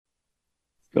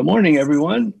Good morning,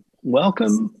 everyone.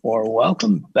 Welcome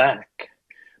back.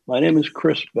 My name is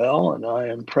Chris Bell, and I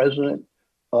am president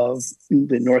of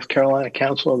the North Carolina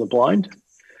Council of the Blind.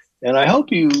 And I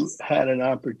hope you had an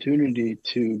opportunity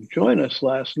to join us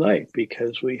last night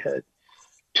because we had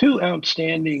two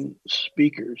outstanding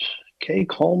speakers, Kay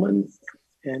Coleman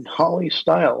and Holly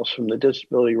Stiles from the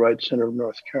Disability Rights Center of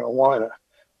North Carolina.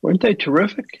 Weren't they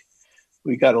terrific?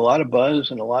 We got a lot of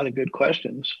buzz and a lot of good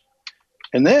questions.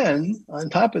 And then on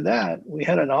top of that, we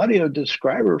had an audio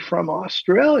describer from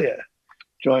Australia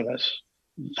join us.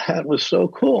 That was so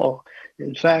cool.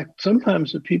 In fact,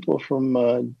 sometimes the people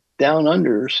from down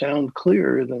under sound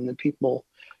clearer than the people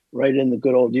right in the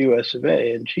good old US of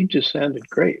A. And she just sounded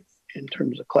great in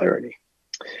terms of clarity.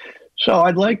 So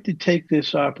I'd like to take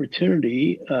this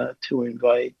opportunity to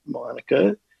invite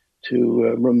Monica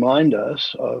to remind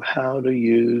us of how to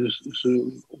use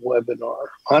Zoom webinar.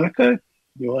 Monica,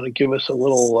 you want to give us a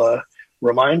little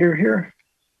reminder here?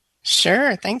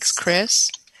 Sure. Thanks, Chris.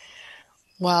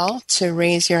 Well, to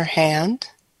raise your hand,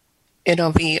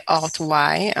 it'll be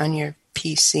Alt-Y on your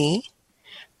PC,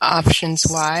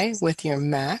 Options-Y with your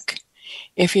Mac.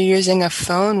 If you're using a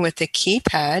phone with the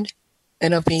keypad,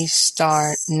 it'll be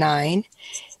 *9.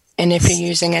 And if you're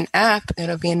using an app,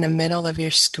 it'll be in the middle of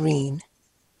your screen.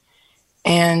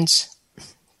 And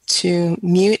to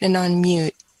mute and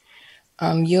unmute,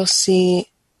 you'll see,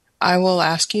 I will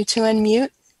ask you to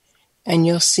unmute, and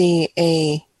you'll see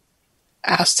a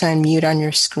ask to unmute on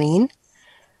your screen,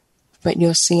 but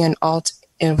you'll see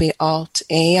it'll be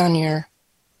Alt-A on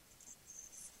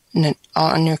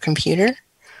your computer,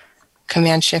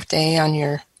 Command-Shift-A on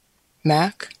your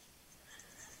Mac,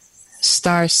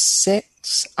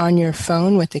 *6 on your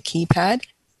phone with the keypad,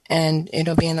 and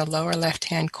it'll be in the lower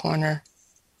left-hand corner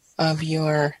of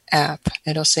your app.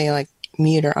 It'll say like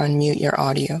mute or unmute your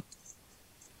audio.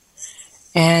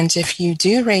 And if you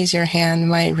do raise your hand,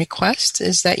 my request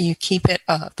is that you keep it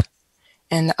up,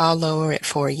 and I'll lower it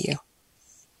for you.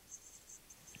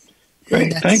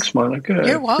 Great. Thanks, Monica.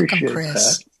 You're welcome,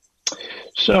 Chris. That.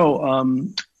 So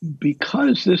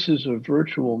because this is a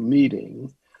virtual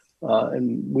meeting,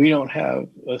 and we don't have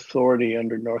authority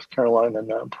under North Carolina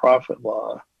nonprofit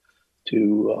law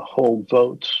to hold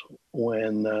votes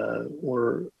when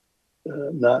we're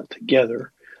not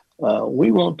together,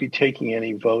 we won't be taking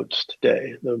any votes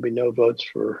today. There'll be no votes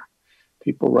for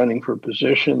people running for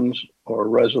positions or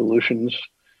resolutions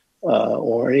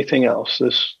or anything else.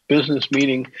 This business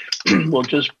meeting will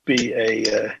just be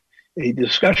a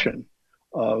discussion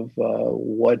of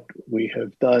what we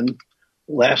have done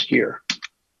last year.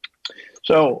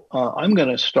 So I'm going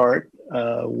to start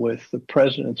with the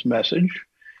president's message.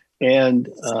 And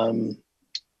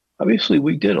obviously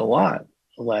we did a lot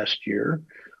last year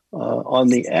on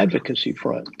the advocacy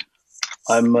front.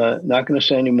 I'm not going to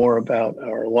say any more about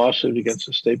our lawsuit against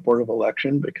the State Board of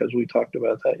Election because we talked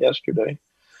about that yesterday,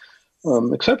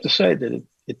 except to say that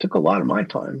it took a lot of my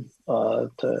time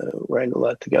to wrangle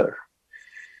that together.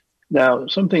 Now,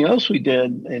 something else we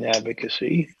did in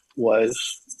advocacy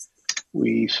was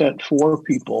we sent 4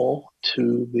 people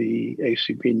to the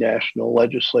ACB National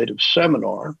Legislative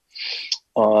Seminar,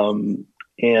 and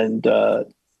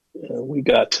we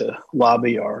got to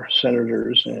lobby our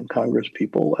senators and Congress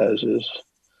people, as is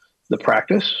the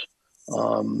practice.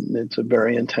 It's a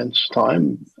very intense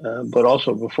time, but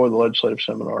also before the legislative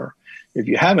seminar. If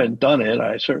you haven't done it,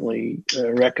 I certainly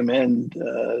recommend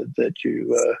that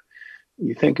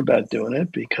you think about doing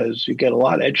it because you get a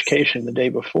lot of education the day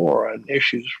before on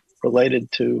issues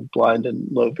related to blind and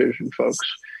low vision folks,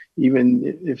 even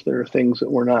if there are things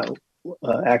that we're not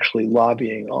actually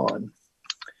lobbying on.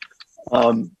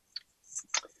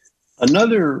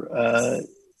 Another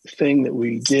thing that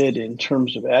we did in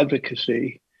terms of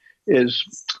advocacy is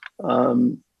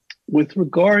with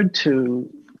regard to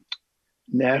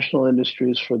National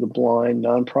Industries for the Blind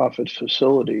nonprofit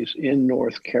facilities in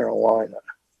North Carolina.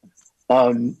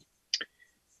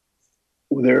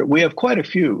 We have quite a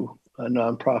few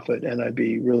nonprofit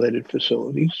NIB-related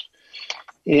facilities,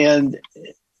 and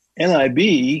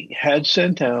NIB had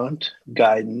sent out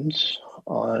guidance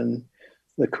on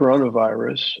the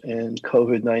coronavirus and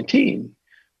COVID-19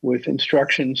 with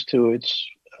instructions to its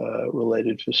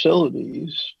related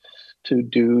facilities to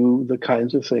do the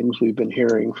kinds of things we've been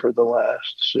hearing for the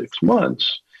last 6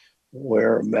 months: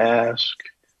 wear a mask,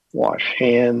 wash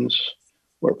hands,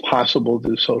 where possible,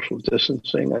 do social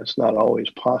distancing. That's not always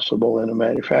possible in a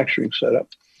manufacturing setup.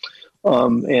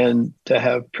 And to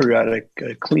have periodic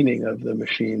cleaning of the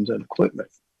machines and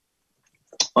equipment.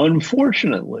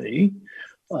 Unfortunately,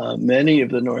 many of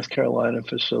the North Carolina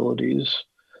facilities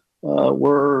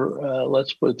were,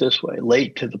 let's put it this way,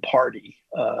 late to the party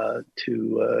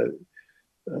to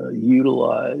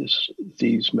utilize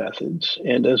these methods.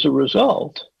 And as a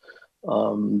result,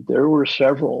 there were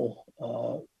several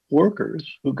workers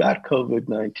who got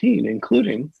COVID-19,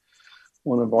 including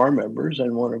one of our members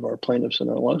and one of our plaintiffs in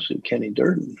our lawsuit, Kenny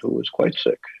Durden, who was quite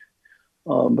sick.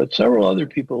 But several other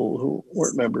people who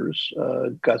weren't members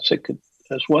got sick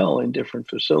as well in different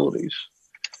facilities.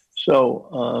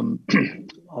 So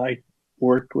I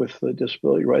worked with the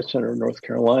Disability Rights Center of North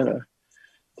Carolina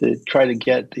to try to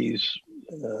get these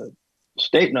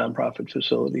state nonprofit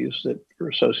facilities that are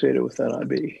associated with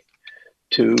NIB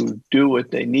to do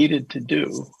what they needed to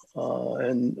do.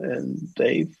 And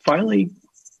they finally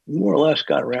more or less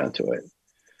got around to it.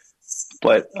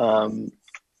 But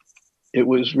it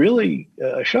was really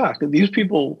a shock. These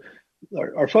people,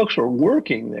 our folks were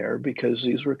working there because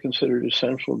these were considered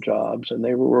essential jobs and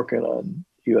they were working on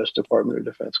U.S. Department of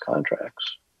Defense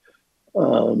contracts.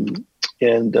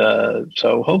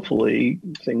 So hopefully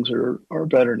things are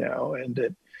better now and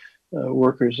that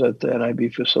workers at the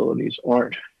NIB facilities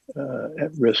aren't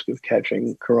at risk of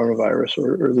catching coronavirus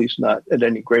or at least not at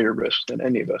any greater risk than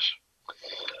any of us.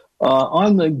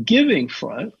 On the giving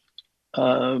front,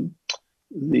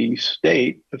 the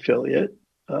state affiliate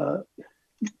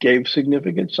gave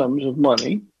significant sums of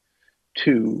money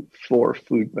to 4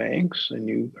 food banks, and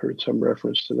you heard some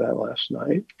reference to that last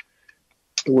night.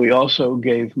 We also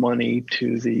gave money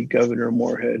to the Governor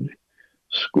Moorhead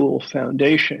School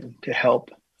Foundation to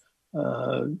help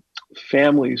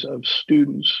families of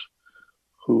students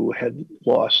who had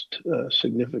lost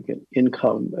significant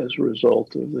income as a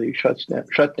result of the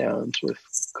shutdowns with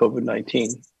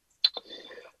COVID-19.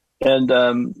 And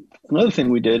another thing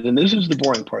we did, and this is the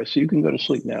boring part, so you can go to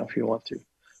sleep now if you want to.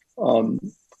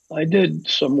 I did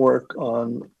some work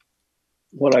on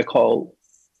what I call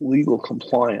legal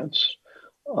compliance.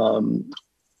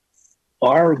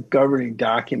 Our governing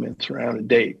documents are out of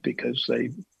date because they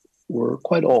were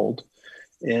quite old,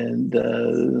 and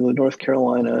the North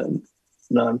Carolina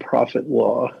nonprofit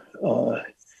law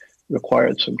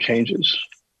required some changes.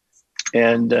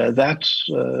 And that's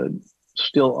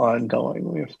still ongoing.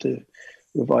 We have to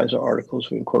revise our articles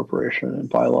of incorporation and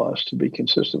bylaws to be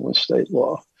consistent with state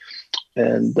law.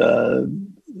 And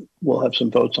we'll have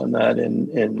some votes on that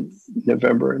in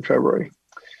November and February.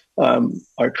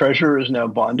 Our treasurer is now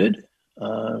bonded,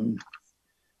 and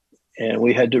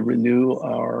we had to renew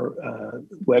our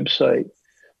website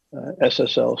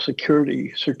SSL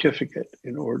security certificate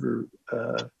in order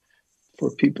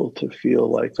for people to feel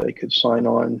like they could sign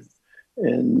on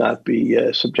and not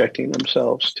be subjecting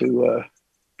themselves to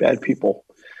bad people.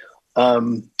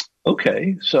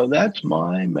 Okay, so that's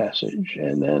my message.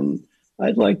 And then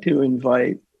I'd like to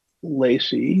invite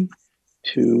Lacey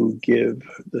to give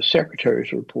the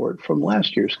secretary's report from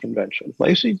last year's convention.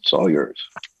 Lacey, it's all yours.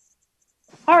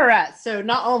 All right. So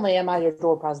not only am I your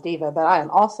door prize diva, but I am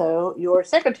also your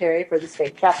secretary for the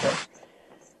state chapter.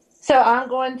 So I'm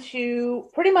going to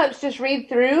pretty much just read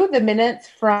through the minutes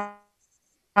from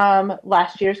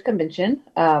last year's convention,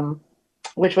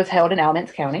 which was held in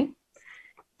Alamance County.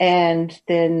 And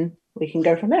then we can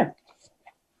go from there.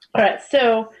 All right.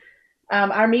 So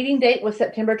our meeting date was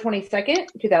September 22nd,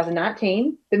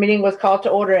 2019. The meeting was called to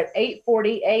order at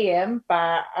 8:40 a.m.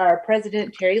 by our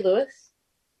president, Terry Lewis.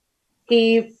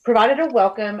 He provided a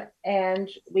welcome, and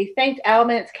we thanked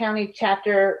Alamance County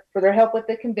chapter for their help with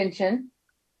the convention.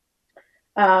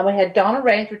 We had Donna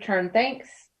Raines return thanks.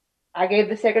 I gave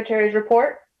the secretary's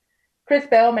report. Chris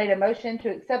Bell made a motion to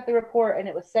accept the report, and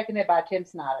it was seconded by Tim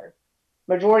Snyder.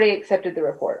 Majority accepted the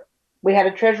report. We had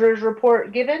a treasurer's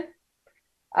report given.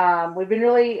 We've been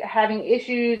really having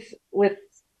issues with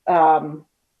the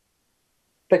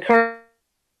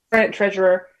current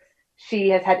treasurer. She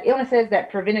has had illnesses that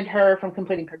prevented her from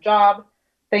completing her job.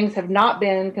 Things have not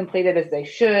been completed as they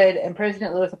should, and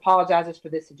President Lewis apologizes for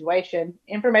this situation.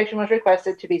 Information was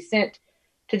requested to be sent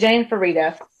to Jane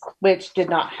Farida, which did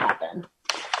not happen.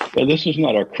 Yeah, this is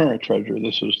not our current treasurer.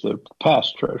 This is the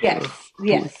past treasurer.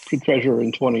 Yes. Treasurer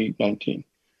in 2019.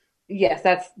 Yes,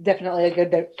 that's definitely a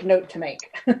good note to make.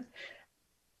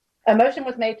 A motion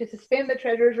was made to suspend the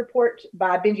treasurer's report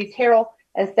by Benji Terrell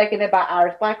and seconded by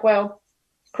Iris Blackwell.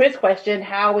 Chris questioned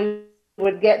how we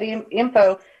would get the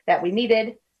info that we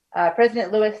needed.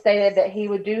 President Lewis stated that he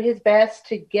would do his best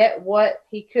to get what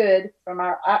he could from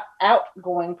our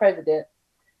outgoing president.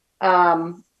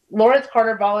 Lawrence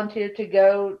Carter volunteered to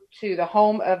go to the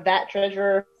home of that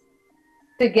treasurer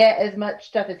to get as much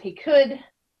stuff as he could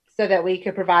so that we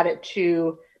could provide it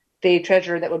to the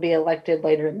treasurer that would be elected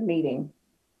later in the meeting.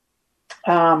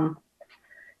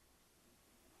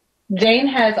 Jane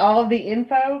has all of the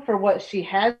info for what she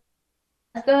has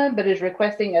done, but is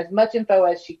requesting as much info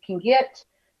as she can get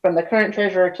from the current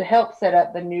treasurer to help set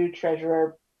up the new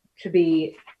treasurer to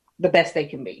be the best they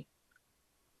can be.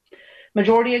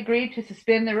 Majority agreed to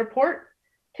suspend the report.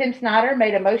 Tim Snyder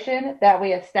made a motion that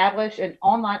we establish an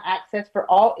online access for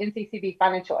all NCCB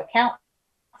financial accounts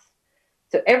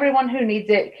so everyone who needs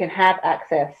it can have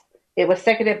access. It was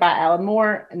seconded by Alan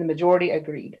Moore, and the majority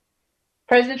agreed.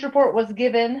 President's report was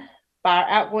given by our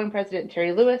outgoing president,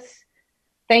 Terry Lewis.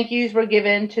 Thank yous were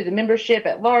given to the membership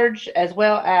at large, as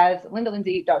well as Linda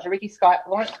Lindsay, Dr. Ricky Scott,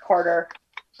 Lawrence Carter,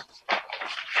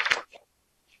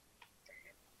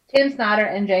 Tim Snyder,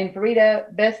 and Jane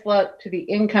Farida. Best luck to the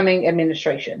incoming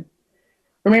administration.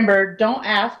 Remember, don't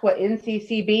ask what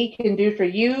NCCB can do for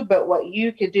you, but what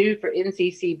you can do for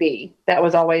NCCB. That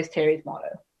was always Terry's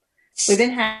motto. We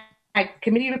then had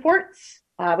committee reports.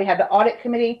 We had the audit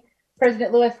committee.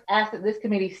 President Lewis asked that this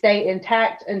committee stay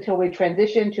intact until we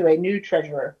transition to a new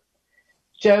treasurer.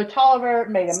 Joe Tolliver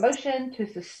made a motion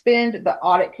to suspend the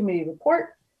audit committee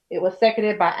report. It was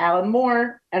seconded by Alan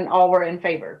Moore, and all were in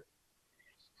favor.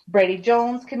 Brady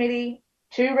Jones Committee,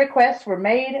 2 requests were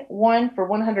made, one for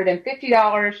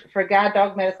 $150 for guide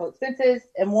dog medical expenses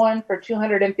and one for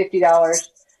 $250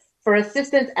 for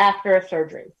assistance after a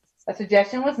surgery. A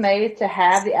suggestion was made to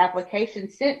have the application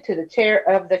sent to the chair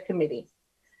of the committee.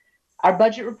 Our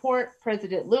budget report,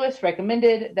 President Lewis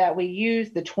recommended that we use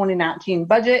the 2019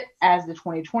 budget as the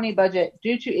 2020 budget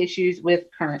due to issues with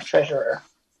current treasurer.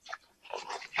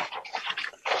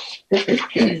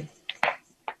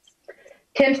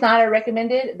 Tim Snyder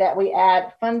recommended that we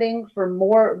add funding for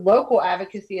more local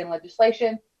advocacy and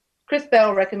legislation. Chris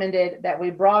Bell recommended that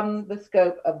we broaden the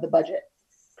scope of the budget.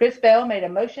 Chris Bell made a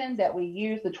motion that we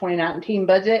use the 2019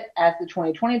 budget as the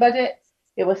 2020 budget.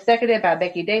 It was seconded by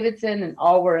Becky Davidson, and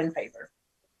all were in favor.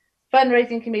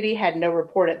 Fundraising committee had no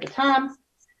report at the time.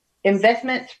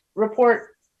 Investments report,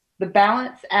 the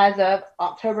balance as of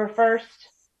October 1st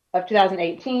of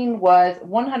 2018 was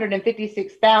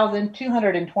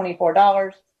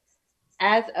 $156,224.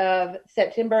 As of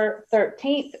September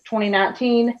 13th,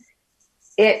 2019,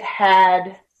 it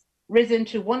had risen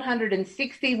to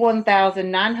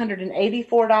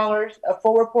 $161,984. A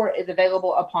full report is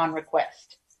available upon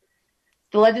request.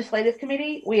 The Legislative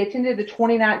Committee, we attended the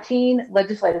 2019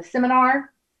 Legislative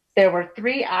Seminar. There were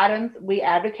 3 items we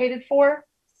advocated for.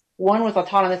 1 was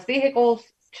autonomous vehicles,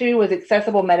 2 was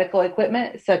accessible medical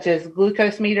equipment, such as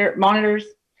glucose meter monitors,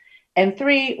 and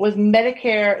 3 was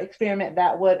Medicare experiment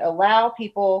that would allow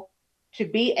people to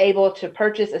be able to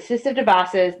purchase assistive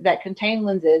devices that contain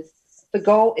lenses. The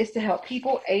goal is to help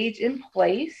people age in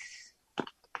place.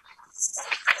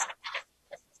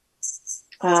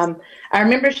 Our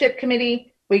membership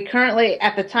committee, we currently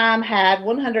at the time had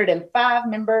 105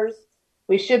 members.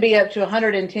 We should be up to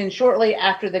 110 shortly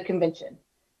after the convention.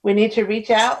 We need to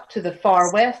reach out to the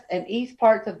far west and east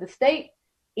parts of the state.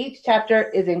 Each chapter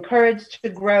is encouraged to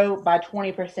grow by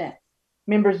 20%.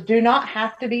 Members do not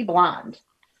have to be blind.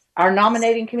 Our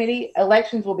nominating committee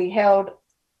elections will be held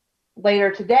later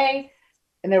today,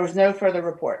 and there was no further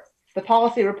report. The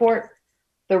policy report,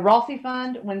 the Rossi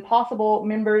Fund, when possible,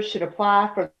 members should apply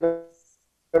for the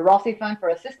Rossi Fund for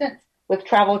assistance with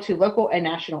travel to local and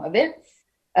national events.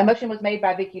 A motion was made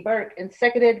by Vicki Burke and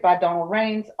seconded by Donald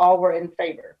Raines. All were in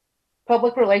favor.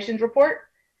 Public relations report.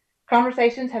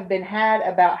 Conversations have been had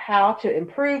about how to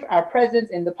improve our presence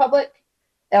in the public.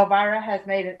 Elvira has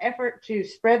made an effort to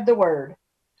spread the word.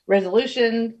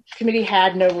 Resolution committee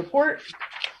had no report.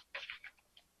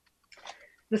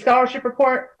 The scholarship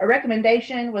report, a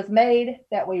recommendation was made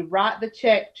that we write the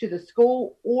check to the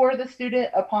school or the student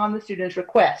upon the student's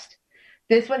request.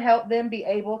 This would help them be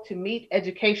able to meet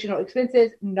educational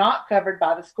expenses not covered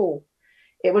by the school.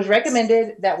 It was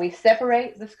recommended that we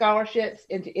separate the scholarships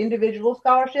into individual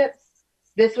scholarships.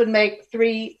 This would make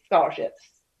 3 scholarships.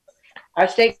 Our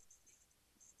state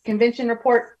convention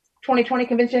report, 2020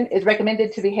 convention, is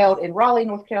recommended to be held in Raleigh,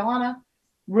 North Carolina.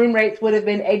 Room rates would have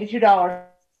been $82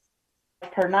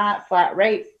 per night, flat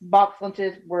rate. Box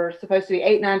lunches were supposed to be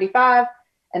 $8.95,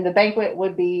 and the banquet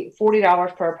would be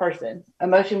 $40 per person. A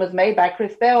motion was made by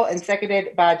Chris Bell and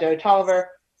seconded by Joe Tolliver.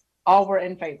 All were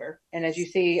in favor. And as you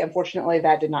see, unfortunately,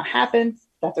 that did not happen.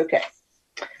 That's okay.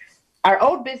 Our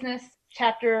old business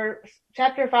chapter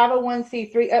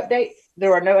 501c3 updates. There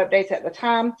were no updates at the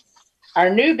time. Our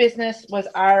new business was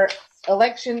our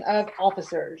election of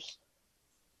officers.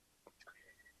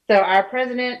 So our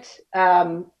president,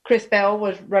 Chris Bell,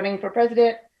 was running for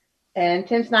president, and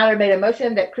Tim Snyder made a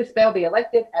motion that Chris Bell be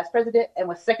elected as president and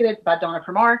was seconded by Donna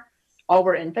Primar. All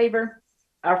were in favor.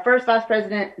 Our first vice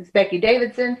president is Becky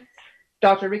Davidson.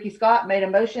 Dr. Ricky Scott made a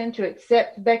motion to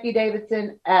accept Becky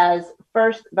Davidson as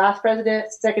first vice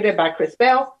president, seconded by Chris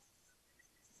Bell.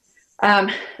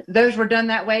 Those were done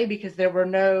that way because there were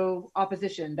no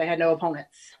opposition. They had no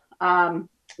opponents.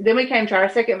 Then we came to our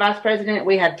second vice president.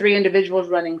 We had 3 individuals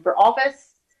running for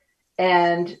office.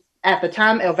 And at the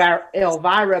time, Elvira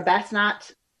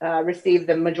Basnot received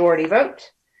the majority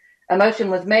vote. A motion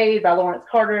was made by Lawrence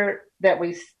Carter that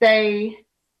we stay,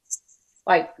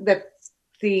 like the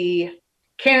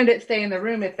candidates stay in the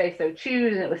room if they so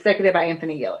choose, and it was seconded by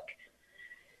Anthony Yellick.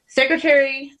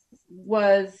 Secretary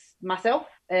was myself,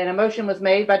 and a motion was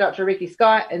made by Dr. Ricky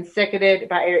Scott and seconded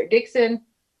by Eric Dixon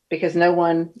because no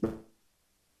one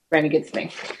ran against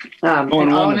me.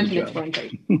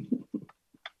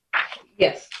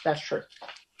 Yes, that's true.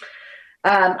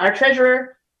 Our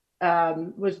treasurer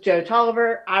was Joe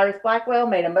Tolliver. Iris Blackwell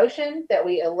made a motion that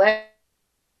we elect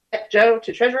Joe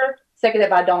to treasurer,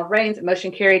 seconded by Donald Raines.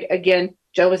 Motion carried. Again,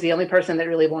 Joe was the only person that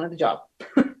really wanted the job.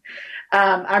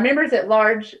 Our members at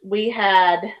large, we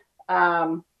had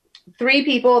 3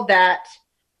 people that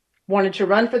wanted to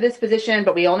run for this position,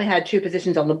 but we only had 2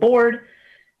 positions on the board.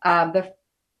 The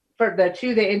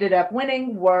 2 that ended up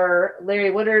winning were Larry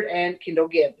Woodard and Kendall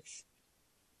Gibbs.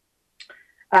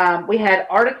 We had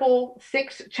Article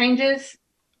 6 changes.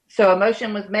 So a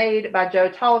motion was made by Joe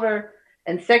Tolliver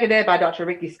and seconded by Dr.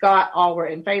 Ricky Scott. All were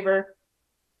in favor.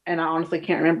 And I honestly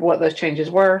can't remember what those changes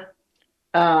were.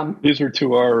 These are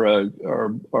to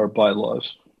our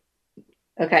bylaws.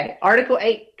 Okay. Article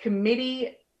 8,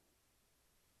 committee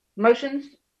motions,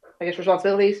 I guess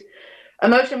responsibilities. A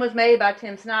motion was made by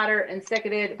Tim Snyder and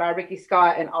seconded by Ricky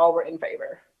Scott, and all were in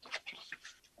favor.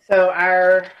 So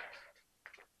our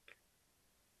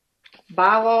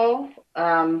bylaw,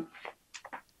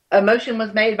 a motion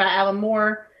was made by Alan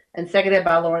Moore and seconded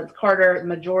by Lawrence Carter. The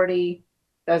majority,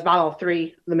 that was bylaw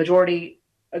 3, the majority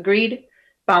agreed.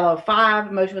 Bylaw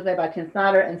 5, motion was made by Tim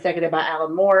Snyder and seconded by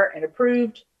Alan Moore and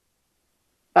approved.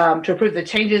 To approve the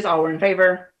changes, all were in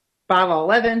favor. Bylaw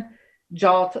 11,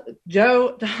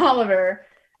 Joe Tolliver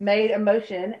made a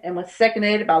motion and was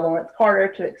seconded by Lawrence Carter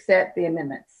to accept the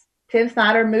amendments. Tim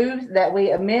Snyder moves that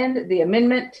we amend the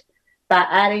amendment by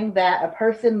adding that a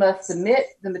person must submit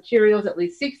the materials at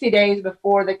least 60 days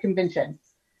before the convention.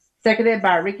 Seconded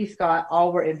by Ricky Scott.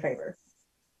 All were in favor.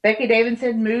 Becky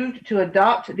Davidson moved to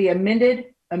adopt the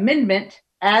amendment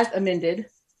as amended.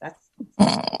 That's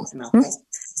a mouthful.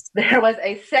 There was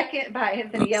a second by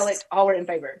Anthony Yellick. All were in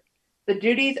favor. The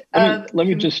duties of let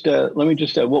me just add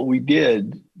what we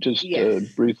did, just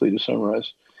briefly to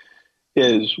summarize,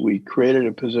 is we created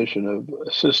a position of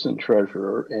assistant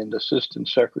treasurer and assistant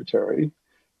secretary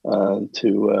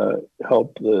to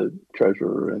help the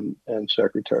treasurer and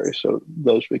secretary. So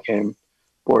those became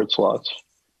board slots.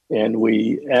 And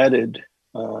we added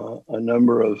a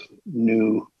number of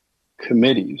new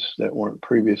committees that weren't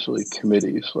previously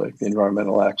committees, like the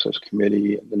Environmental Access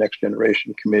Committee, and the Next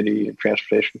Generation Committee, and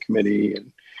Transportation Committee,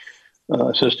 and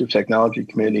Assistive Technology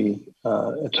Committee,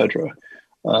 et cetera,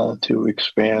 to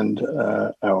expand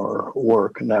our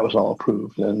work. And that was all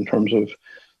approved. And in terms of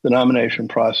the nomination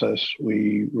process,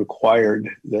 we required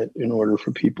that in order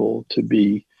for people to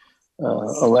be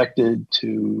elected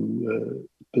to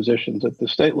positions at the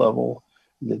state level,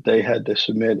 that they had to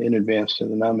submit in advance to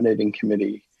the nominating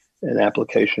committee an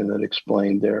application that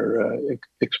explained their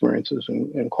experiences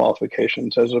and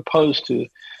qualifications, as opposed to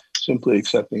simply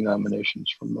accepting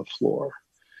nominations from the floor.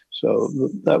 So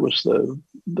that was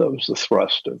the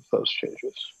thrust of those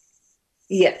changes.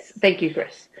 Yes, thank you,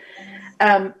 Chris.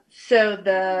 So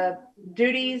the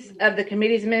duties of the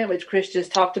committee's amendment, which Chris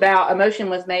just talked about, a motion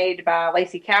was made by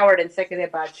Lacey Coward and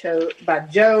seconded by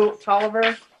Joe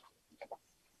Tolliver.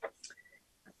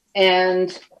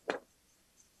 And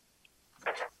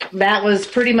that was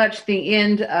pretty much the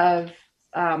end of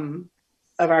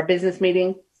our business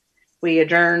meeting. We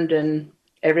adjourned and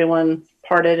everyone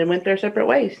parted and went their separate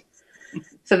ways.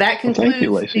 So that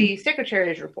concludes the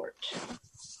secretary's report.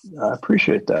 I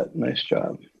appreciate that. Nice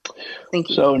job. Thank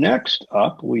you. So next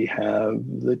up, we have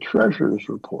the treasurer's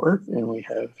report, and we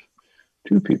have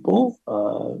 2 people,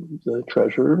 the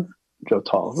treasurer, Joe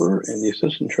Tolliver, and the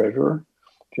assistant treasurer,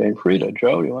 Jane Frieda.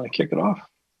 Joe, you want to kick it off?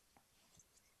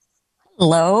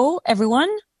 Hello, everyone.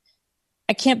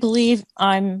 I can't believe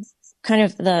I'm kind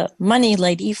of the money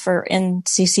lady for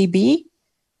NCCB.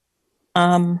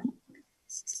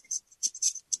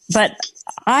 But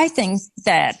I think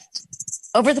that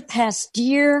over the past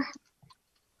year,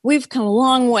 we've come a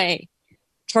long way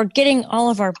toward getting all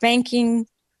of our banking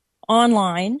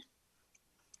online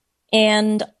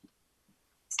and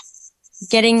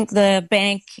getting the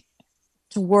bank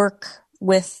to work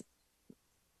with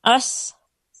us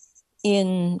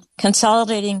in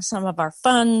consolidating some of our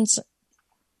funds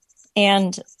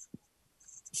and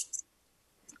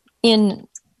in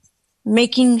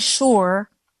making sure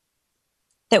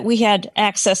that we had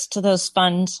access to those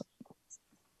funds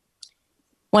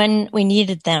when we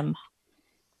needed them.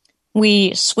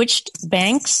 We switched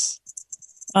banks,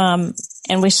 and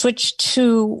we switched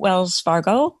to Wells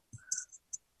Fargo,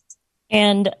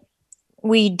 and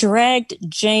we dragged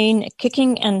Jane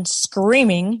kicking and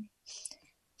screaming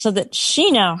so that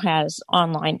she now has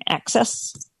online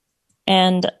access.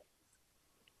 And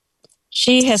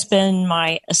she has been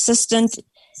my assistant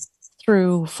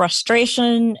through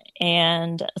frustration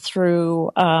and through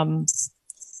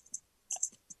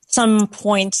some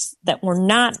points that were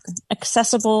not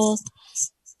accessible.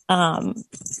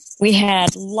 We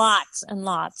had lots and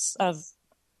lots of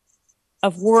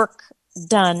work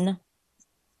done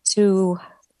to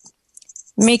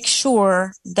make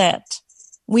sure that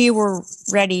we were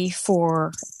ready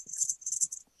for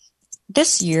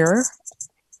this year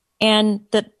and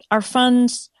that our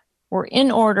funds were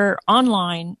in order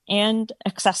online and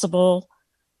accessible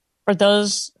for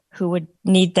those who would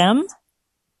need them.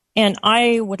 And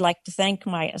I would like to thank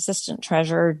my assistant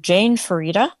treasurer, Jane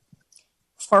Farida,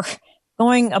 for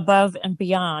going above and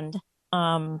beyond.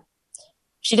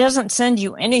 She doesn't send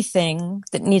you anything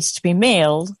that needs to be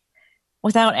mailed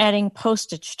without adding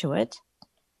postage to it.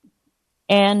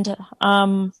 And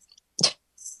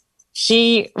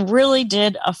she really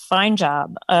did a fine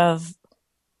job of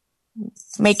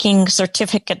making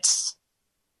certificates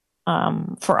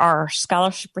for our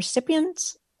scholarship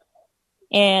recipients.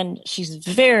 And she's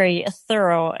very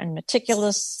thorough and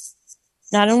meticulous,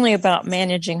 not only about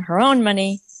managing her own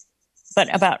money,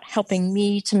 but about helping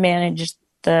me to manage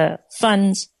the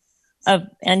funds of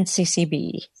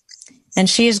NCCB. And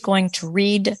she is going to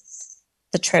read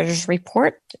the treasurer's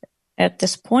report at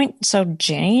this point. So,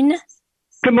 Jane.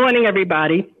 Good morning,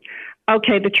 everybody.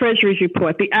 Okay, the treasurer's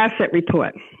report, the asset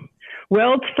report.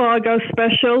 Wells Fargo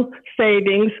special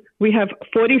savings, we have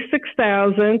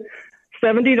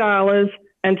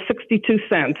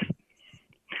 $46,070.62.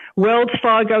 Wells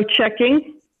Fargo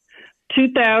checking,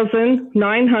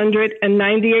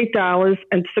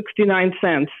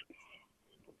 $2,998.69.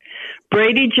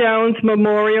 Brady Jones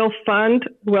Memorial Fund,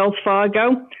 Wells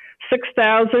Fargo,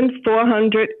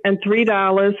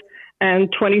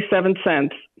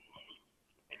 $6,403.27.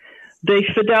 The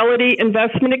Fidelity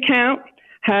investment account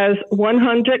has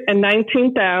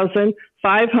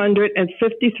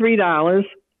 $119,553.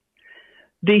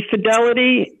 The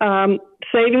Fidelity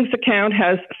savings account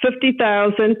has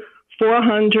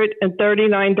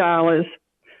 $50,439.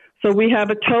 So we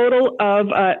have a total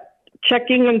of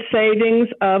checking and savings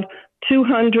of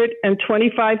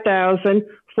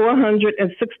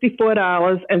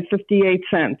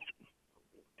 $225,464.58.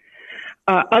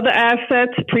 Other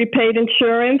assets, prepaid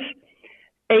insurance,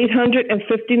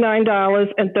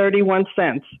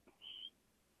 $859.31.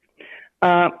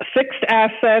 Fixed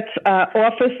assets,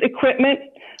 office equipment,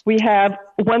 we have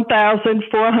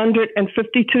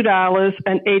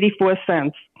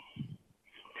 $1,452.84.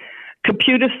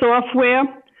 Computer software,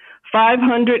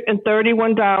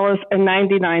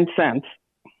 $531.99.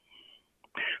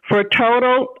 For a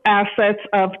total assets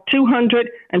of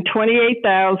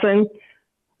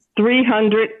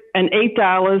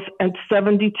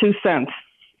 $228,308.72.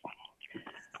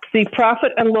 The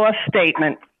profit and loss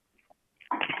statement.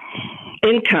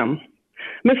 Income.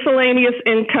 Miscellaneous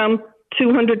income,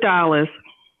 $200.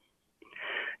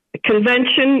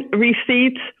 Convention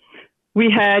receipts,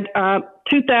 we had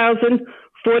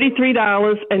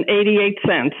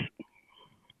 $2,043.88.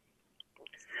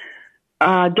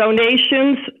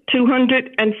 Donations,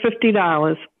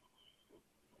 $250.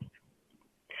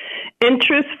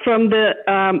 Interest from the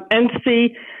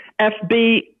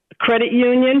NCFB Credit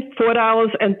Union,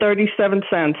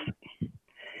 $4.37.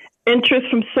 Interest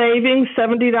from savings,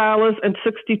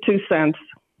 $70.62.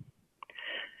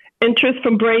 Interest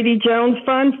from Brady Jones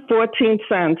Fund, 14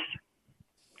 cents.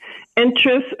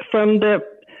 Interest from the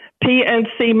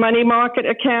PNC Money Market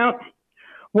account,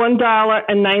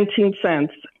 $1.19.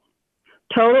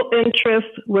 Total interest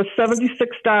was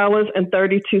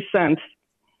 $76.32.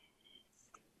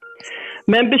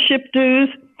 Membership dues,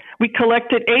 we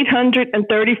collected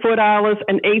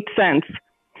 $834.08.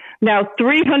 Now,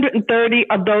 $330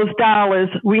 of those dollars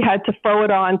we had to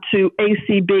forward on to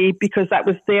ACB because that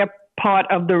was their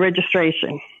part of the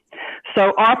registration.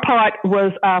 So our part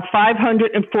was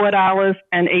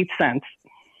 $504.08.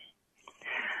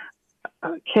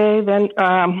 Okay, then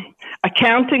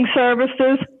accounting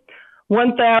services,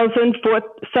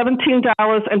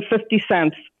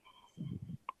 $1,017.50.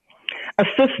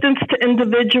 Assistance to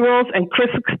individuals, and Chris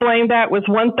explained that, was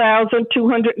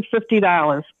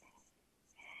 $1,250.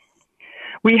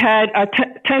 We had a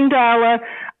 $10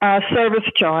 service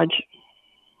charge.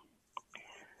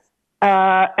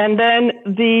 And then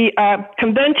the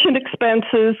convention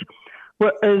expenses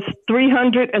was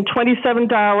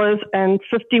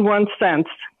 $327.51.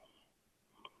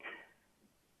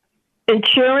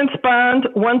 Insurance bond,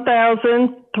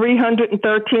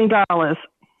 $1,313.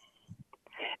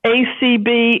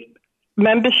 ACB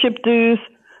membership dues,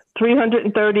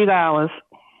 $330.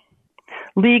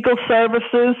 Legal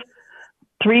services,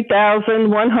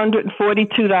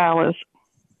 $3,142.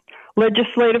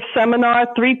 Legislative seminar,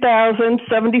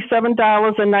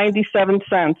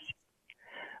 $3,077.97.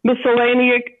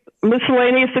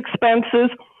 Miscellaneous expenses,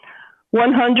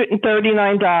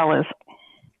 $139.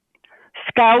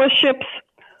 Scholarships,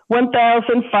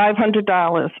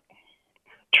 $1,500.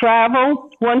 Travel,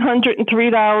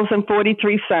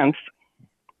 $103.43.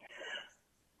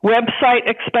 Website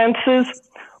expenses,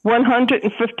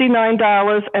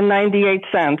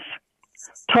 $159.98.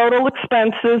 Total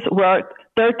expenses were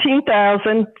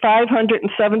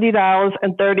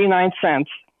 $13,570.39.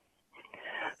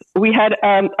 We had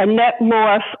a net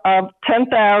loss of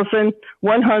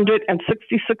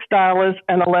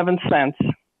 $10,166.11.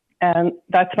 And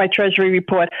that's my Treasury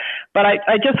report. But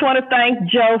I just want to thank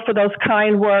Jo for those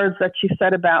kind words that she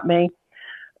said about me.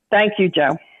 Thank you,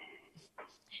 Jo.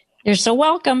 You're so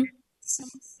welcome.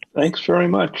 Thanks very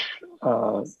much,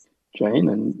 Jane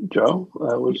and Jo.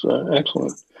 That was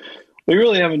excellent. We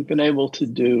really haven't been able to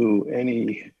do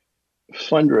any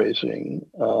fundraising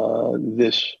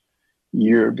this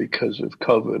year because of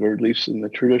COVID, or at least in the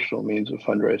traditional means of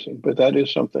fundraising. But that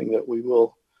is something that we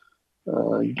will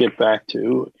get back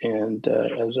to. And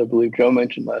as I believe Jo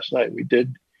mentioned last night, we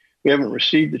haven't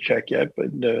received the check yet,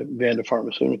 but Vanda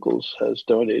Pharmaceuticals has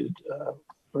donated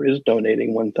or is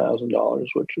donating $1,000,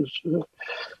 which is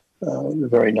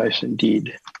very nice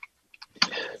indeed.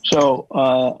 So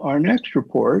our next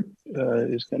report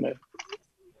is going to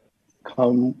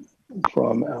come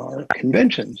from our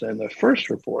conventions. And the first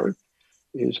report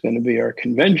is going to be our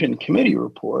convention committee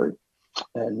report.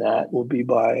 And that will be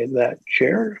by that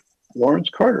chair, Lawrence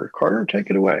Carter. Carter, take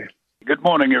it away. Good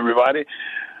morning, everybody.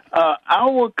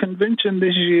 Our convention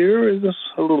this year is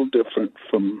a little different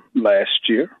from last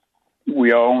year.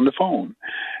 We are on the phone.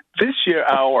 This year,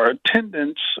 our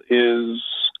attendance is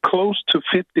close to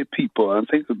 50 people. I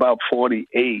think about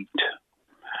 48.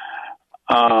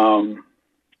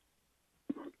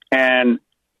 And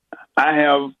I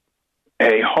have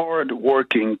a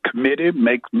hard-working committee,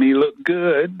 makes me look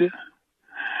good.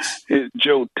 It's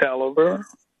Joe Talliver,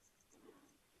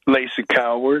 Lacey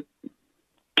Coward,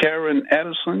 Karen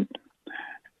Edison,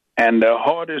 and the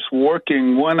hardest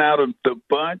working one out of the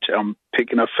bunch, I'm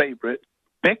picking a favorite,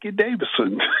 Becky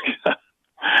Davison.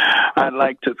 I'd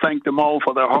like to thank them all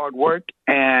for their hard work,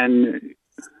 and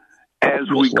as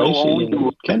we go on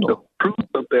to the proof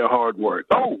of their hard work.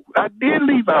 Oh, I did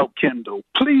leave out Kendall.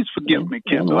 Please forgive me,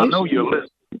 Kendall. I know you're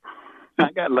listening.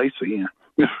 I got Lacey in.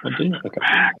 Okay.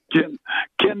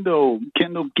 Kendall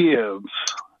Gibbs.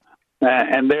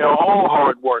 And they're all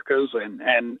hard workers,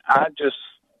 and I just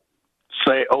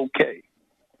say, okay.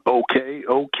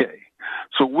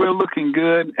 So we're looking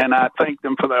good, and I thank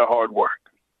them for their hard work.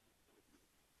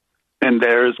 And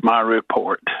there's my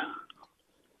report.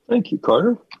 Thank you,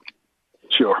 Carter.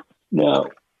 Sure. Now,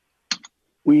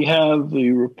 we have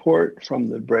the report from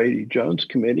the Brady Jones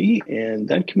Committee, and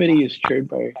that committee is chaired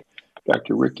by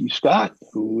Dr. Ricky Scott,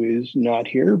 who is not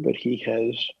here, but he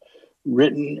has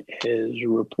written his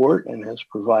report and has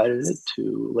provided it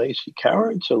to Lacey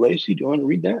Coward. So, Lacey, do you want to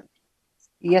read that?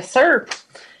 Yes, sir.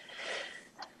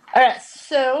 All right,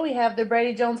 so we have the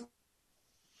Brady Jones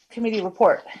Committee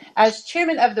report. As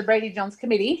chairman of the Brady Jones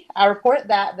Committee, I report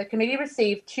that the committee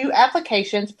received 2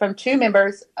 applications from 2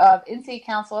 members of NC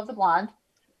Council of the Blind.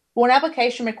 One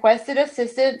application requested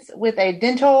assistance with a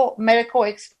dental medical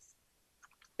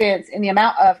expense in the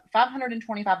amount of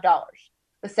 $525.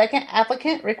 The second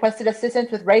applicant requested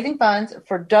assistance with raising funds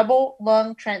for double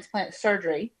lung transplant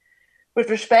surgery. With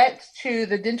respect to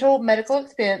the dental medical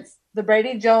expense, the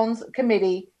Brady Jones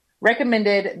Committee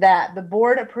recommended that the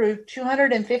board approve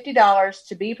 $250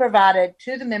 to be provided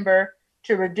to the member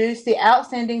to reduce the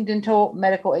outstanding dental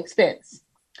medical expense.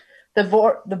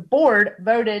 The board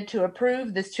voted to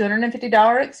approve this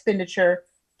 $250 expenditure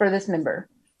for this member.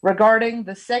 Regarding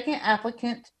the second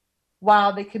applicant,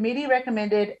 while the committee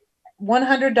recommended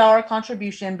 $100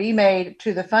 contribution be made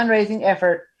to the fundraising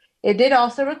effort, it did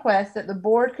also request that the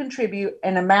board contribute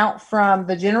an amount from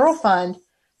the general fund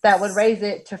that would raise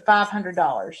it to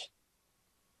 $500.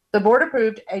 The board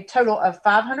approved a total of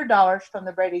 $500 from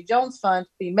the Brady Jones Fund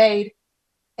to be made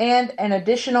and an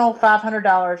additional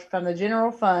 $500 from the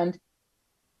general fund,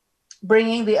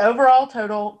 bringing the overall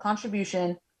total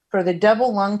contribution for the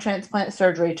double lung transplant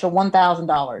surgery to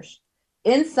 $1,000.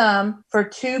 In sum, for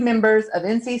 2 members of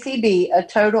NCCB, a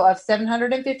total of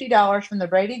 $750 from the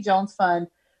Brady Jones Fund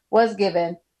was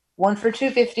given, one for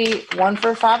 $250, one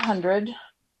for $500.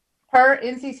 Per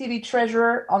NCCB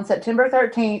treasurer on September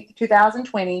 13th,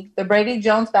 2020, the Brady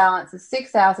Jones balance is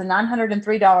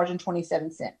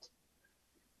 $6,903.27.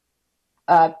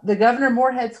 The Governor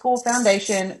Moorhead School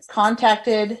Foundation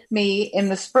contacted me in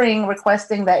the spring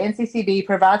requesting that NCCB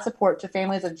provide support to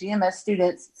families of GMS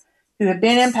students who have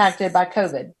been impacted by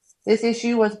COVID. This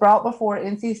issue was brought before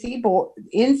NCCB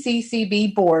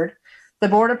board. The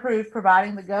board approved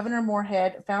providing the Governor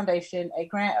Moorhead Foundation a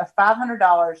grant of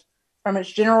 $500 from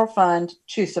its general fund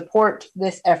to support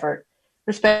this effort.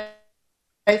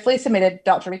 Respectfully submitted,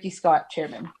 Dr. Ricky Scott,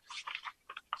 Chairman.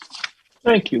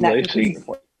 Thank you, Lacey.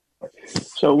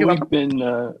 So we've been,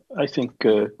 I think,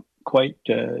 quite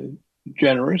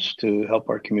generous to help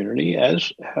our community,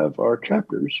 as have our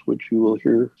chapters, which you will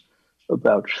hear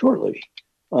about shortly.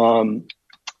 Now,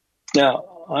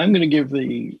 I'm going to give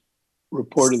the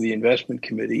report of the investment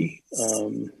committee.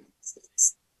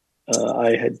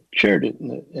 I had chaired it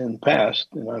in the past,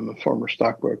 and I'm a former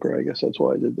stockbroker. I guess that's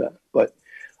why I did that. But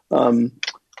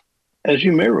as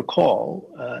you may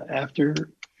recall, after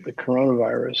the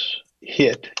coronavirus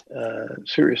hit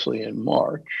seriously in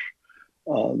March,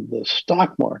 the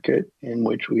stock market in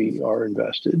which we are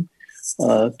invested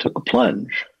took a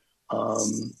plunge.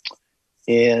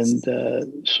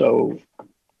 So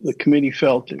the committee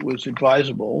felt it was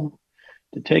advisable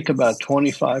to take about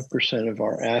 25% of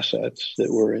our assets that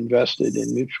were invested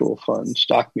in mutual funds,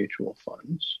 stock mutual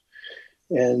funds,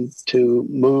 and to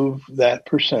move that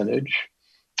percentage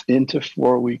into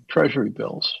 4-week treasury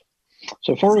bills.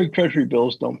 So 4-week treasury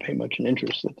bills don't pay much in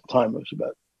interest. At the time, it was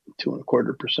about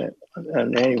 2.25% on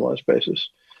an annualized basis.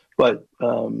 But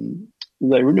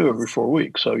they renew every 4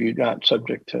 weeks, so you're not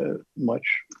subject to much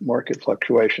market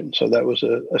fluctuation. So that was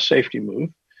a safety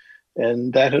move.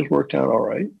 And that has worked out all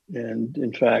right. And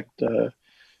in fact,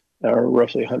 our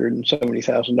roughly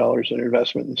 $170,000 in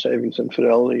investment in savings and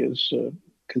Fidelity is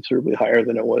considerably higher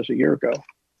than it was a year ago.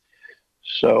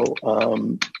 So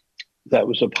that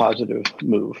was a positive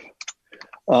move.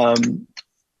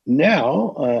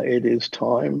 Now it is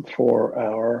time for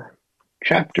our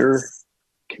chapter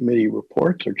committee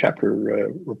reports or chapter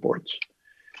reports.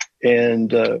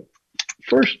 And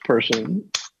first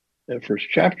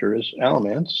chapter is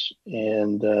Alamance,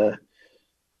 and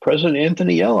President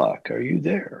Anthony Yellock, are you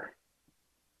there?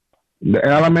 The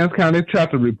Alamance County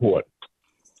chapter report.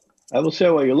 I will say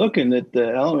while you're looking that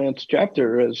the Alamance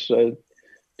chapter has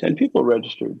 10 people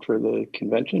registered for the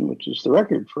convention, which is the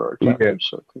record for our chapter. Yeah.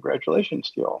 So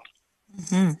congratulations to you all.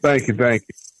 Mm-hmm. Thank you.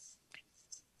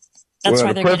 That's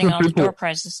why they're getting all the door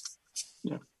prizes.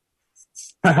 Yeah.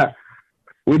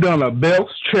 We're doing a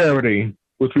Belts charity,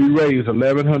 which we raised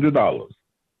 $1,100.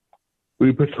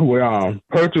 We purchased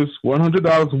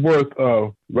 $100 worth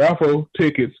of raffle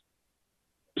tickets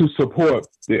to support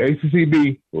the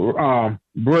ACCB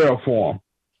Braille Forum.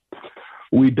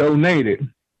 We donated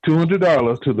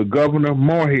 $200 to the Governor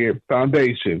Moorhead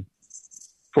Foundation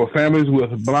for families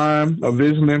with blind or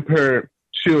visually impaired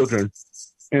children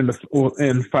in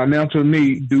financial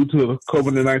need due to the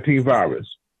COVID-19 virus.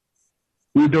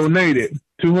 We donated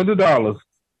 $200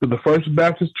 to the First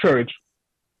Baptist Church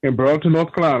in Burlington,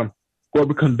 North Carolina, where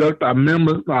we conduct our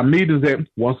meetings at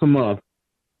once a month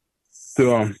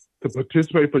to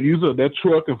participate for use of their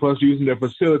truck and for us using their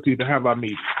facility to have our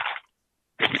meetings.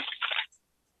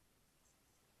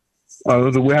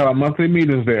 We have our monthly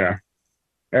meetings there.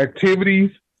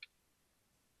 Activities,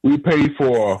 we pay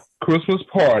for Christmas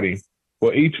party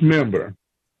for each member.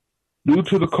 Due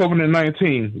to the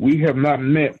COVID-19, we have not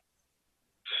met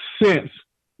since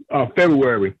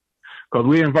February, because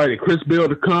we invited Chris Bill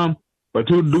to come, but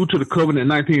due to the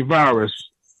COVID-19 virus,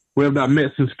 we have not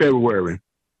met since February.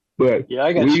 But yeah,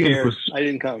 I got scared. I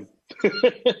didn't come.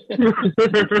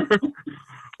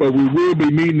 But we will be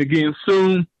meeting again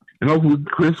soon, and hopefully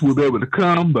Chris will be able to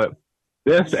come. But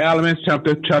that's the Alamance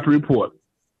chapter report.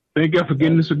 Thank you for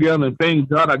getting this together, and thank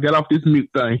God I got off this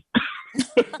mute thing.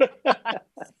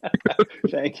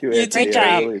 Thank you. Great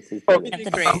job.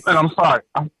 And I'm sorry,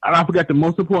 I forgot the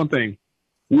most important thing.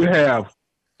 We have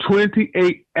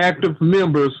 28 active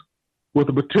members with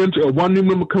the potential of one new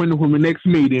member coming in from the next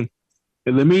meeting.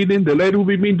 In the meeting, the lady who will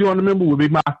be meeting during the member will be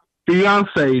my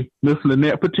fiance, Miss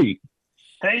Lynette Petit.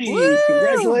 Hey, Woo!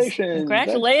 congratulations.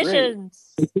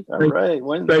 Congratulations. That's great. All right.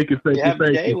 When Thank you. you have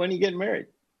a day, when are you getting married?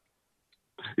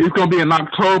 It's going to be in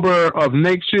October of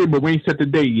next year, but we ain't set the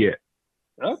date yet.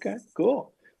 Okay,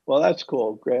 cool. Well, that's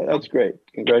cool. Great. That's great.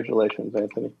 Congratulations,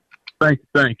 Anthony.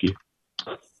 Thank you.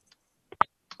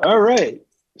 All right.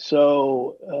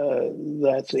 So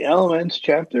that's the Alamance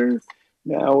chapter.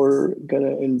 Now we're going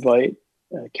to invite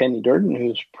Kenny Durden,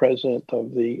 who's president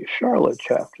of the Charlotte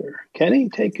chapter. Kenny,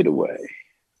 take it away.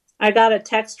 I got a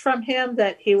text from him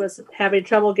that he was having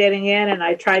trouble getting in, and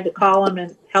I tried to call him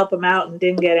and help him out and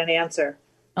didn't get an answer.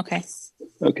 Okay.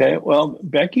 Okay. Well,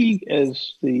 Becky,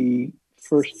 as the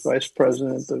first vice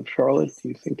president of Charlotte, do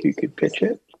you think you could pitch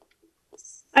it?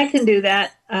 I can do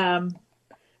that.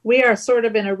 We are sort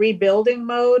of in a rebuilding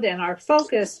mode, and our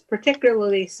focus,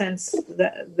 particularly since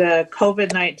the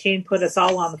COVID-19 put us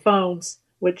all on the phones,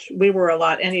 which we were a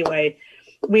lot anyway,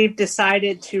 we've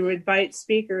decided to invite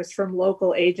speakers from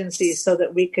local agencies so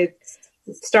that we could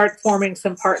start forming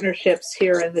some partnerships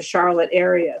here in the Charlotte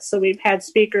area. So we've had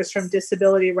speakers from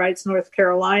Disability Rights North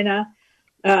Carolina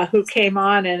who came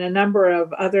on, and a number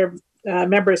of other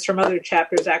members from other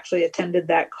chapters actually attended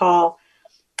that call.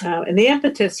 And the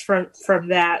impetus from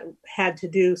that had to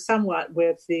do somewhat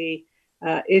with the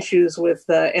issues with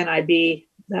the NIB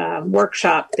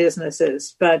workshop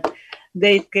businesses. But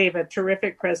they gave a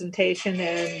terrific presentation,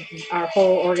 and our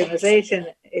whole organization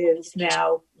is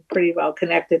now pretty well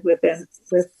connected with the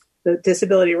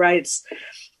disability rights.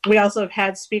 We also have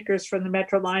had speakers from the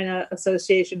Metrolina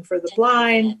Association for the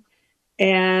Blind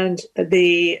and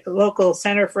the local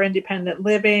Center for Independent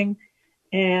Living,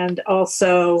 and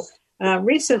also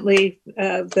recently,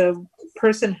 the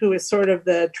person who is sort of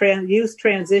the youth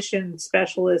transition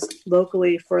specialist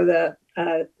locally for the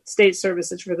State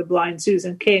Services for the Blind,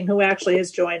 Susan King, who actually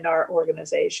has joined our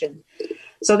organization.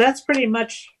 So that's pretty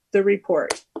much the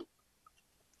report.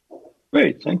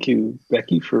 Great. Thank you,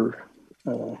 Becky, for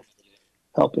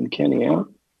helping Kenny out.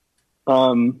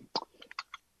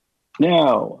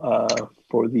 Now,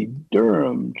 for the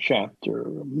Durham chapter,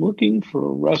 I'm looking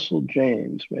for Russell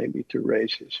James, maybe to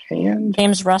raise his hand.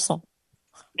 James Russell.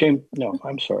 James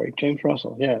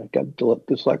Russell. Yeah, got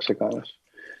dyslexic on us.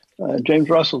 James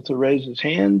Russell to raise his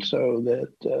hand so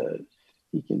that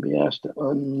he can be asked to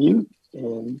unmute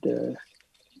and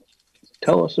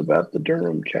tell us about the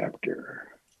Durham chapter.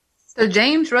 So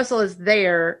James Russell is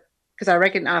there because I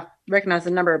recognize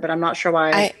the number, but I'm not sure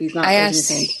why he's not raising his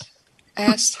hand. I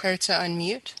asked her to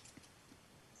unmute.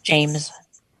 James.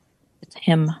 It's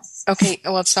him. Okay,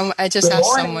 well, I just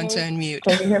asked someone to unmute.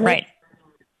 Can you hear me? Right.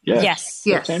 Yes.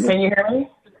 Yes. Can you hear me?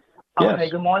 Yes. Okay,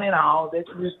 good morning, all. This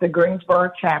is the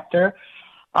Greensburg chapter.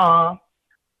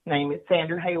 Name is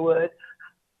Sandra Haywood.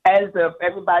 As of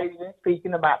everybody's been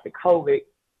speaking about the COVID,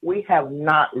 we have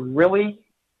not really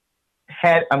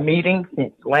had a meeting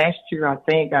since last year, I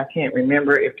think. I can't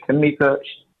remember if Tamika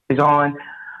is on.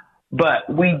 But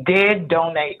we did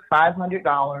donate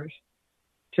 $500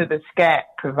 to the SCAT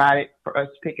provided for us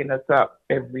picking us up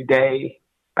every day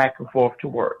back and forth to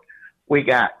work. We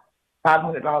got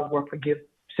 $500 worth of gift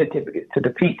certificates to the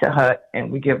Pizza Hut, and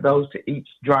we give those to each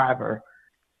driver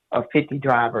of 50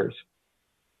 drivers.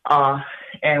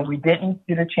 And we didn't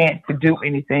get a chance to do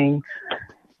anything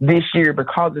this year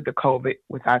because of the COVID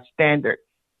with our standard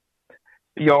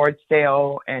yard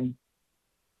sale and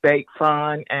bake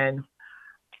fun,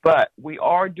 but we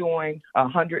are doing a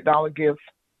 $100 gift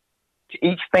to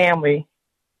each family,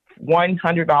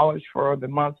 $100 for the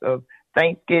month of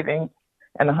Thanksgiving,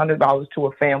 and $100 to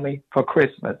a family for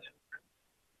Christmas.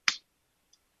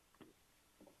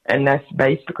 And that's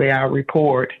basically our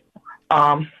report.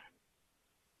 That's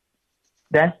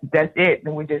it.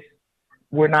 And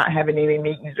we're not having any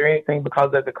meetings or anything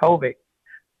because of the COVID.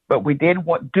 But we did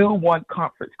do one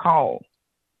conference call.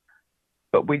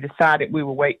 But we decided we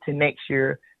would wait till next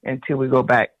year until we go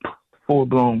back full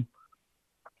bloom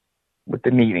with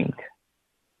the meeting.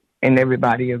 And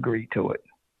everybody agreed to it.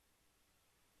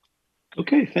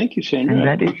 Okay, thank you, Sandra.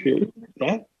 I appreciate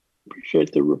that.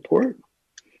 Appreciate the report.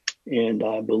 And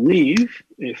I believe,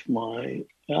 if my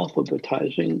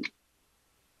alphabetizing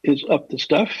is up to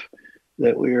stuff,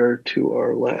 that we are to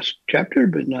our last chapter,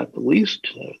 but not the least,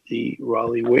 the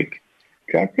Raleigh-Wake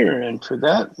chapter. And for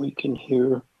that, we can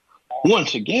hear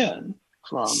once again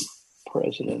from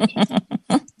President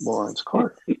Lawrence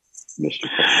Clark. Mr.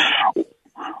 Clark.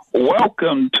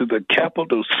 Welcome to the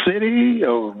capital city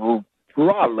of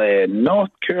Raleigh,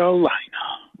 North Carolina.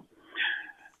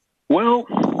 Well,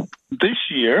 this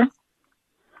year,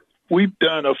 we've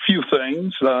done a few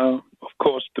things. Of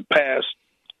course, the past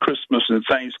Christmas and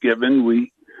Thanksgiving,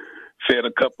 we fed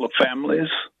a couple of families.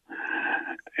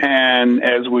 And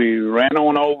as we ran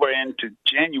on over into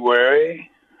January,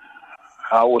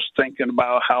 I was thinking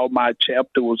about how my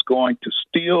chapter was going to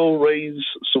still raise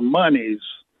some monies.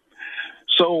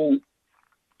 So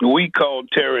we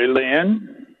called Terry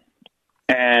Lynn,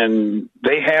 and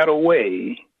they had a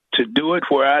way to do it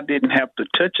where I didn't have to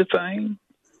touch a thing,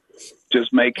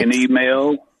 just make an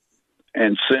email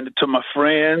and send it to my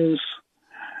friends.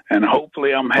 And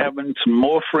hopefully I'm having some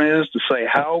more friends to say,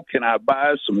 how can I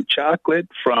buy some chocolate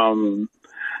from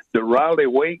the Raleigh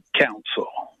Wake Council?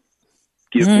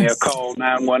 Give me a call,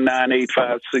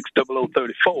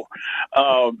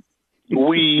 919-856-0034.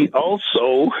 We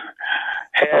also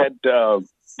had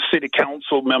city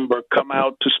council member come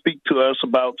out to speak to us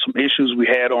about some issues we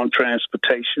had on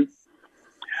transportation.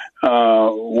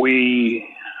 We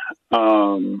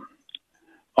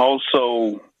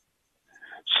also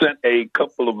sent a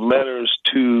couple of letters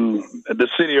to the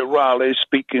city of Raleigh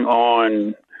speaking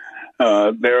on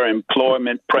their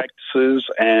employment practices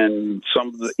and some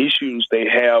of the issues they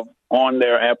have on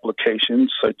their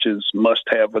applications, such as must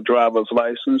have a driver's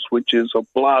license, which is a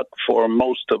block for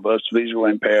most of us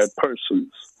visually impaired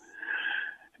persons.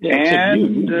 Yeah,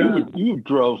 and you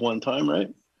drove one time,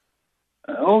 right?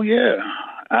 Oh, yeah.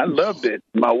 I loved it.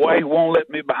 My wife won't let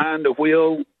me behind the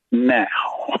wheel now.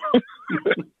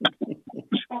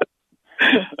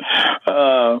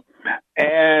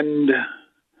 And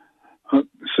let's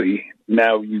see,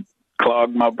 now you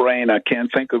clogged my brain. I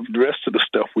can't think of the rest of the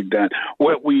stuff we've done.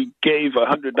 Well, we gave a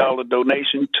 $100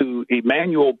 donation to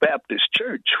Emmanuel Baptist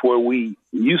Church, where we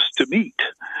used to meet.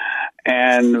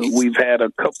 And we've had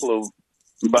a couple of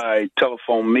by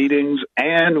telephone meetings,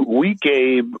 and we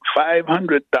gave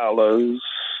 $500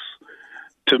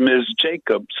 to Ms.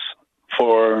 Jacobs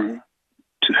to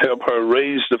help her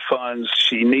raise the funds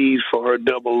she needs for her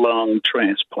double lung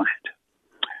transplant.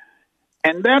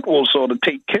 And that will sort of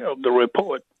take care of the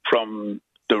report from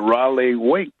the Raleigh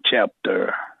Wake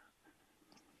chapter.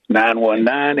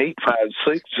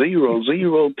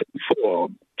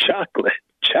 919-856-0034. Chocolate,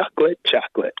 chocolate,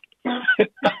 chocolate.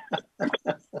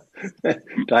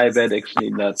 Diabetics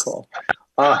need that call.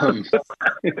 But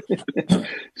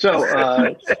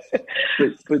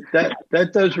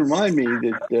that does remind me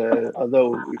that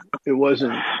although it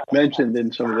wasn't mentioned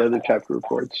in some of the other chapter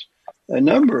reports, a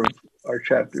number of our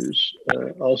chapters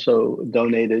also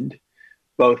donated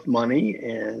both money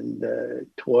and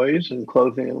toys and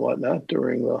clothing and whatnot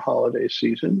during the holiday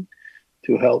season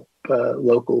to help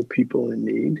local people in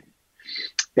need.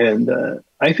 And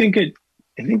I think it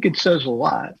says a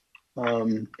lot.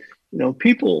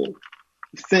 People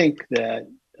think that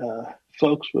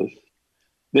folks with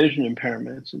vision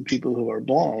impairments and people who are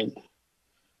blind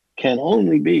can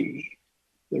only be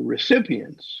the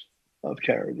recipients of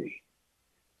charity.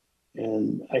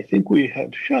 And I think we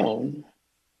have shown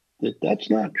that that's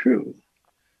not true,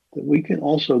 that we can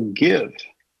also give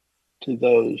to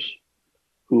those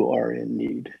who are in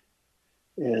need.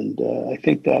 And I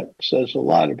think that says a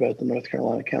lot about the North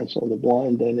Carolina Council of the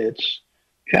Blind and its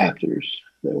chapters,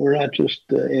 that we're not just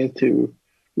into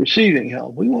receiving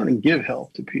help. We want to give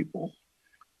help to people.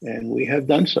 And we have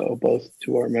done so both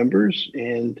to our members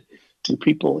and to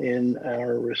people in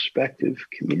our respective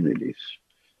communities,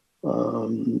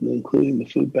 including the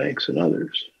food banks and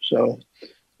others. So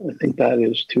I think that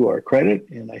is to our credit,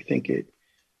 and I think it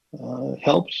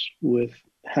helps with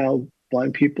how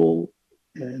blind people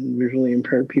and visually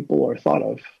impaired people are thought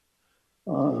of,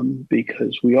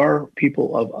 because we are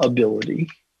people of ability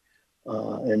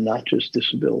and not just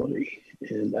disability.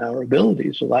 And our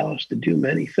abilities allow us to do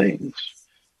many things.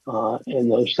 And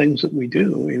those things that we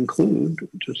do include,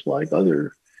 just like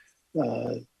other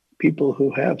people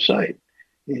who have sight,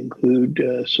 include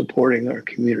supporting our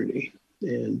community.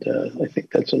 And I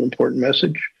think that's an important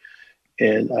message.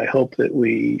 And I hope that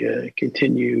we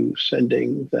continue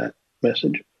sending that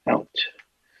message out.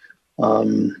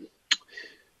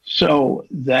 So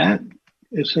that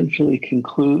essentially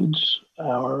concludes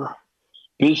our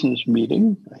business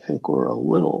meeting. I think we're a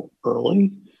little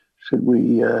early. Can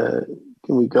we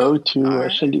go to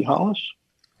Cindy Hollis?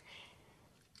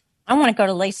 I want to go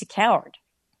to Lacey Coward.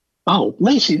 Oh,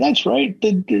 Lacey, that's right.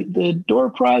 The door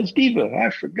prize diva.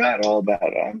 I forgot all about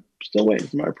it. I'm still waiting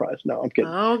for my prize. No, I'm kidding.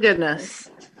 Oh,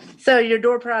 goodness. So your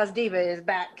door prize diva is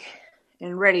back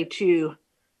and ready to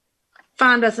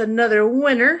find us another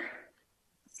winner.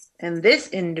 And this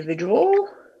individual,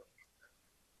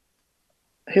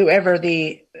 whoever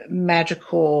the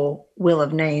magical wheel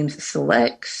of names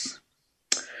selects,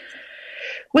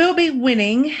 will be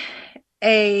winning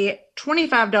a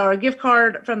 $25 gift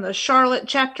card from the Charlotte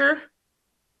chapter.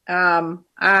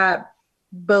 I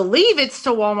believe it's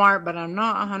to Walmart, but I'm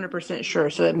not 100% sure.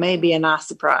 So it may be a nice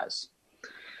surprise.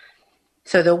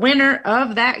 So the winner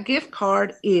of that gift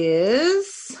card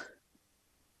is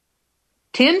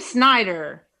Tim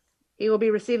Snyder. He will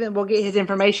be receiving, we'll get his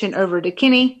information over to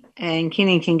Kenny, and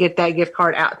Kenny can get that gift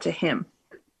card out to him.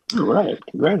 All right.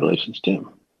 Congratulations, Tim.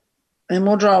 And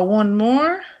we'll draw one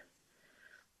more.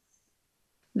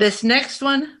 This next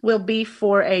one will be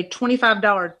for a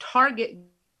 $25 Target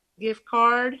gift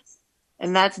card,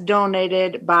 and that's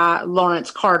donated by Lawrence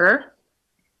Carter.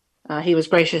 He was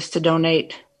gracious to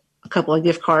donate a couple of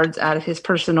gift cards out of his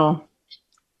personal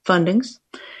fundings.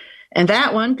 And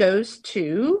that one goes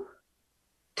to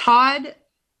Todd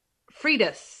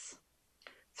Friedus.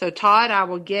 So, Todd, I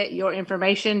will get your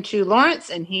information to Lawrence,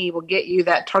 and he will get you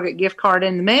that Target gift card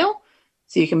in the mail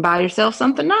so you can buy yourself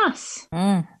something nice.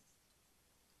 And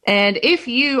if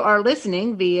you are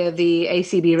listening via the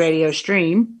ACB radio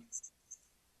stream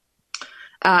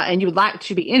and you would like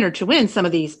to be entered to win some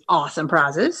of these awesome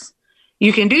prizes,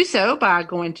 you can do so by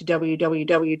going to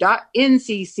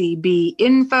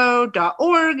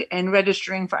www.nccbinfo.org and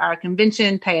registering for our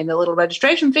convention, paying the little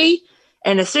registration fee.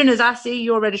 And as soon as I see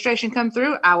your registration come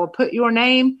through, I will put your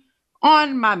name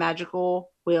on my magical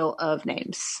wheel of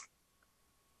names.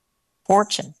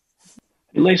 Fortune.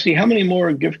 Lacey, how many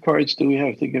more gift cards do we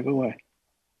have to give away?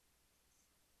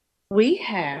 We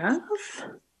have,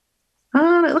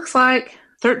 it looks like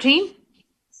 13.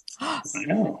 I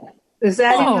know. Does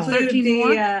that include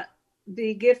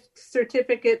the gift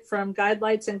certificate from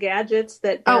Guidelights and Gadgets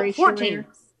that Barry 14. Schiller?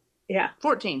 Yeah.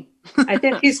 14. I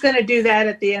think he's going to do that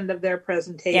at the end of their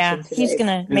presentation. Yeah, today. he's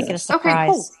going to make it a surprise.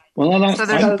 Okay, cool. Well, so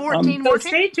there's 14 more.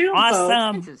 Stay tuned,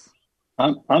 awesome. folks.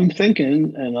 I'm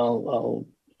thinking, and I'll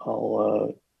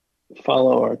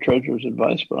follow our treasurer's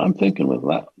advice, but I'm thinking with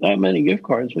that many gift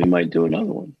cards, we might do another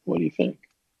one. What do you think?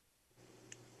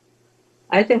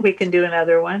 I think we can do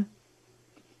another one.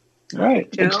 All right,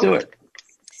 let's do it.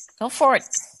 Go for it.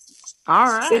 All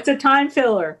right. It's a time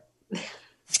filler. The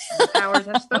powers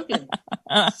have spoken.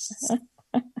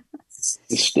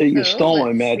 You stole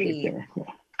my magic there.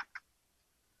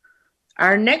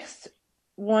 Our next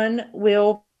one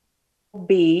will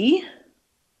be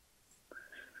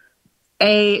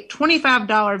a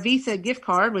 $25 Visa gift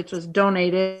card, which was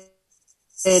donated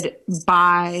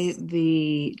by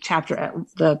the chapter,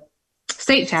 the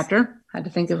state chapter. I had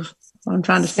to think of what I'm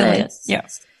trying to say. Yeah.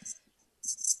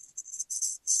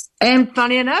 And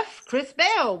funny enough, Chris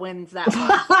Bell wins that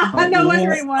one. I know what he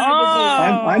wanted to do.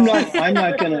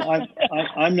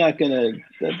 I'm not gonna.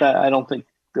 I don't think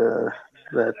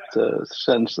that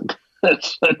sends the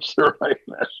right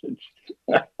message.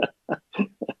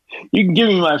 You can give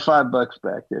me my $5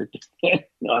 back there.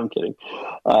 No, I'm kidding.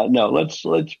 No, let's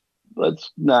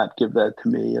not give that to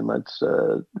me, and let's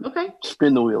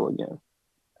spin the wheel again.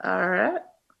 All right.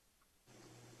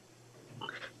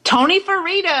 Tony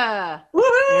Farida.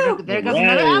 Woohoo! There goes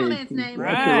another Alamance name.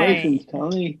 Congratulations,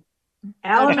 Tony.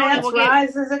 Alamance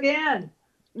rises again.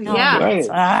 Yeah.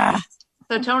 Right.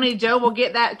 So, Tony, Joe will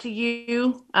get that to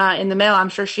you in the mail. I'm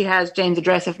sure she has Jane's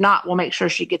address. If not, we'll make sure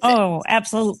she gets it. Oh,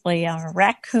 absolutely.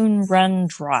 Raccoon Run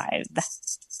Drive.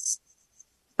 That's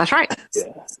right.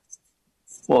 Yeah.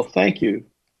 Well, thank you,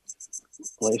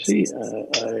 Lacey.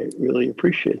 I really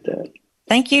appreciate that.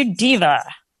 Thank you, Diva.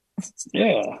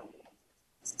 Yeah.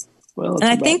 Well, it's and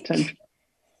I about think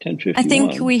 10:51. I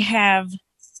think we have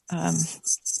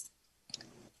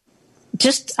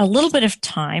just a little bit of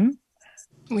time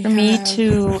for me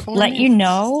to let you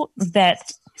know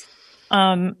that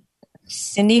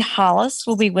Cindy Hollis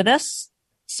will be with us.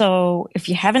 So if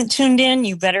you haven't tuned in,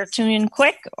 you better tune in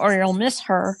quick or you'll miss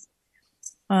her.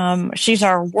 She's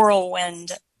our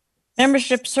Whirlwind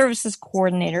Membership Services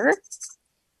Coordinator.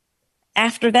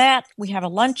 After that, we have a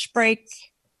lunch break,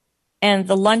 and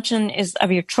the luncheon is of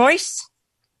your choice.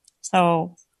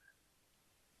 So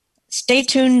stay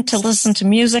tuned to listen to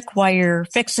music while you're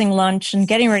fixing lunch and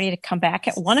getting ready to come back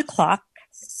at 1:00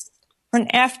 for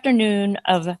an afternoon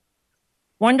of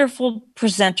wonderful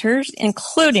presenters,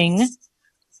 including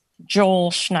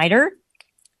Joel Schneider,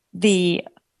 the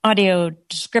Audio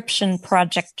Description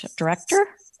Project Director.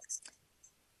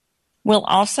 We'll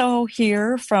also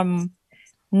hear from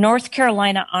North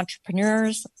Carolina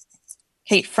entrepreneurs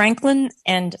Kate Franklin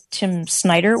and Tim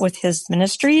Snyder with his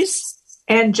ministries.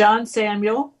 And John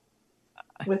Samuel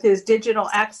with his digital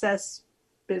access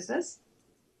business.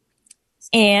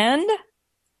 And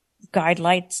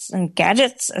Guidelights and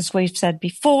Gadgets, as we've said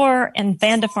before, and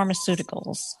Vanda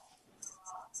Pharmaceuticals.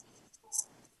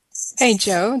 Hey,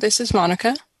 Joe, this is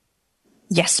Monica.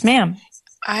 Yes, ma'am.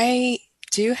 I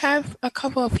do have a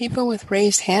couple of people with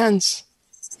raised hands.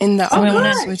 in the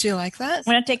audience. Would you like that?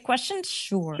 Want to take questions?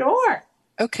 Sure. Sure.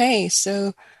 Okay,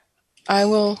 so I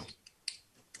will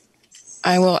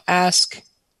ask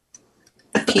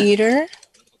Peter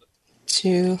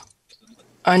to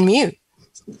unmute.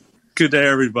 Good day,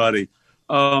 everybody.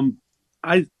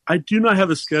 I do not have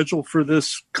a schedule for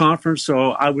this conference,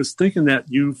 so I was thinking that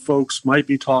you folks might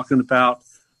be talking about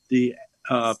the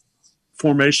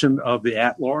formation of the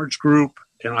at-large group,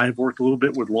 and I've worked a little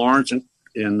bit with Lawrence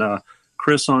and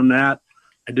Chris on that.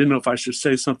 I didn't know if I should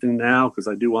say something now because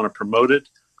I do want to promote it.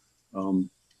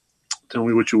 Tell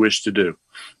me what you wish to do.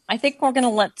 I think we're going to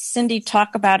let Cindy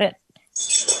talk about it.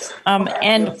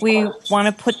 And we want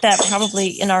to put that probably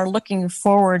in our looking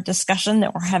forward discussion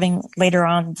that we're having later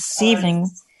on this evening.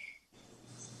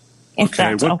 If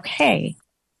that's okay.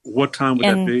 What time would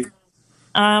that be?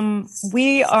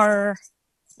 We are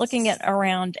looking at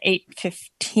around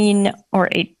 8:15 or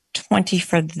 8:20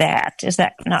 for that. Is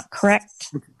that not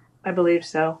correct? I believe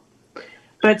so.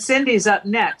 But Cindy's up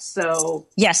next, so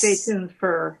stay tuned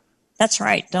for. That's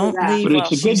right. Don't leave. But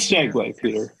it's a good segue,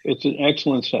 Peter. It's an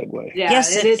excellent segue. Yeah,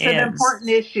 yes, it is an important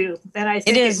issue, and I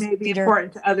think it may be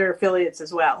important to other affiliates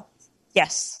as well.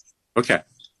 Yes. Okay.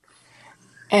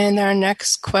 And our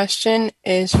next question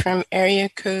is from area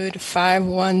code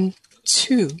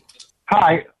 512.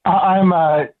 Hi, I'm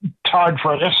Todd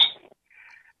Freitas,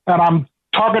 and I'm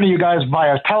talking to you guys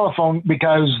via telephone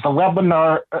because the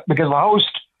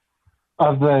host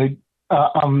of the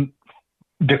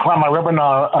declined my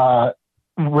webinar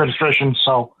registration,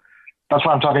 so that's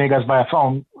why I'm talking to you guys via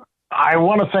phone. I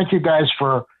want to thank you guys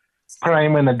for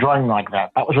putting me in the drawing like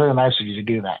that. That was really nice of you to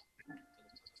do that.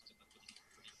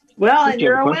 Well, and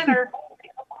you're a winner.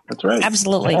 That's right.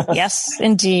 Absolutely. Yes,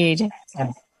 indeed.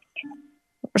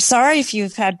 We're sorry if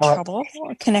you've had trouble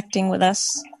connecting with us.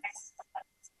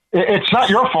 It's not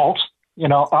your fault.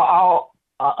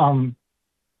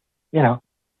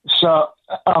 So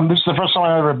this is the first time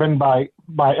I've ever been by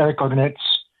area code, and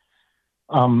it's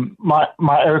my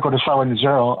area code is 510.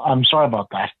 I'm sorry about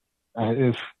that.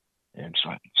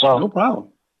 So no problem.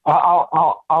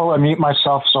 I'll unmute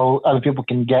myself so other people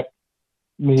can get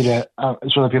me to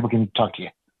so that people can talk to you.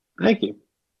 Thank you.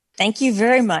 Thank you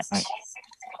very much.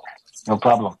 No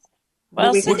problem.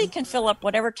 Well, Cindy can fill up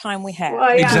whatever time we have.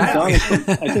 Well, yeah. Exactly.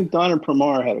 I think Donna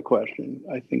Pramar had a question.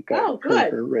 I think I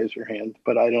heard her raise her hand,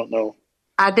 but I don't know.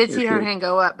 I did see her hand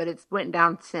go up, but it's went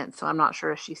down since, so I'm not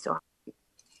sure if she's still.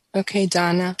 Okay,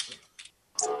 Donna.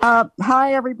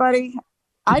 Hi, everybody.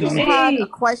 I just had a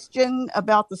question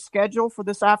about the schedule for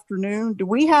this afternoon. Do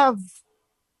we have?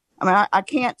 I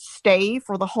can't stay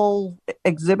for the whole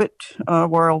exhibit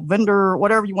or vendor,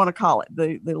 whatever you want to call it,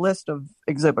 the list of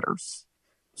exhibitors.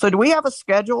 So do we have a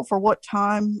schedule for what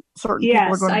time certain people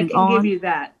are going to be on? Yes, I can give you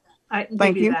that. I can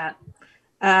give you that.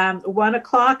 1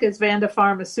 o'clock is Vanda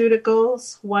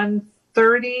Pharmaceuticals.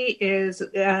 1:30 is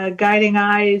Guiding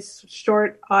Eyes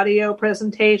short audio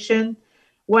presentation.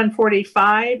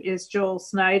 1:45 is Joel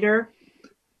Snyder.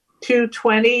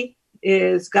 2:20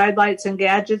 is Guidelights and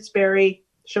Gadgets, Barry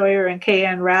Scheuer and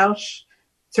K.N. Rausch.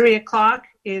 3 o'clock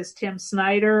is Tim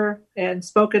Snyder and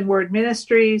Spoken Word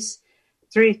Ministries.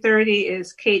 3:30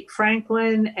 is Kate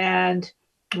Franklin and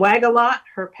Wagalot,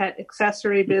 her pet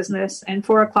accessory business. And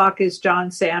 4 o'clock is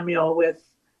John Samuel with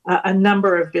a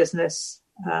number of business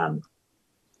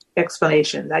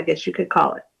explanations, I guess you could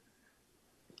call it.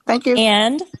 Thank you.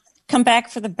 And come back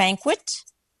for the banquet,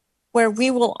 where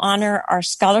we will honor our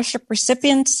scholarship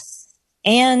recipients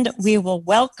and we will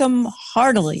welcome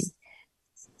heartily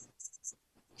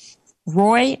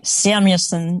Roy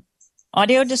Samuelson,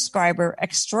 audio describer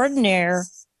extraordinaire,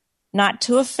 not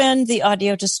to offend the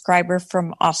audio describer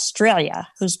from Australia,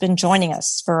 who's been joining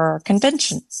us for our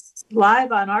convention.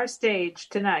 Live on our stage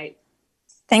tonight.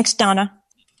 Thanks, Donna.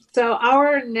 So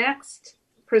our next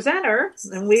presenter,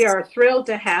 and we are thrilled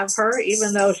to have her,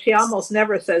 even though she almost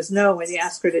never says no when you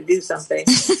ask her to do something.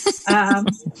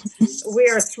 We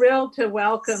are thrilled to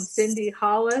welcome Cindy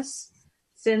Hollis.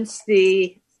 Since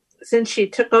she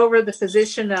took over the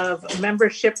position of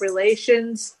membership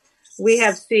relations, we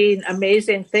have seen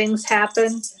amazing things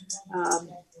happen.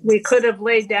 We could have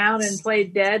laid down and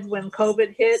played dead when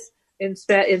COVID hit.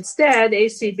 Instead,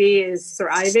 ACB is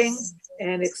thriving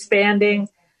and expanding.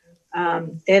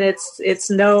 And it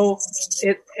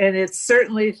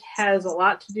certainly has a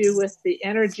lot to do with the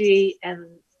energy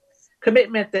and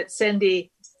commitment that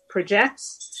Cindy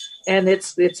projects, and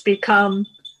it's become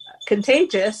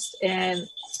contagious. And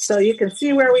so you can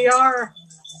see where we are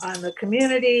on the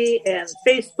community and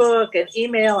Facebook and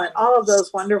email and all of those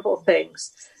wonderful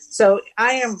things. So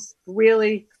I am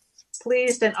really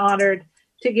pleased and honored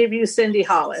to give you Cindy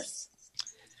Hollis.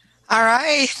 All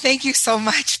right. Thank you so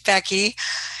much, Becky.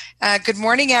 Good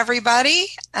morning, everybody.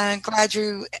 Glad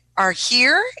you are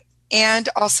here and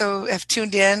also have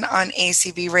tuned in on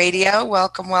ACB Radio.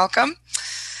 Welcome, welcome.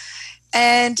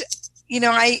 And,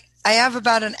 I have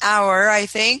about an hour, I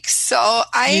think, so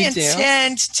I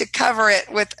intend to cover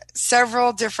it with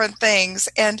several different things.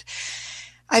 And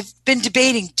I've been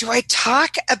debating, do I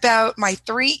talk about my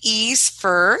 3 E's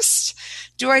first?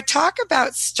 Do I talk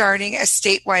about starting a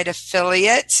statewide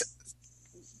affiliate,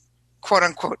 quote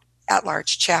unquote,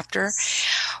 at-large chapter,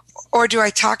 or do I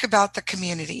talk about the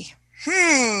community?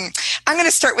 I'm going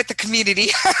to start with the community.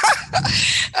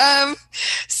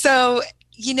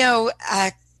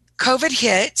 COVID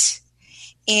hit,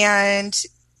 and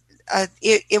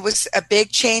it was a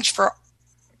big change for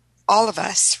all of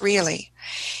us, really.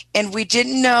 And we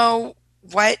didn't know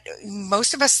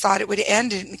most of us thought it would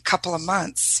end in a couple of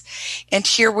months. And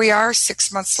here we are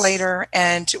 6 months later,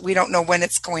 and we don't know when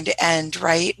it's going to end,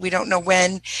 right? We don't know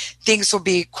when things will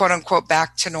be, quote unquote,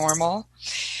 back to normal,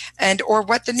 or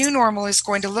what the new normal is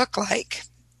going to look like.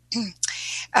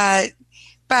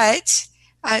 But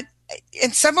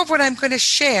some of what I'm going to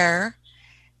share,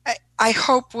 I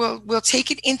hope we'll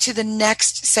take it into the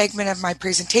next segment of my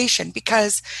presentation,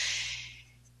 because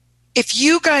if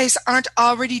you guys aren't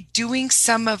already doing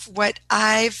some of what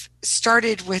I've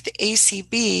started with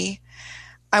ACB,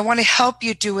 I want to help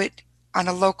you do it on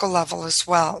a local level as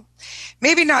well.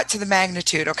 Maybe not to the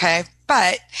magnitude, okay?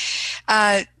 But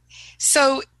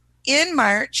so in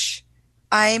March,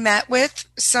 I met with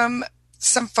some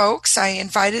folks. I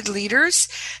invited leaders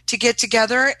to get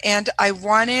together, and I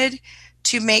wanted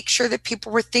to make sure that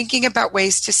people were thinking about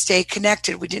ways to stay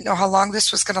connected. We didn't know how long this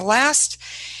was going to last.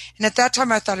 And at that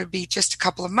time, I thought it would be just a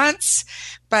couple of months.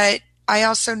 But I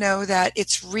also know that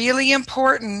it's really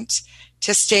important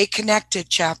to stay connected,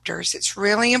 chapters. It's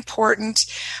really important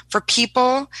for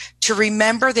people to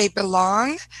remember they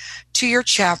belong to your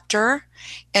chapter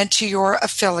and to your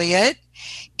affiliate.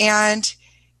 And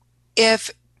if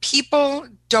people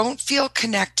don't feel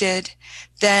connected,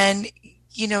 then,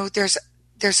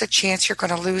 there's a chance you're going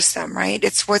to lose them, right?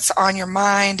 It's what's on your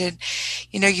mind, and,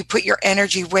 you put your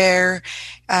energy where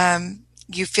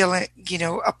you feel, a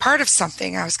part of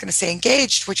something. I was going to say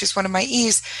engaged, which is one of my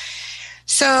E's.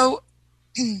 So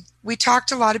we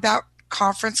talked a lot about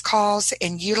conference calls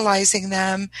and utilizing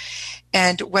them,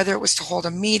 and whether it was to hold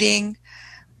a meeting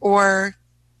or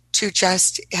to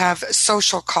just have a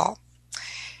social call.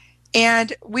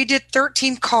 And we did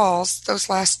 13 calls those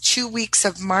last 2 weeks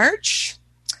of March,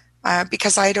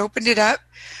 because I had opened it up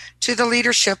to the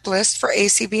leadership list for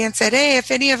ACB and said, hey, if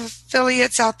any of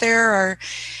affiliates out there are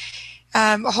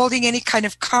holding any kind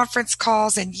of conference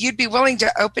calls and you'd be willing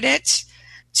to open it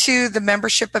to the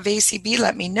membership of ACB,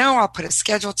 let me know. I'll put a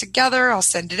schedule together. I'll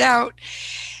send it out.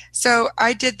 So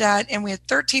I did that, and we had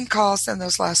 13 calls in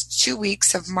those last 2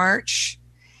 weeks of March,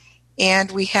 and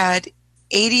we had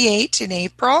 88 in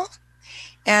April,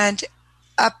 and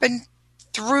up and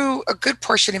through a good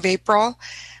portion of April,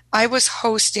 I was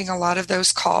hosting a lot of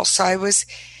those calls. So I was,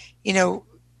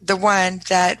 the one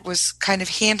that was kind of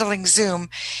handling Zoom.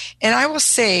 And I will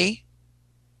say,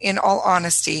 in all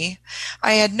honesty,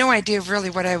 I had no idea really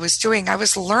what I was doing. I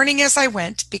was learning as I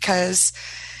went, because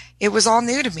it was all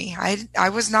new to me. I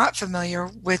was not familiar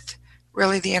with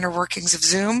really the inner workings of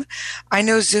Zoom. I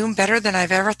know Zoom better than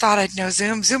I've ever thought I'd know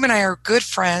Zoom. Zoom and I are good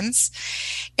friends,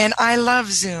 and I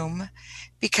love Zoom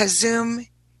because Zoom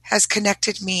has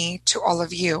connected me to all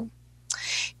of you.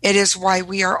 It is why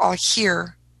we are all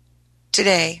here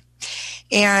today.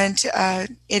 And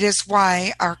it is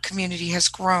why our community has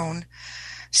grown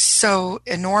so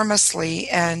enormously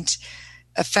and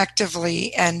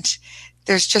effectively. And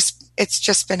it's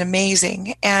just been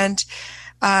amazing. And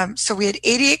so we had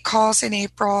 88 calls in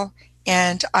April,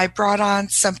 and I brought on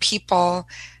some people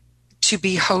to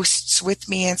be hosts with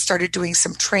me and started doing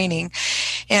some training.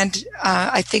 And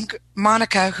I think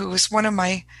Monica, who was one of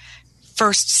my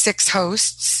first 6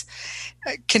 hosts,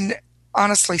 can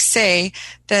honestly say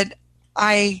that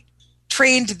I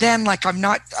trained then like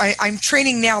I'm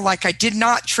training now like I did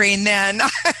not train then.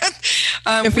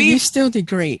 But you still did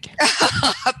great.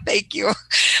 Thank you.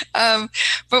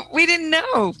 But we didn't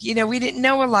know, we didn't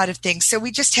know a lot of things. So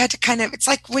we just had to it's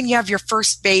like when you have your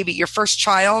first baby, your first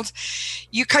child,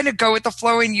 you kind of go with the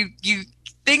flow, and you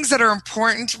things that are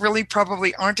important really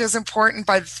probably aren't as important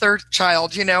by the third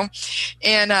child,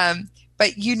 and,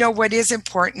 but what is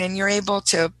important, and you're able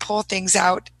to pull things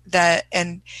out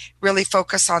and really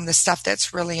focus on the stuff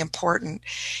that's really important.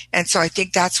 And so I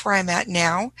think that's where I'm at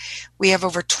now. We have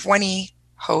over 20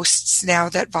 hosts now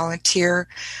that volunteer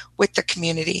with the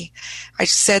community. I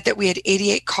said that we had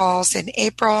 88 calls in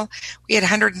April. We had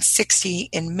 160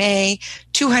 in May,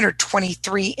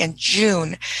 223 in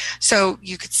June. So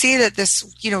you could see that this,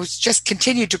 it's just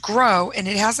continued to grow, and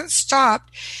it hasn't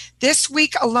stopped. This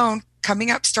week alone,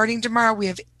 coming up starting tomorrow, we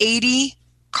have 80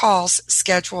 calls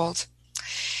scheduled.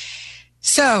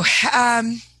 So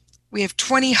we have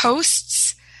 20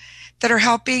 hosts that are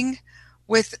helping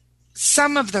with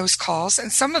some of those calls,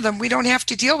 and some of them we don't have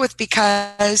to deal with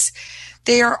because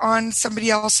they are on somebody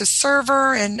else's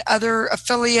server and other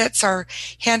affiliates are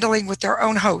handling with their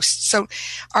own hosts. So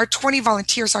our 20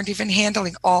 volunteers aren't even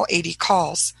handling all 80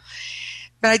 calls.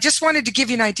 But I just wanted to give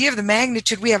you an idea of the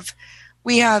magnitude.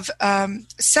 We have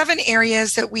 7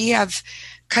 areas that we have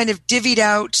kind of divvied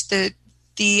out the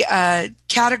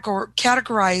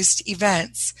categorized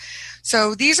events.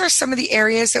 So these are some of the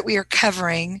areas that we are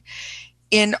covering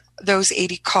in those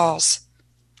 80 calls.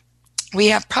 We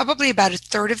have probably about a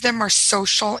third of them are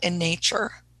social in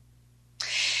nature.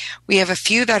 We have a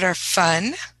few that are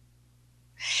fun.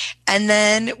 And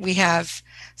then we have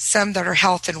some that are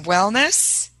health and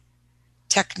wellness,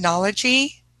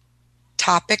 technology,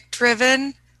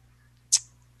 topic-driven,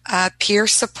 peer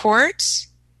support,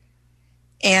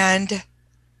 and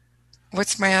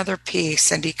what's my other P,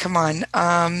 Cindy? Come on.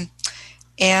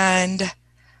 And,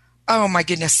 oh my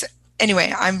goodness.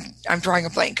 Anyway, I'm drawing a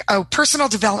blank. Oh, personal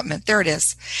development. There it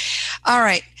is. All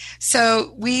right.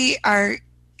 So we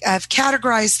have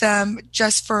categorized them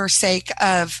just for sake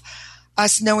of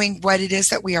us knowing what it is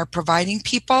that we are providing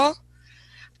people.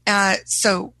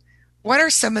 So what are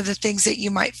some of the things that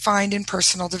you might find in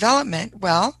personal development?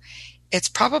 Well, it's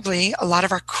probably a lot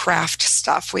of our craft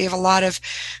stuff. We have a lot of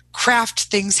craft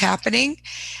things happening.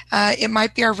 It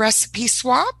might be our recipe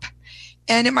swap,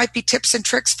 and it might be tips and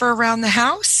tricks for around the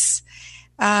house.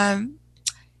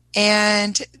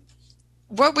 And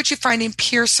what would you find in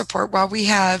peer support? Well, we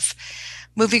have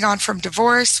moving on from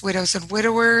divorce, widows and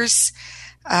widowers.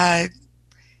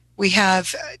 We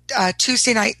have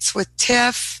Tuesday nights with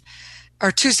Tiff,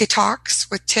 or Tuesday talks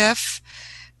with Tiff.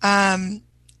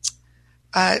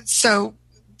 So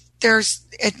there's,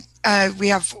 we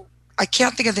have, I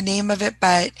can't think of the name of it,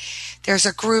 but there's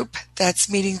a group that's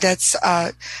meeting that's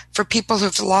for people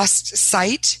who've lost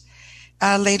sight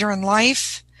later in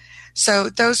life. So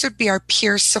those would be our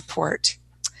peer support.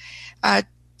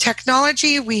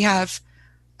 Technology, we have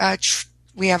a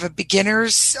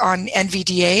beginners on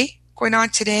NVDA going on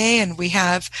today, and we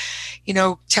have,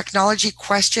 technology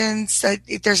questions.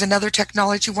 There's another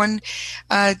technology one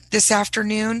this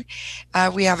afternoon.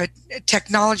 We have a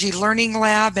technology learning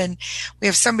lab, and we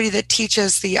have somebody that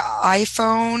teaches the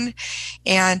iPhone.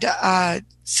 And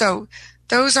so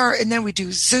those are, and then we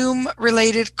do Zoom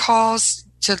related calls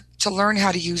to learn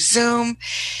how to use Zoom.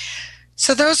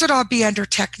 So those would all be under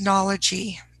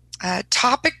technology.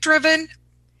 Topic driven.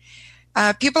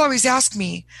 People always ask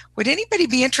me, would anybody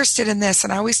be interested in this?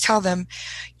 And I always tell them,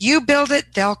 you build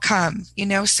it, they'll come.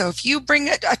 So if you bring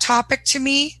a topic to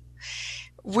me,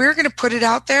 we're going to put it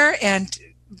out there and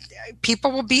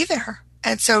people will be there.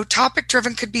 And so topic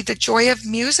driven could be the joy of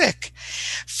music,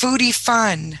 foodie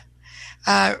fun,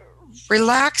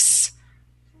 relax,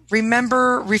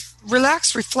 remember,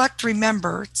 relax, reflect,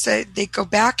 remember. So they go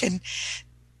back and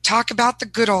talk about the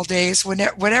good old days,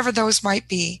 whatever those might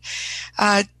be.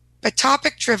 But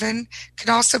topic-driven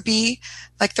can also be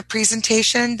like the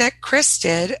presentation that Chris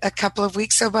did a couple of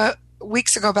weeks ago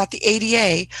about the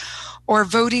ADA or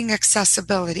voting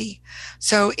accessibility.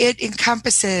 So it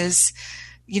encompasses,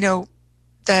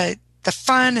 the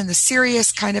fun and the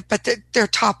serious kind of, but they're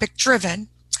topic-driven.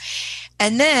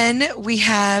 And then we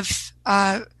have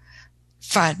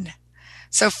fun.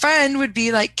 So fun would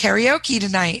be like karaoke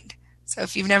tonight. So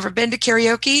if you've never been to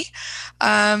karaoke,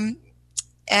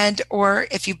 or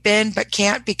if you've been but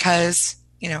can't because,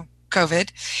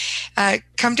 COVID,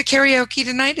 come to karaoke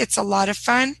tonight. It's a lot of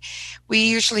fun. We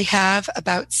usually have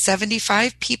about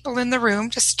 75 people in the room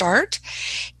to start,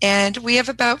 and we have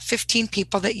about 15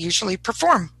 people that usually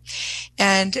perform.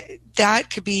 And that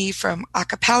could be from a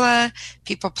cappella,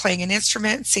 people playing an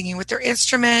instrument and singing with their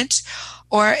instrument,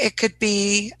 or it could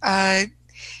be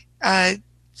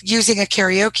using a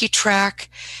karaoke track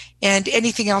and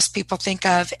anything else people think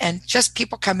of, and just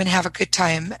people come and have a good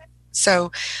time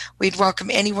So we'd welcome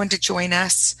anyone to join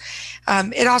us.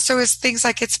 It also is things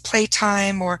like it's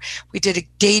playtime, or we did a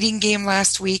dating game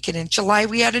last week, and in July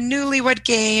we had a newlywed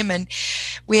game, and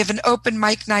we have an open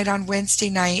mic night on Wednesday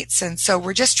nights. And so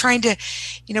we're just trying to,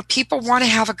 people want to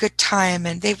have a good time,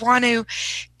 and they want to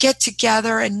get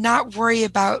together and not worry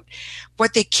about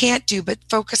what they can't do, but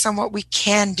focus on what we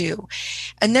can do.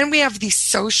 And then we have these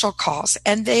social calls,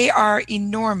 and they are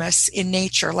enormous in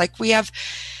nature. Like we have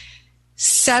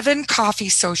 7 coffee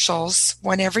socials,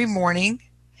 one every morning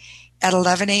at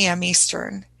 11 a.m.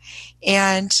 Eastern.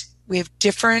 And we have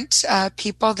different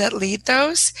people that lead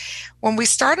those. When we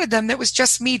started them, it was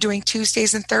just me doing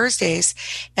Tuesdays and Thursdays.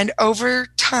 And over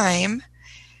time,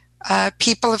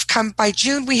 people have come. By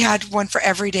June, we had one for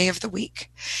every day of the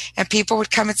week. And people would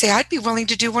come and say, I'd be willing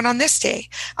to do one on this day.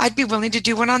 I'd be willing to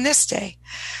do one on this day.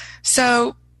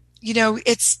 So,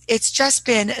 it's just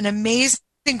been an amazing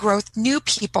growth, new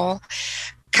people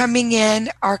coming in.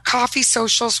 Our coffee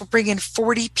socials will bring in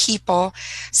 40 people,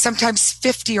 sometimes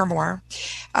 50 or more.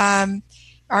 Our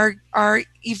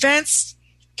events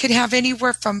can have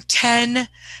anywhere from 10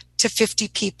 to 50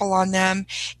 people on them,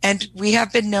 and we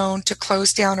have been known to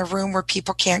close down a room where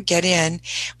people can't get in,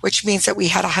 which means that we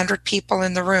had 100 people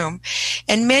in the room.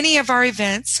 And many of our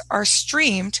events are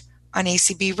streamed on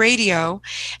ACB Radio.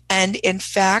 And in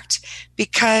fact,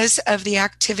 because of the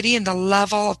activity and the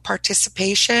level of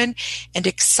participation and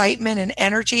excitement and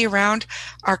energy around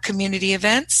our community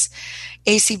events,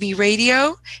 ACB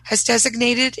Radio has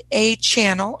designated a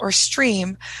channel or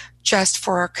stream just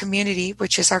for our community,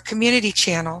 which is our community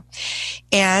channel.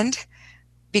 And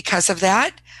because of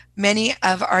that, many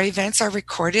of our events are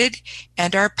recorded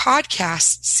and are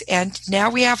podcasts. And now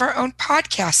we have our own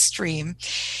podcast stream.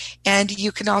 And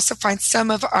you can also find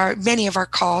many of our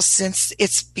calls since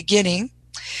its beginning.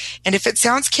 And if it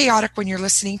sounds chaotic when you're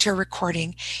listening to a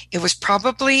recording, it was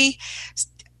probably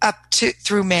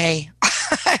through May.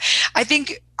 I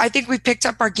think we picked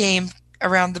up our game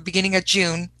around the beginning of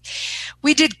June.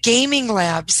 We did gaming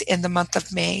labs in the month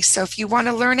of May. So if you want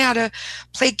to learn how to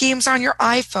play games on your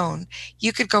iPhone,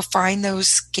 you could go find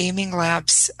those gaming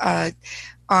labs on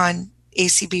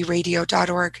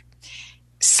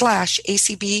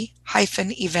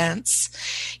acbradio.org/ACB-events.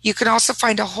 You can also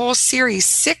find a whole series,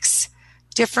 6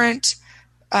 different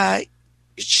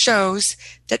shows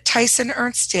that Tyson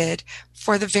Ernst did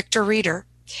for the Victor Reader.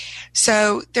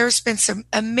 So there's been some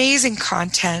amazing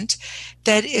content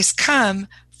that has come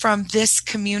from this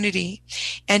community.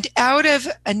 And out of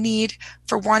a need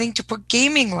for wanting to put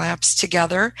gaming labs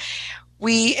together,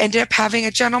 we ended up having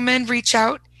a gentleman reach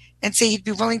out and say he'd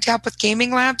be willing to help with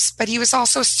gaming labs, but he was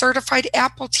also a certified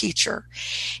Apple teacher.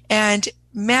 And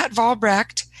Matt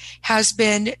Valbrecht has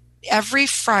been every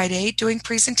Friday doing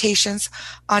presentations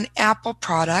on Apple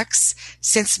products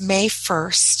since May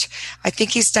 1st. I think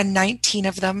he's done 19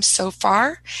 of them so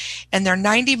far, and they're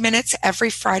 90 minutes every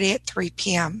Friday at 3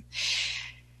 p.m.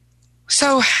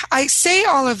 So I say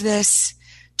all of this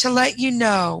to let you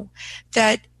know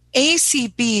that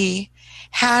ACB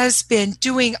has been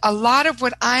doing a lot of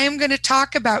what I am going to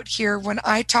talk about here when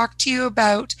I talk to you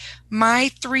about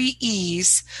my 3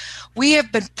 E's. We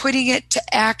have been putting it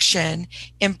to action: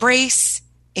 embrace,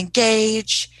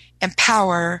 engage,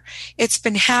 empower. It's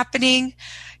been happening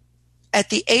at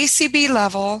the ACB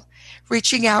level,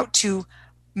 reaching out to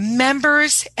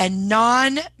members and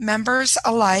non-members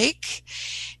alike.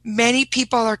 Many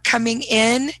people are coming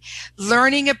in,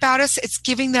 learning about us. It's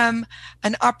giving them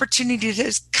an opportunity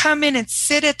to come in and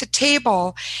sit at the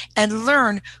table and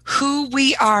learn who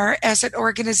we are as an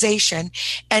organization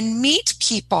and meet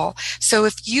people. So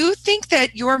if you think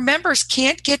that your members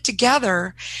can't get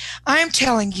together, I'm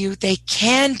telling you they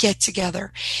can get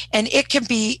together, and it can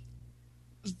be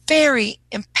very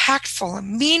impactful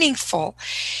and meaningful.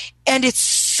 And it's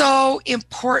so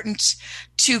important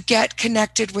to get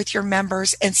connected with your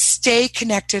members and stay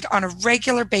connected on a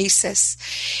regular basis.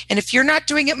 And if you're not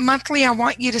doing it monthly, I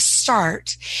want you to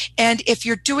start. And if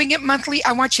you're doing it monthly,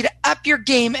 I want you to up your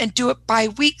game and do it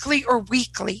bi-weekly or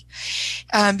weekly.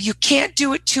 You can't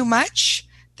do it too much.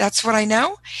 That's what I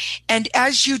know. And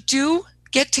as you do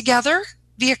get together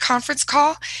via conference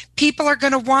call, people are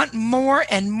going to want more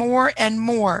and more and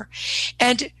more.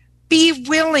 And be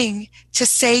willing to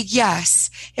say yes.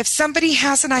 If somebody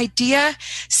has an idea,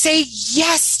 say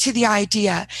yes to the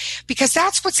idea, because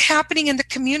that's what's happening in the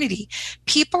community.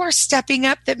 People are stepping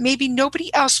up that maybe nobody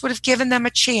else would have given them a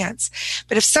chance.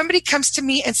 But if somebody comes to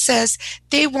me and says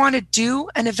they want to do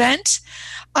an event,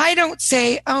 I don't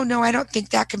say, oh no, I don't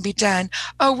think that can be done.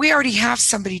 Oh, we already have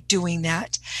somebody doing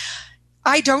that.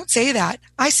 I don't say that.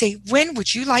 I say, when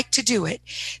would you like to do it?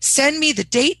 Send me the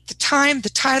date, the time, the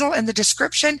title, and the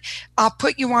description. I'll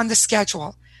put you on the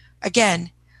schedule.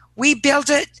 Again, we build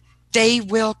it, they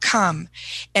will come.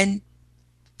 And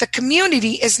the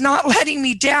community is not letting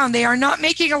me down. They are not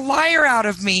making a liar out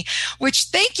of me, which,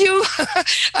 thank you.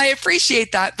 I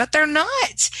appreciate that, but they're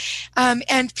not.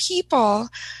 And people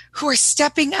who are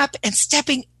stepping up and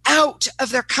stepping out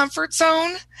of their comfort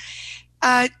zone,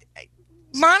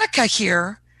 Monica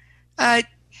here,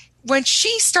 when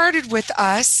she started with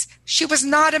us, she was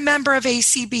not a member of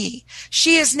ACB.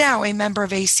 She is now a member of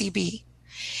ACB.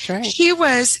 Right. She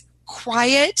was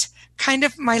quiet, kind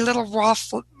of my little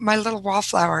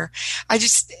wallflower.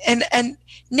 And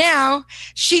now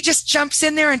she just jumps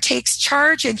in there and takes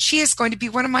charge, and she is going to be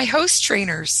one of my host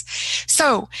trainers.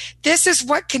 So this is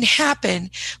what can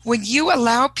happen when you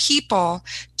allow people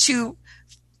to,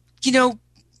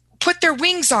 put their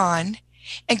wings on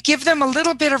and give them a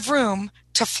little bit of room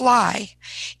to fly.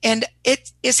 And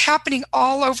it is happening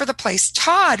all over the place.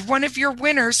 Todd, one of your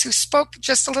winners who spoke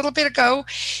just a little bit ago,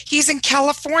 he's in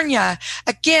California.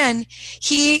 Again,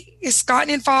 he has gotten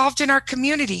involved in our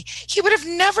community. He would have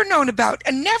never known about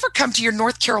and never come to your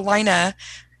North Carolina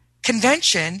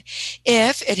convention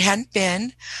if it hadn't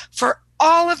been for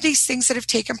all of these things that have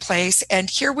taken place. And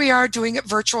here we are doing it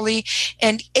virtually.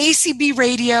 And ACB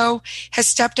Radio has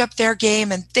stepped up their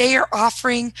game, and they are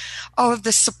offering all of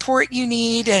the support you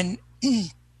need and,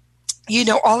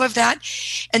 all of that.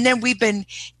 And then we've been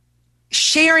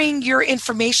sharing your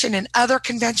information and other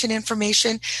convention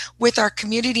information with our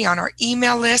community on our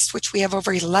email list, which we have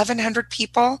over 1,100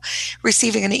 people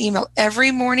receiving an email every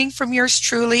morning from yours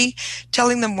truly,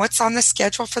 telling them what's on the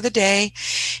schedule for the day.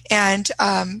 And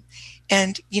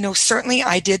certainly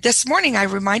I did this morning. I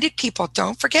reminded people,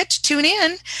 don't forget to tune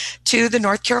in to the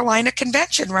North Carolina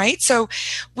convention, right? So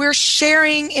we're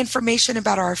sharing information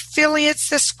about our affiliates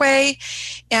this way.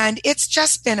 And it's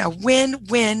just been a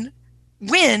win-win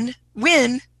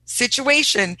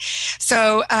situation.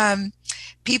 So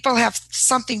people have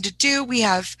something to do. We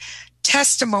have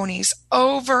testimonies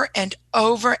over and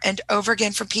over and over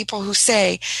again from people who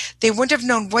say they wouldn't have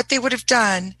known what they would have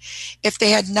done if they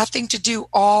had nothing to do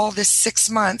all this 6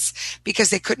 months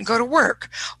because they couldn't go to work,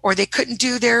 or they couldn't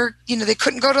do their, they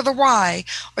couldn't go to the Y,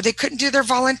 or they couldn't do their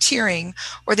volunteering,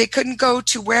 or they couldn't go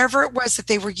to wherever it was that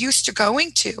they were used to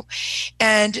going to.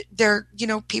 And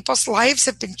people's lives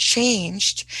have been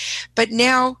changed, but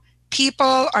now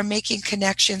people are making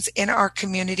connections in our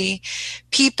community.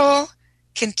 People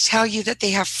can tell you that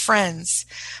they have friends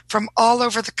from all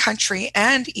over the country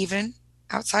and even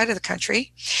outside of the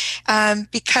country,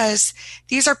 because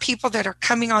these are people that are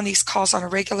coming on these calls on a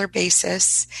regular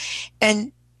basis.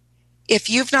 And if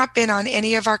you've not been on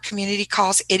any of our community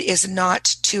calls, it is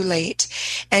not too late.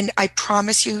 And I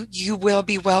promise you, you will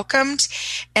be welcomed.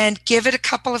 And give it a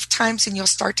couple of times and you'll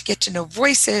start to get to know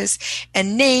voices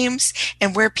and names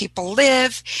and where people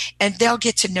live, and they'll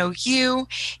get to know you.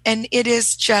 And it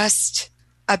is just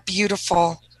a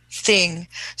beautiful thing.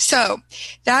 So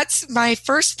that's my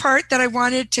first part that I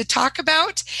wanted to talk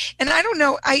about. And I don't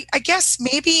know, I guess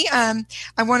maybe I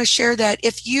want to share that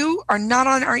if you are not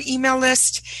on our email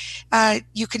list,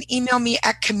 you can email me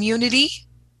at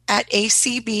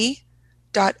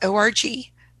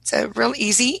community@acb.org. It's a real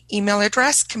easy email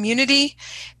address,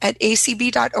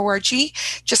 community@acb.org.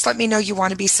 Just let me know you want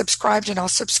to be subscribed, and I'll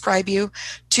subscribe you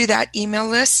to that email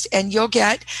list, and you'll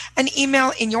get an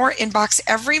email in your inbox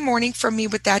every morning from me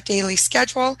with that daily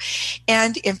schedule.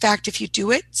 And in fact, if you do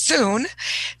it soon,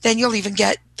 then you'll even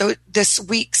get this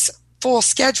week's full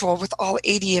schedule with all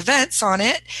 80 events on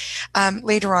it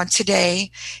later on today.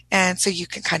 And so you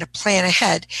can kind of plan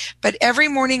ahead. But every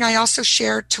morning I also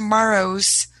share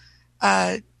tomorrow's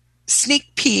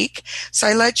sneak peek. So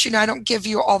I let you know, I don't give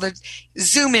you all the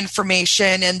Zoom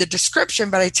information and the description,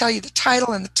 but I tell you the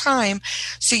title and the time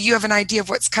so you have an idea of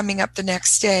what's coming up the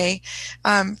next day.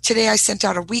 Today I sent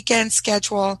out a weekend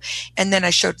schedule, and then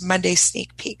I showed Monday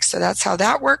sneak peek. So that's how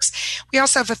that works. We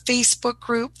also have a Facebook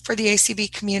group for the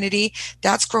ACB community.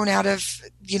 That's grown out of,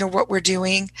 what we're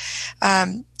doing.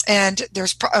 And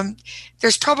there's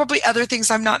probably other things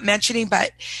I'm not mentioning,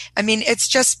 but I mean,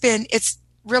 it's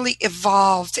really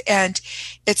evolved, and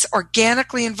it's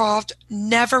organically involved.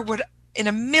 Never would in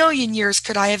a million years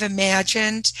could I have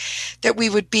imagined that we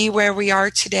would be where we are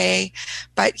today,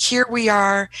 but here we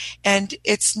are. And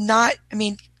it's not,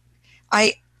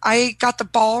 I got the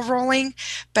ball rolling,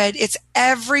 but it's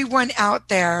everyone out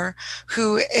there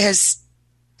who has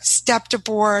stepped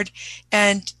aboard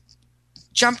and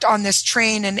jumped on this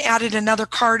train and added another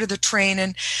car to the train.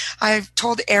 And I've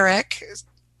told Eric,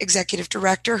 executive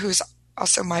director, who's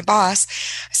also my boss,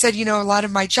 I said, a lot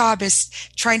of my job is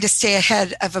trying to stay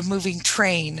ahead of a moving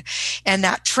train, and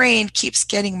that train keeps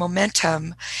getting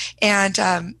momentum. And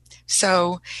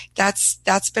so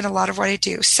that's been a lot of what I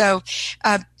do. So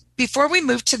before we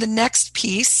move to the next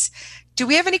piece, do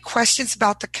we have any questions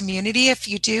about the community? If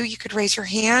you do, you could raise your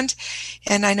hand,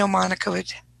 and I know Monica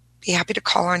would be happy to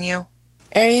call on you.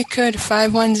 Area code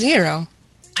 510.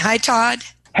 Hi, Todd.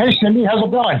 Hey, Cindy. How's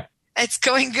it going? It's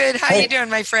going good. How you doing,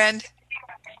 my friend?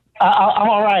 I'm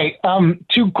all right.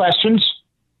 2 questions.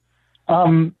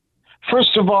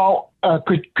 First of all,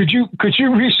 could you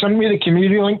resend me the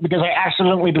community link, because I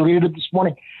accidentally deleted it this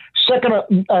morning? Second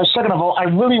of all, I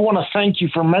really want to thank you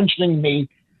for mentioning me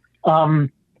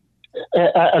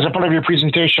as a part of your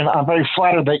presentation. I'm very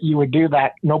flattered that you would do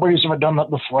that. Nobody's ever done that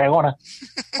before. I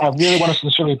really want to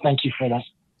sincerely thank you for that.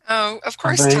 Oh, of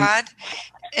course, Todd.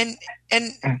 And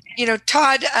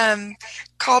Todd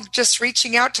called just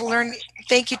reaching out to learn.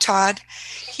 Thank you, Todd.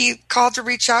 He called to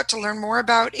reach out to learn more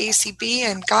about ACB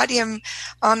and got him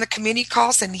on the community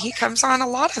calls, and he comes on a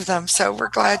lot of them. So we're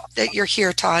glad that you're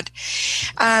here, Todd.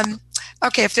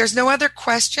 Okay, if there's no other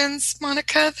questions,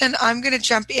 Monica, then I'm going to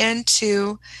jump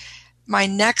into my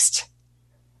next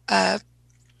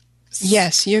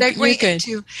yes, you're good.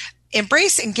 To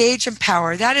embrace, engage,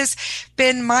 empower. That has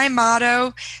been my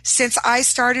motto since I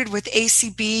started with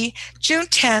ACB June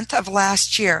 10th of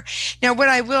last year. Now, what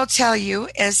I will tell you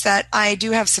is that I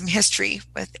do have some history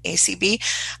with ACB.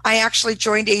 I actually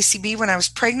joined ACB when I was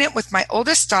pregnant with my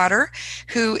oldest daughter,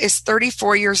 who is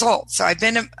 34 years old. So I've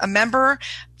been a member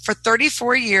for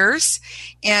 34 years.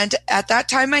 And at that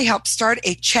time, I helped start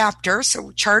a chapter. So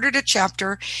we chartered a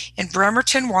chapter in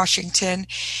Bremerton, Washington.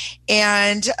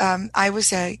 And I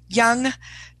was a young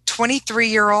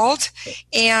 23-year-old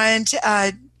and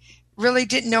really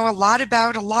didn't know a lot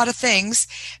about a lot of things,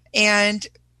 and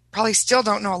probably still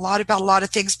don't know a lot about a lot of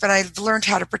things, but I've learned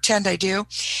how to pretend I do.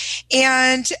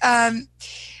 And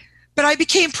but I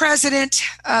became president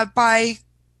by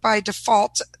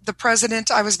default. The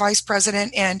president, I was vice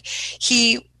president, and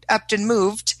he upped and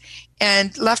moved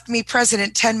and left me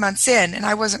president 10 months in. And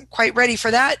I wasn't quite ready for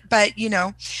that. But,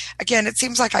 again, it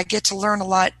seems like I get to learn a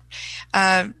lot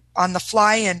on the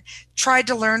fly, and tried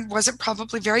to learn. Wasn't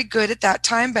probably very good at that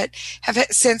time, but have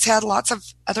since had lots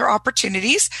of other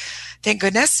opportunities. Thank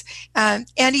goodness. And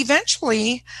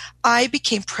eventually I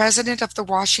became president of the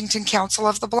Washington Council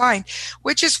of the Blind,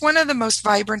 which is one of the most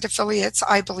vibrant affiliates,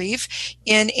 I believe,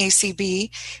 in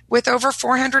ACB, with over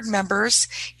 400 members.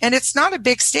 And it's not a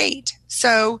big state.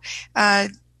 So,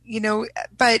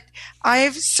 but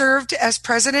I've served as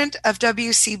president of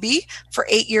WCB for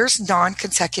 8 years,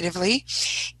 non-consecutively.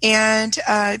 And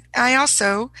I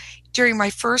also, during my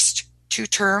first 2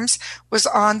 terms, was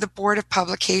on the board of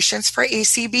publications for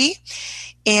ACB,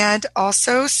 and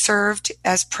also served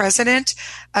as president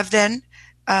of then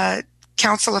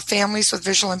Council of Families with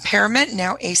Visual Impairment,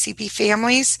 now ACB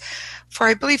Families, for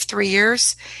I believe 3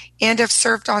 years, and have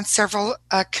served on several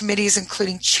committees,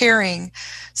 including chairing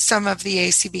some of the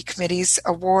ACB committees,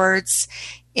 awards,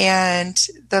 and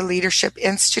the Leadership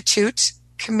Institute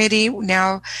Committee,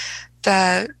 now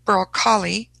the Burl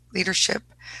Colley Leadership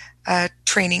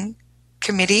Training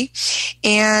Committee,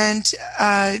 and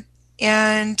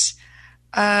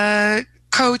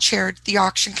co-chaired the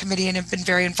auction committee and have been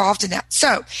very involved in that.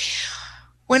 So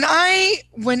when I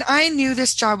knew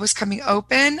this job was coming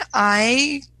open,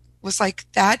 I was like,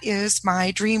 that is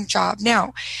my dream job.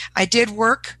 Now, I did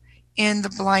work in the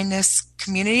blindness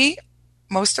community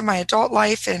most of my adult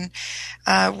life, and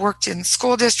worked in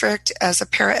school district as a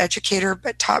paraeducator,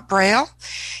 but taught Braille.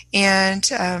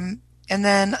 And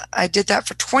then I did that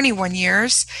for 21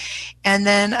 years. And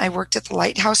then I worked at the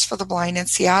Lighthouse for the Blind in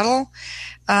Seattle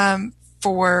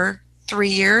for 3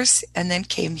 years, and then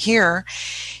came here.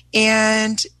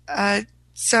 And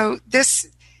so this,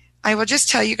 I will just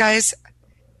tell you guys,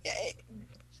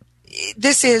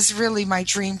 this is really my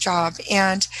dream job.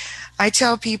 And I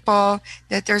tell people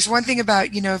that there's one thing about,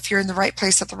 if you're in the right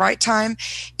place at the right time,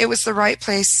 it was the right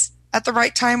place at the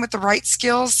right time with the right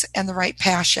skills and the right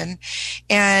passion.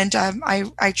 And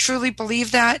I truly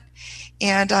believe that.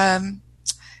 And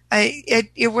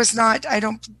it was not, I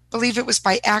don't believe it was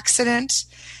by accident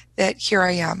that here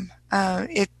I am.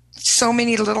 So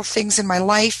many little things in my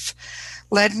life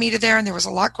led me to there, and there was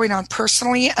a lot going on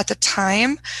personally at the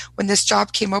time when this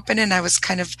job came open, and I was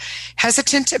kind of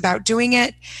hesitant about doing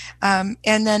it. And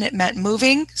then it meant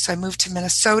moving, so I moved to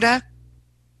Minnesota,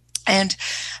 and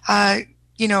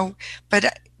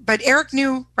but but Eric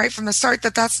knew right from the start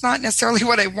that that's not necessarily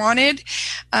what I wanted.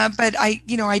 But I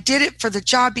did it for the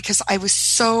job because I was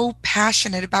so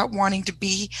passionate about wanting to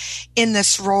be in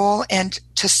this role and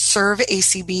to serve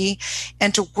ACB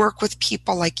and to work with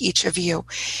people like each of you.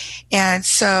 And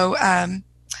so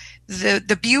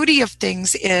the beauty of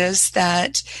things is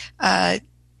that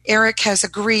Eric has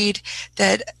agreed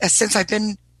that since I've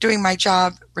been doing my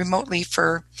job remotely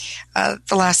for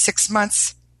the last 6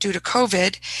 months due to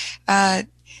COVID,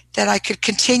 that I could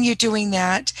continue doing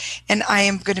that. And I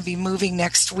am going to be moving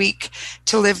next week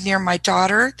to live near my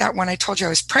daughter, that one I told you I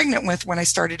was pregnant with when I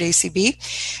started ACB.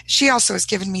 She also has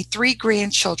given me 3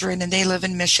 grandchildren, and they live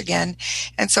in Michigan.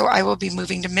 And so I will be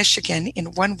moving to Michigan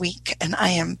in 1 week, and I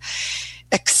am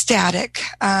ecstatic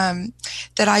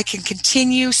that I can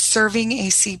continue serving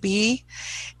ACB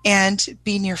and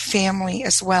be near family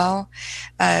as well.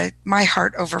 My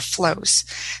heart overflows.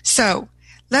 So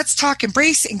let's talk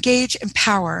embrace, engage,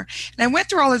 empower. And I went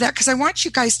through all of that because I want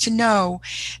you guys to know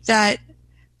that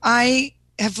I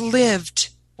have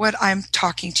lived what I'm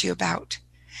talking to you about.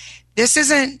 This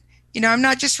isn't, I'm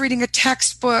not just reading a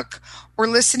textbook or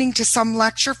listening to some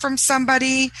lecture from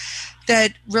somebody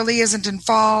that really isn't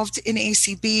involved in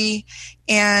ACB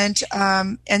and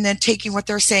then taking what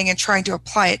they're saying and trying to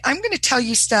apply it. I'm going to tell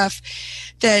you stuff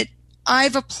that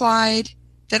I've applied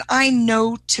that I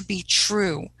know to be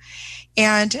true.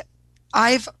 And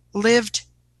I've lived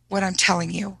what I'm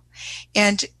telling you.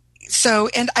 And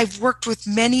I've worked with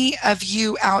many of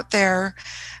you out there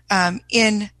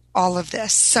in all of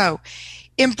this. So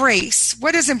embrace.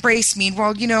 What does embrace mean?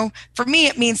 Well, for me,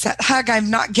 it means that hug I'm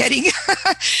not getting.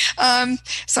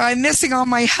 So I'm missing all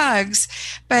my hugs.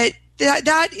 But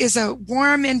that is a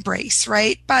warm embrace,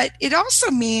 right? But it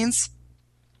also means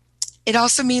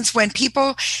when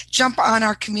people jump on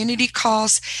our community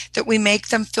calls that we make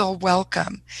them feel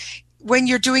welcome. When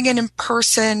you're doing an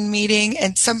in-person meeting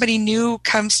and somebody new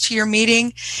comes to your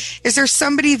meeting, is there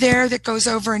somebody there that goes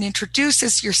over and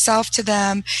introduces yourself to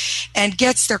them and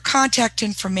gets their contact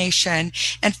information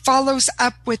and follows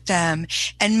up with them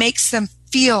and makes them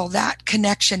feel that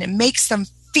connection and makes them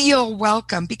feel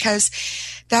welcome? Because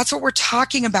that's what we're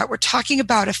talking about. We're talking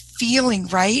about a feeling,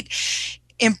 right?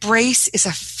 Embrace is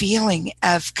a feeling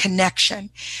of connection.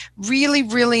 Really,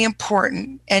 really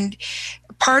important. And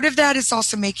part of that is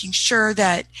also making sure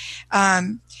that,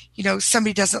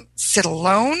 somebody doesn't sit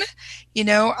alone.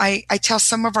 I tell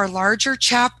some of our larger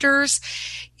chapters,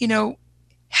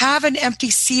 have an empty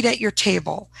seat at your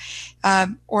table.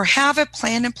 Or have a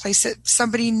plan in place that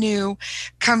somebody new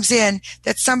comes in,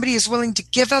 that somebody is willing to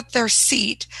give up their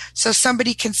seat so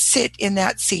somebody can sit in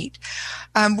that seat.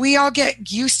 We all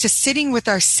get used to sitting with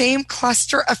our same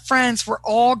cluster of friends. We're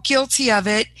all guilty of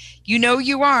it.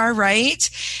 You are, right?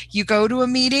 You go to a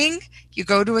meeting, you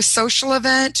go to a social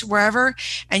event, wherever,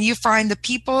 and you find the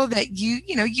people that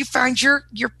you find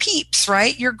your peeps,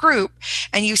 right? Your group,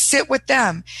 and you sit with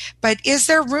them. But is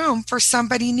there room for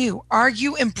somebody new? Are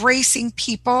you embracing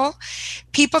people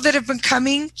that have been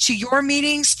coming to your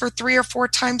meetings for 3 or 4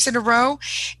 times in a row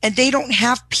and they don't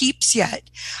have peeps yet?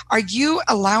 Are you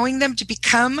allowing them to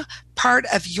become part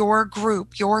of your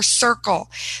group, your circle?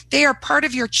 They are part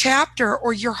of your chapter,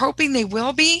 or you're hoping they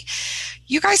will be.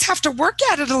 You guys have to work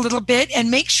at it a little bit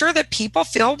and make sure that people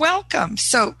feel welcome.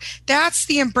 So that's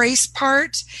the embrace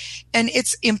part. And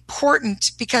it's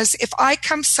important because if I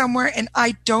come somewhere and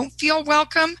I don't feel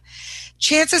welcome,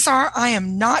 chances are I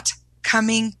am not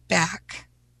coming back,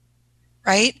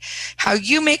 right? How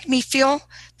you make me feel,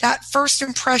 that first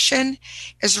impression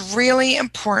is really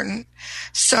important.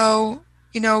 So,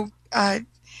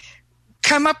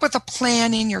 come up with a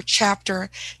plan in your chapter.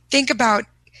 Think about,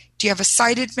 do you have a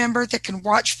sighted member that can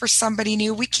watch for somebody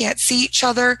new? We can't see each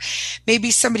other. Maybe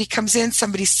somebody comes in,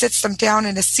 somebody sits them down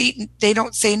in a seat, and they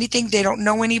don't say anything. They don't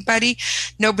know anybody.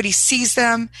 Nobody sees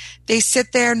them. They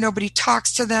sit there. Nobody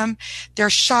talks to them.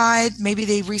 They're shy. Maybe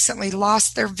they recently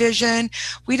lost their vision.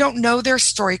 We don't know their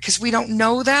story because we don't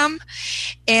know them.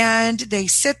 And they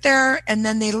sit there and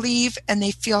then they leave and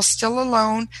they feel still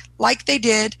alone like they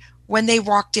did when they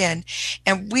walked in.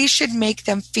 And we should make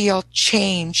them feel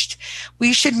changed.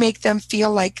 We should make them feel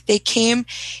like they came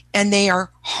and they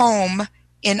are home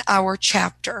in our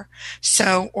chapter,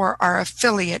 or our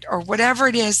affiliate, or whatever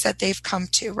it is that they've come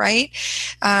to, right?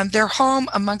 They're home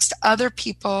amongst other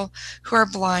people who are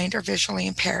blind or visually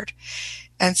impaired.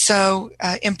 And so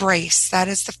embrace, that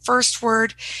is the first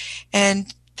word.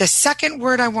 And the second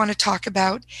word I want to talk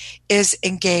about is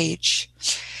engage.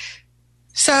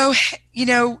 So,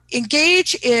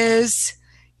 engage is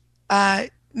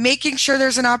making sure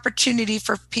there's an opportunity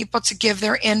for people to give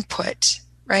their input,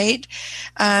 right?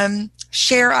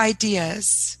 Share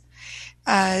ideas,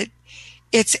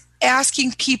 It's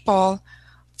asking people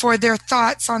for their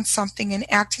thoughts on something and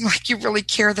acting like you really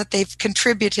care that they've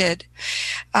contributed.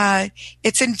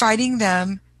 It's inviting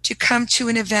them to come to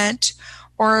an event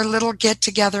or a little get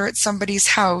together at somebody's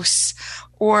house,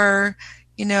 or,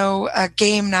 a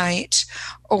game night,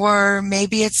 or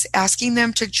maybe it's asking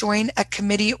them to join a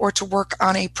committee or to work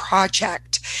on a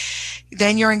project.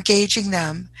 Then you're engaging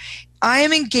them. I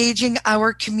am engaging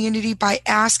our community by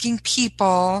asking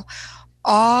people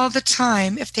all the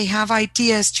time if they have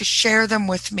ideas to share them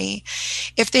with me,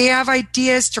 if they have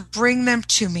ideas to bring them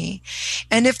to me.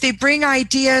 And if they bring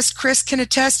ideas, Chris can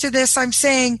attest to this, I'm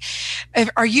saying,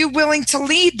 are you willing to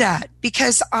lead that?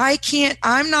 Because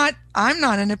I'm not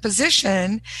in a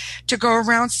position to go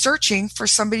around searching for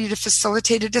somebody to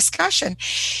facilitate a discussion.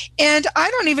 And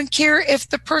I don't even care if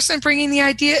the person bringing the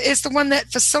idea is the one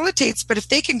that facilitates, but if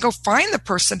they can go find the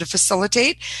person to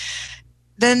facilitate,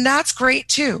 then that's great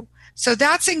too. So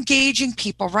that's engaging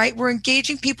people, right? We're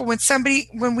engaging people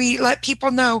when we let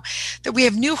people know that we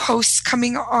have new hosts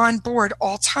coming on board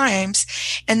all times.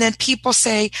 And then people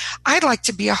say, I'd like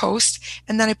to be a host.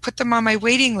 And then I put them on my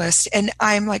waiting list. And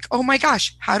I'm like, oh my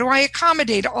gosh, how do I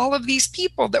accommodate all of these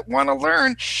people that want to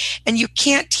learn? And you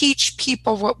can't teach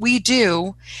people what we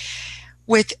do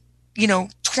with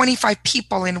 25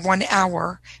 people in 1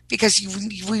 hour, because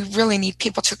we really need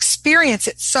people to experience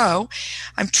it. So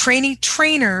I'm training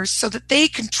trainers so that they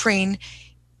can train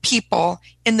people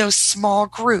in those small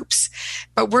groups.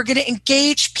 But we're going to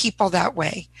engage people that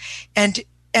way. And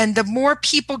the more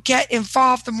people get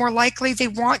involved, the more likely they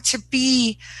want to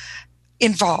be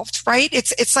involved, right?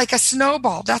 It's like a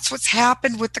snowball. That's what's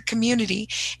happened with the community,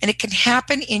 and it can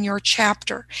happen in your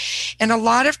chapter. And a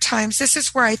lot of times, this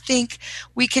is where I think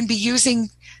we can be using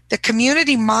the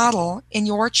community model in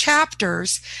your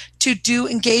chapters to do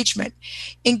engagement.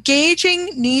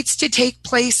 Engaging needs to take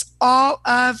place all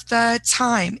of the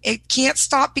time. It can't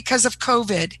stop because of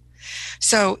COVID.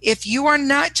 So if you are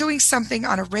not doing something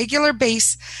on a regular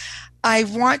basis, I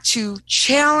want to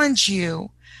challenge you.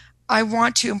 I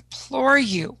want to implore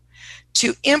you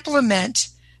to implement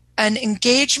an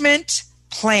engagement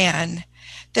plan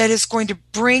that is going to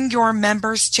bring your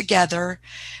members together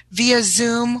via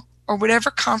Zoom or whatever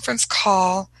conference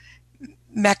call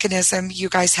mechanism you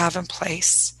guys have in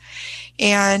place.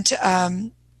 And,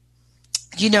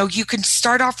 you can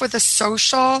start off with a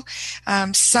social.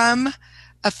 Some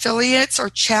affiliates or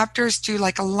chapters do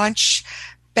like a lunch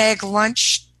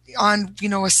on,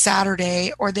 a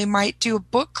Saturday, or they might do a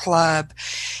book club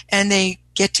and they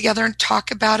get together and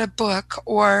talk about a book,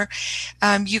 or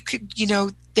you could,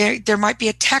 there might be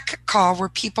a tech call where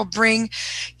people bring,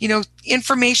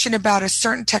 information about a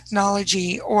certain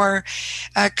technology, or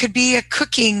could be a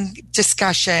cooking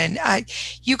discussion.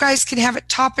 You guys can have it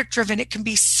topic driven. It can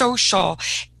be social,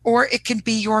 or it can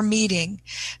be your meeting.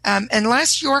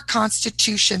 Unless your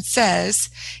constitution says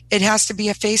it has to be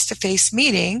a face-to-face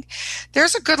meeting,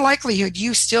 there's a good likelihood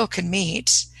you still can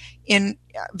meet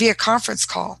via conference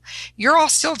call. You're all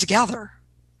still together.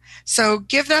 So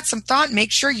give that some thought and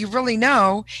make sure you really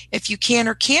know if you can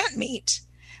or can't meet.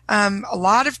 A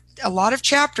lot of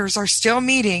chapters are still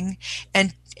meeting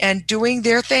and doing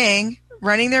their thing,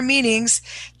 running their meetings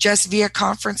just via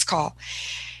conference call.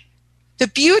 The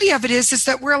beauty of it is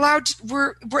that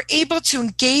we're able to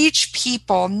engage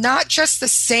people, not just the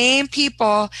same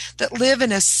people that live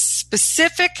in a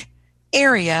specific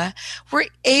area. We're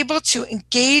able to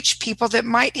engage people that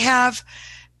might have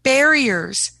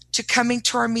barriers to coming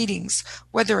to our meetings,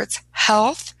 whether it's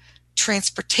health,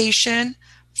 transportation,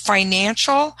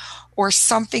 financial, or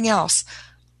something else.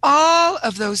 All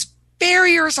of those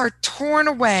barriers are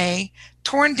torn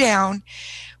down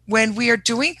when we are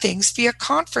doing things via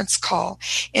conference call.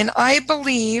 And I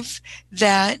believe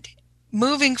that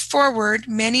moving forward,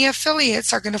 many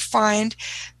affiliates are going to find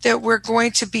that we're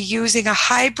going to be using a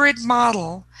hybrid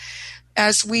model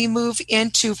as we move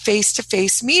into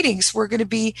face-to-face meetings. We're going to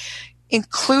be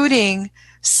including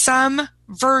some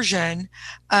version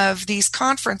of these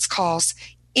conference calls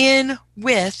in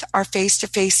with our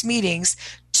face-to-face meetings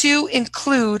to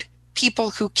include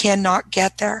people who cannot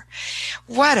get there.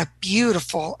 What a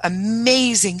beautiful,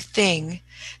 amazing thing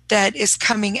that is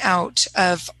coming out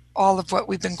of all of what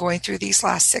we've been going through these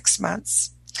last 6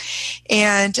 months.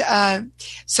 And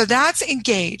so that's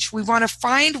engage. We want to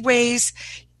find ways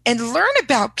and learn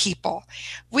about people.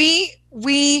 We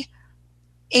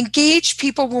engage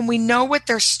people when we know what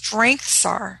their strengths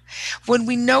are, when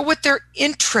we know what their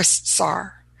interests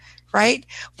are, right?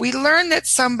 We learn that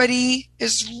somebody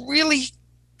is really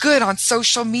good on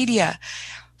social media.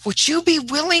 Would you be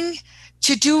willing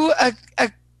to do a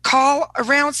call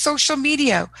around social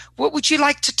media. What would you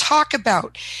like to talk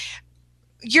about?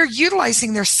 You're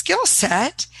utilizing their skill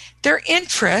set, their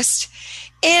interest,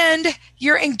 and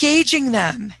you're engaging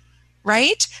them,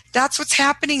 right? That's what's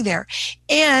happening there.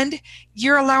 And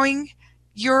you're allowing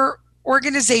your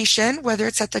organization, whether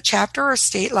it's at the chapter or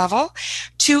state level,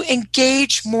 to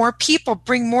engage more people,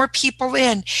 bring more people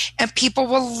in, and people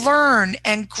will learn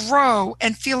and grow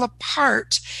and feel a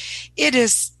part.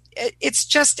 It's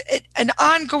just an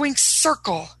ongoing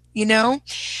circle,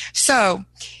 So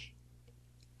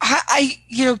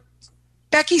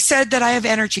Becky said that I have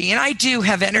energy, and I do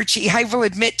have energy. I will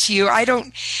admit to you, I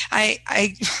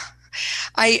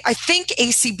think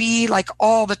ACB like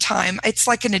all the time. It's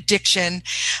like an addiction.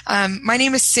 My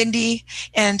name is Cindy,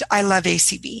 and I love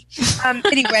ACB.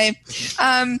 Anyway,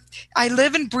 I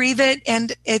live and breathe it,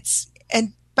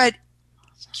 but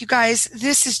you guys,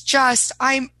 this is just,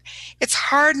 it's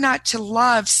hard not to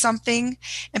love something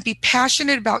and be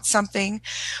passionate about something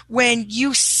when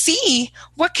you see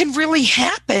what can really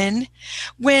happen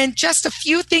when just a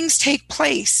few things take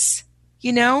place,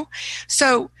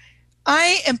 So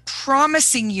I am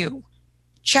promising you,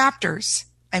 chapters,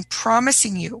 I'm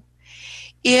promising you,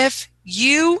 if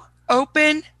you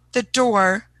open the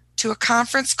door to a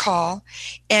conference call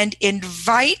and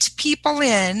invite people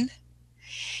in,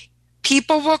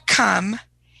 people will come.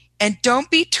 And don't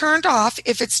be turned off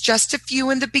if it's just a few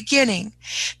in the beginning,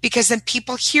 because then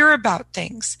people hear about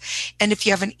things. And if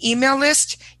you have an email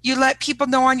list, you let people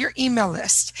know on your email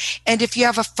list. And if you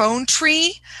have a phone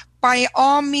tree, by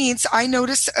all means, I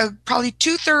notice probably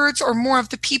 2/3 or more of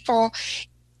the people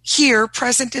here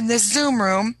present in this Zoom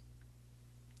room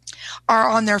are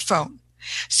on their phone.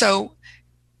 So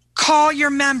call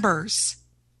your members,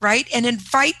 right? And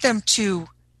invite them to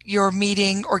your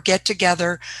meeting or get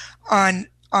together on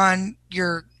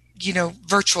your,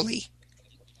 virtually.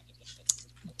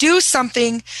 Do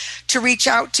something to reach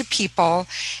out to people.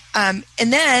 And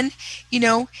then,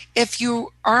 if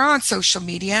you are on social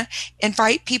media,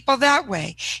 invite people that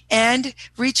way and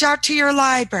reach out to your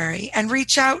library and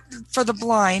reach out for the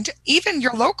blind. Even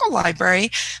your local library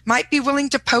might be willing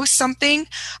to post something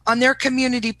on their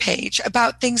community page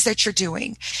about things that you're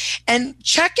doing. And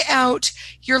check out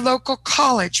your local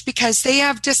college, because they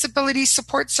have disability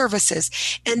support services,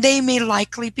 and they may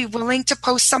likely be willing to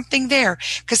post something there,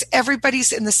 because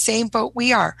everybody's in the same boat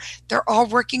we are. They're all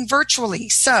working virtually.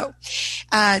 So,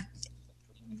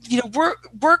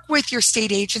 work with your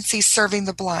state agencies serving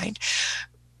the blind.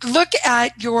 Look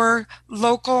at your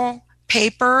local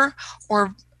paper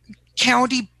or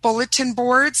county bulletin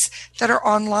boards that are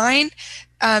online,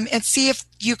 and see if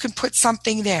you can put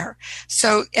something there.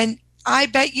 So, and I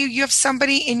bet you have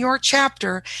somebody in your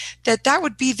chapter that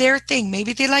would be their thing.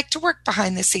 Maybe they like to work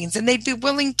behind the scenes, and they'd be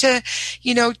willing to,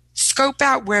 scope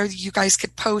out where you guys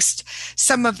could post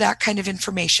some of that kind of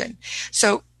information.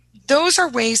 So those are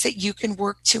ways that you can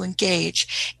work to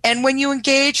engage. And when you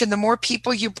engage and the more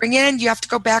people you bring in, you have to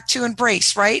go back to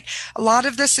embrace, right? A lot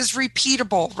of this is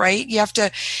repeatable, right?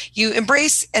 You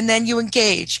embrace and then you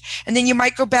engage. And then you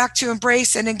might go back to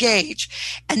embrace and engage.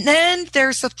 And then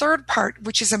there's the third part,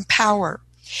 which is empower.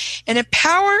 And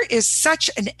empower is such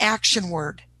an action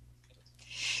word.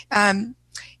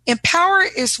 Empower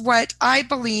is what I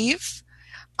believe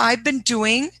I've been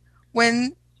doing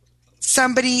when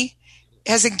somebody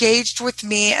has engaged with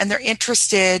me and they're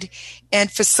interested in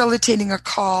facilitating a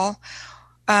call,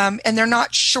 and they're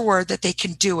not sure that they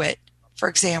can do it. For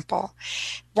example,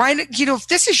 if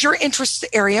this is your interest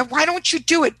area, why don't you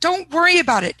do it? Don't worry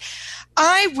about it.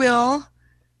 I will.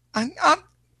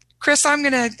 Chris, I'm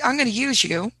gonna use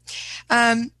you.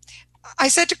 I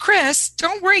said to Chris,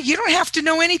 don't worry, you don't have to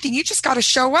know anything. You just got to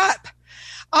show up.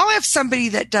 I'll have somebody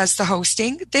that does the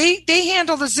hosting. They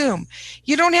handle the Zoom.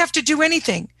 You don't have to do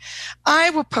anything. I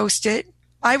will post it.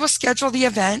 I will schedule the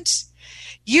event.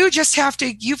 You just have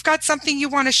to, you've got something you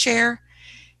want to share.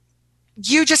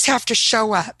 You just have to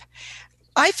show up.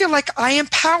 I feel like I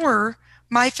empower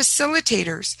my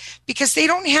facilitators because they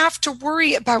don't have to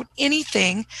worry about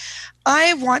anything.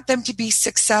 I want them to be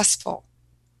successful,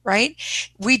 right?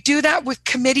 We do that with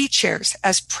committee chairs.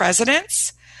 As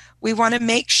presidents, we want to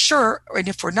make sure, and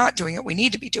if we're not doing it, we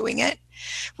need to be doing it.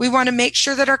 We want to make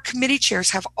sure that our committee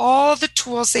chairs have all the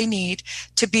tools they need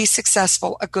to be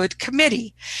successful, a good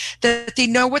committee, that they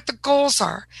know what the goals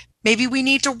are. Maybe we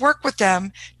need to work with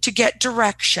them to get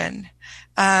direction.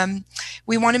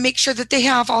 We want to make sure that they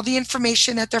have all the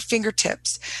information at their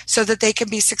fingertips so that they can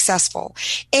be successful.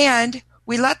 And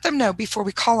we let them know before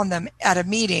we call on them at a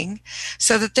meeting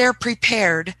so that they're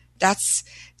prepared. That's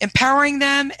empowering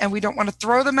them, and we don't want to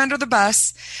throw them under the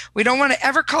bus. We don't want to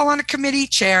ever call on a committee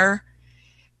chair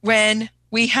when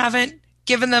we haven't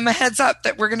given them a heads up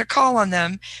that we're going to call on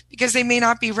them because they may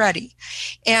not be ready.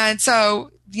 And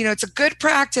so, it's a good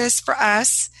practice for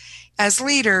us as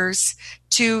leaders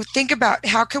to think about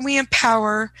how can we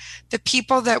empower the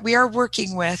people that we are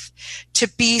working with to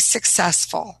be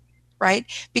successful, right?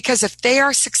 Because if they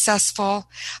are successful,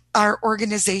 our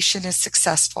organization is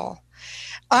successful.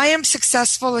 I am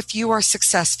successful if you are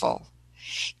successful.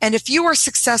 And if you are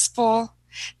successful,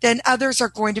 then others are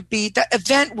going to be, the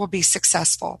event will be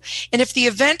successful. And if the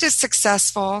event is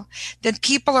successful, then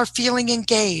people are feeling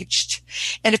engaged.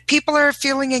 And if people are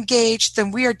feeling engaged,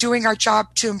 then we are doing our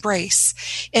job to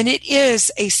embrace. And it is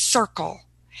a circle.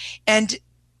 And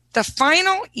the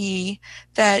final E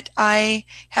that I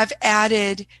have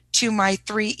added to my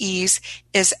 3 E's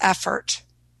is effort.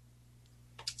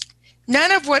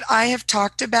 None of what I have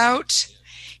talked about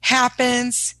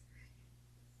happens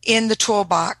in the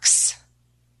toolbox.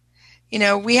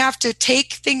 We have to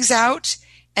take things out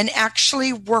and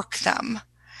actually work them.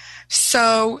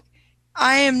 So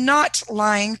I am not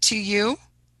lying to you.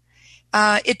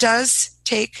 It does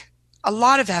take a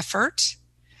lot of effort,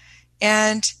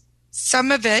 and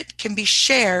some of it can be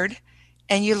shared,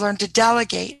 and you learn to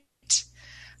delegate.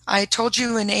 I told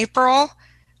you in April,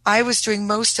 I was doing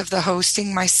most of the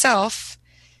hosting myself.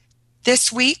 This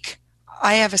week,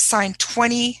 I have assigned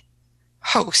 20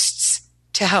 hosts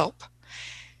to help.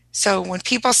 So when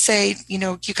people say,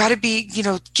 you got to be,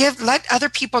 let other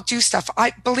people do stuff.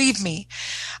 Believe me,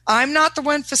 I'm not the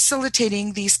one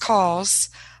facilitating these calls.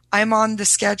 I'm on the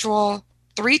schedule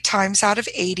 3 times out of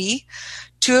 80.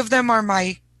 2 of them are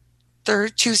my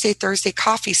Tuesday, Thursday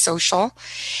coffee social.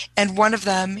 And one of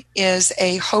them is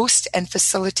a hosting and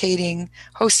facilitating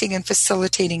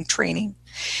training.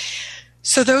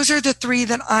 So those are the 3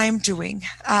 that I'm doing.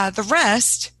 The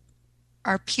rest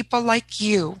are people like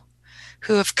you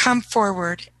who have come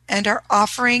forward and are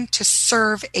offering to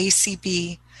serve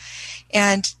ACB.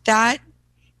 And that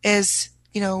is,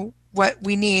 what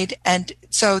we need. And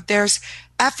so there's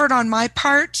effort on my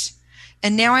part.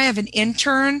 And now I have an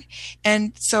intern.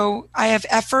 And so I have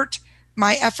effort.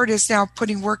 My effort is now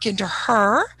putting work into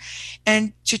her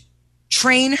and to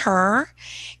train her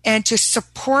and to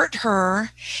support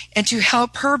her and to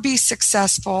help her be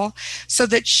successful so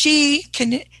that she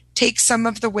can take some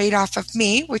of the weight off of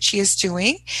me, which she is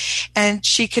doing, and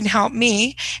she can help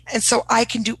me. And so I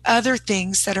can do other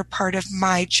things that are part of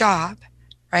my job,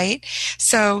 right?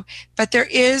 So, but there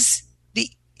is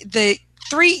the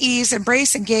 3 E's: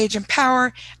 embrace, engage,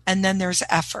 empower, and then there's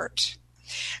effort.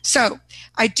 So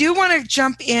I do want to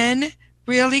jump in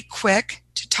really quick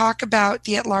to talk about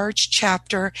the at-large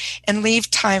chapter and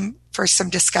leave time for some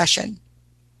discussion.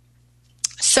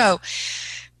 So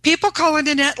people call it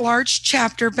an at-large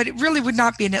chapter, but it really would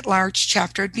not be an at-large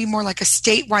chapter. It'd be more like a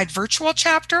statewide virtual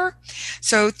chapter.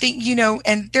 So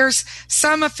and there's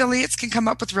some affiliates can come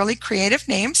up with really creative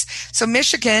names. So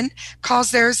Michigan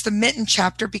calls theirs the Mitten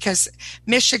chapter because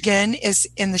Michigan is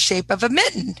in the shape of a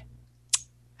mitten.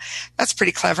 That's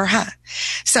pretty clever, huh?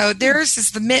 So theirs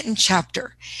is the Mitten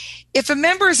chapter. If a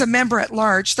member is a member at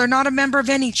large, they're not a member of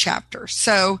any chapter.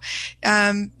 So,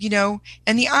 and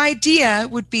the idea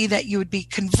would be that you would be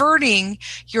converting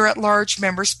your at-large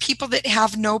members, people that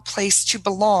have no place to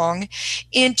belong,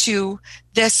 into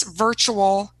this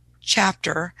virtual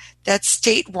chapter that's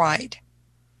statewide.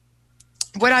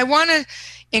 What I want to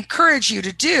encourage you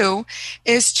to do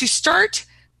is to start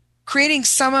creating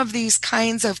some of these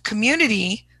kinds of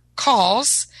community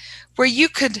calls where you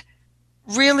could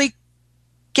really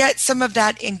get some of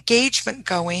that engagement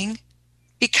going,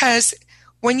 because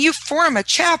when you form a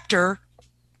chapter,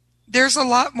 there's a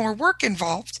lot more work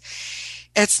involved.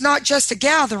 It's not just a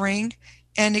gathering,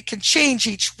 and it can change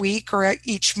each week or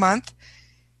each month.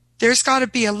 There's got to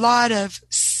be a lot of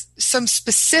some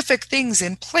specific things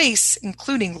in place,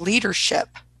 including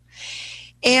leadership.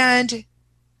 And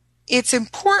it's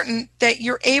important that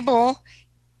you're able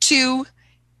to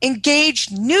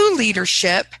engage new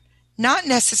leadership, not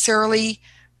necessarily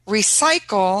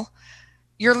recycle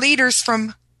your leaders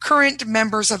from current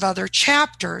members of other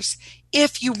chapters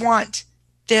if you want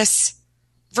this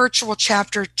virtual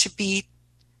chapter to be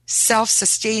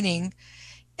self-sustaining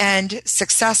and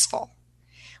successful,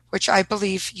 which I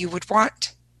believe you would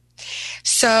want.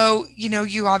 So,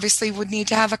 you obviously would need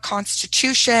to have a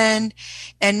constitution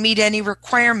and meet any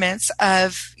requirements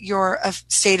of your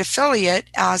state affiliate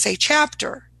as a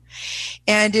chapter.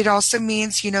 And it also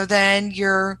means, then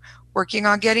you're working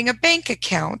on getting a bank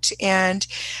account. And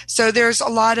so there's a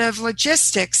lot of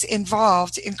logistics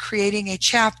involved in creating a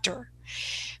chapter.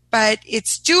 But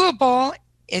it's doable.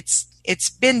 It's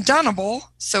been doneable,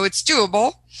 so it's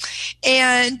doable.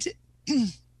 And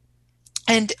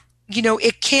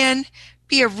it can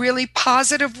be a really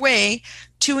positive way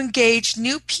to engage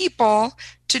new people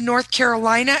to North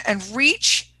Carolina and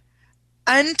reach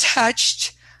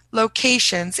untouched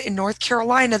locations in North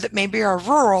Carolina that maybe are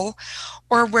rural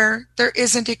or where there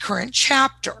isn't a current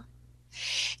chapter.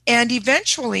 And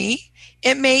eventually,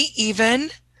 it may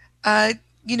even,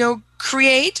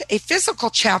 create a physical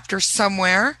chapter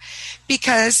somewhere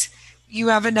because you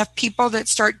have enough people that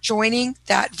start joining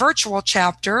that virtual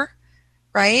chapter,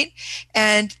 right?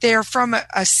 And they're from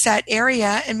a set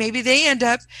area, and maybe they end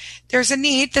up, there's a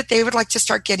need that they would like to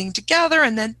start getting together,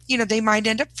 and then, they might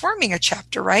end up forming a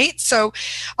chapter, right? So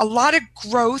a lot of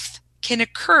growth can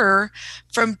occur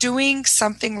from doing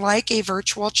something like a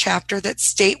virtual chapter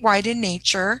that's statewide in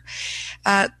nature,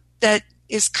 that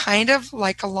is kind of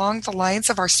like along the lines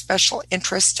of our special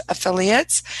interest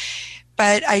affiliates.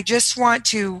 But I just want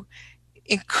to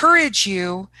encourage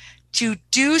you to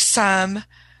do some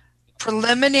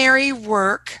preliminary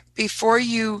work before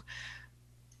you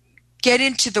get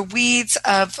into the weeds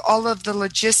of all of the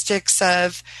logistics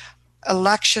of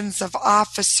elections of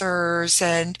officers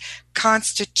and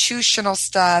constitutional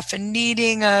stuff and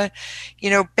needing a,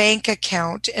 bank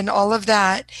account and all of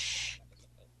that.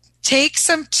 Take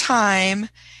some time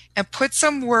and put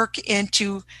some work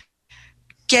into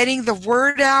getting the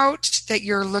word out that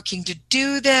you're looking to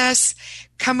do this.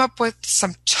 Come up with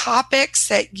some topics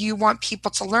that you want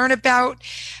people to learn about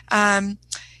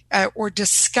or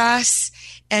discuss,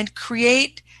 and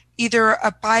create either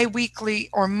a bi-weekly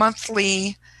or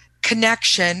monthly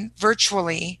connection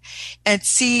virtually, and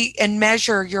see and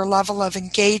measure your level of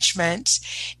engagement,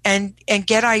 and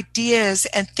get ideas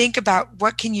and think about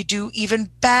what can you do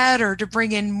even better to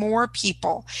bring in more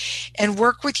people, and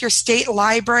work with your state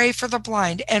library for the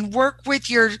blind, and work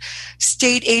with your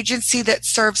state agency that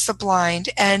serves the blind,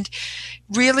 and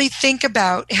really think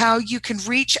about how you can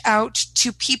reach out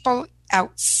to people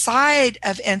outside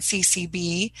of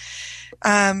NCCB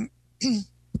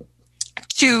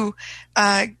to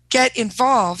get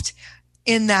involved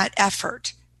in that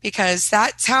effort, because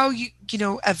that's how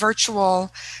a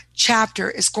virtual chapter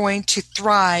is going to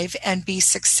thrive and be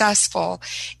successful,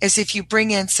 is if you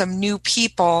bring in some new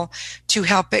people to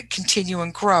help it continue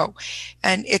and grow.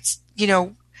 And it's,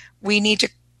 we need to,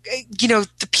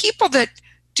 the people that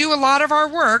do a lot of our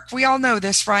work, we all know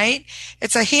this, right?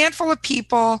 It's a handful of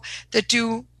people that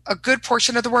do a good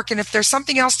portion of the work. And if there's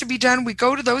something else to be done, we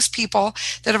go to those people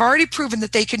that have already proven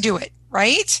that they can do it,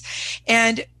 right?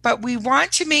 But we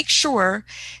want to make sure,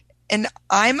 and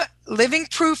I'm living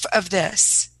proof of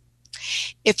this,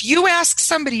 if you ask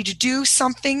somebody to do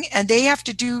something and they have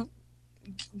to do,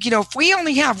 if we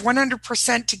only have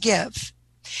 100% to give,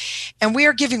 and we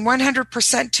are giving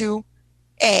 100% to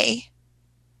A,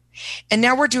 and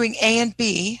now we're doing A and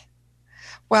B,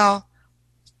 well,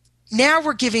 now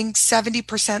we're giving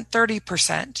 70%,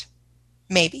 30%,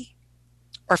 maybe,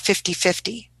 or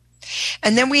 50-50.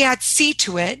 And then we add C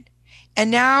to it,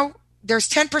 and now there's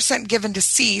 10% given to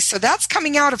C, so that's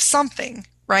coming out of something,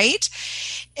 right?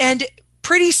 And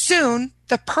pretty soon,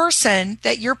 the person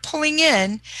that you're pulling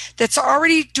in that's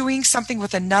already doing something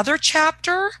with another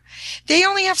chapter, they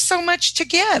only have so much to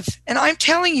give. And I'm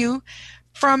telling you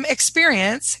from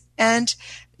experience, and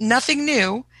nothing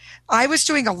new, I was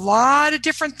doing a lot of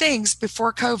different things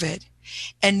before COVID,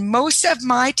 and most of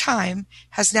my time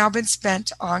has now been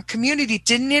spent on community.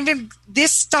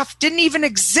 This stuff didn't even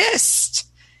exist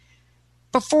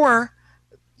before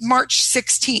March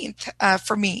 16th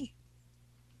for me.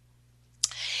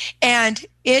 And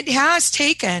it has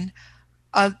taken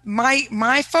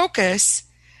my focus,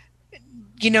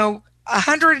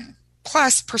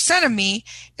 100+% of me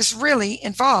is really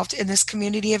involved in this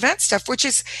community event stuff, which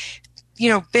is,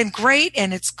 been great,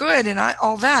 and it's good and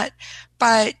all that.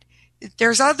 But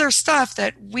there's other stuff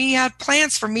that we had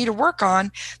plans for me to work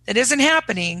on that isn't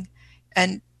happening.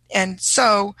 And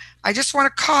so I just want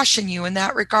to caution you in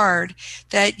that regard,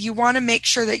 that you want to make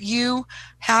sure that you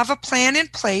have a plan in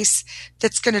place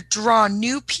that's going to draw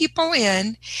new people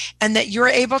in, and that you're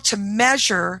able to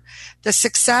measure the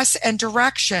success and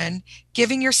direction,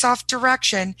 giving yourself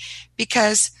direction,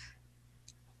 because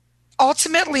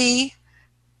ultimately,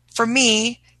 for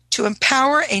me, to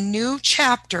empower a new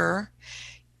chapter,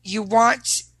 you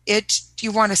want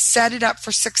to set it up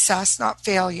for success, not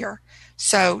failure.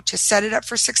 So to set it up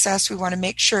for success, we want to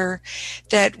make sure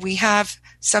that we have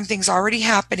some things already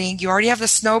happening. You already have the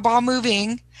snowball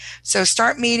moving. So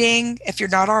start meeting, if you're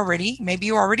not already, maybe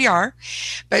you already are,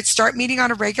 but start meeting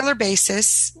on a regular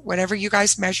basis, whatever you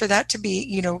guys measure that to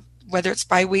be, whether it's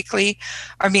bi-weekly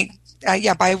or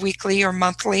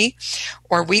monthly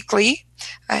or weekly,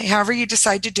 however you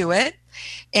decide to do it,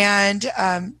 and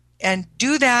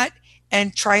do that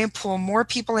and try and pull more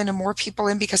people in and more people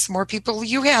in, because the more people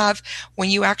you have when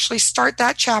you actually start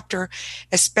that chapter,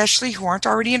 especially who aren't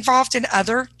already involved in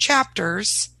other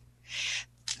chapters,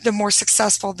 the more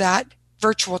successful that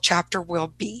virtual chapter will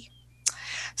be.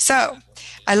 So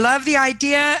I love the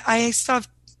idea. I still have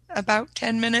about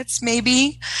 10 minutes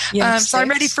maybe. So I'm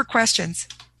ready for questions.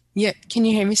 Yeah. Can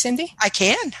you hear me, Cindy? I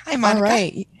can. Hi, Monica. All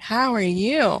right. How are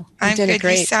you? I'm did good. A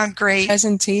great You sound great.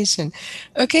 presentation.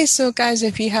 Okay. So guys,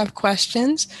 if you have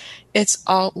questions, it's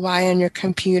Alt-Y on your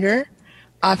computer,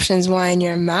 Options-Y on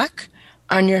your Mac.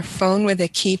 On your phone with a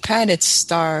keypad, it's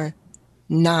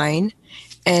 *9.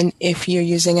 And if you're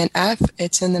using an app,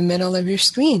 it's in the middle of your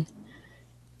screen.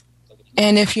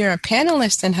 And if you're a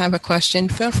panelist and have a question,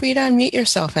 feel free to unmute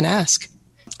yourself and ask.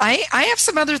 I have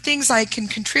some other things I can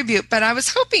contribute, but I was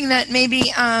hoping that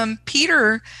maybe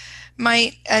Peter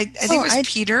might, I think it was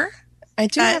Peter. I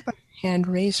do have a hand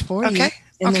raised for you.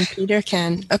 And then Peter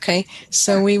can. Okay,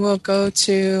 so we will go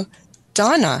to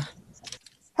Donna.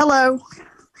 Hello.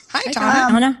 Hi,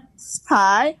 Donna.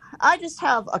 Hi. I just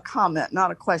have a comment, not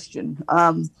a question.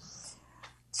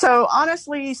 So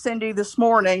honestly, Cindy, this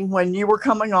morning when you were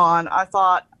coming on, I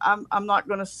thought I'm not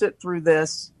going to sit through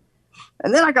this.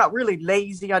 And then I got really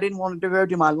lazy. I didn't want to go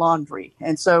do my laundry.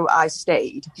 And so I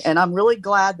stayed. And I'm really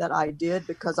glad that I did,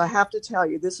 because I have to tell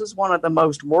you, this is one of the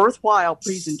most worthwhile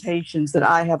presentations that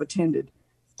I have attended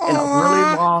in a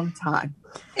really long time.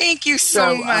 Thank you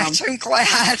so much. I'm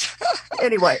glad.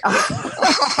 Anyway,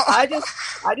 I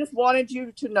just wanted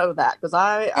you to know that, because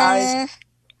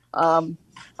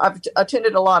I've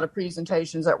attended a lot of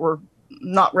presentations that were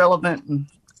not relevant. And,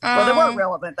 well, they were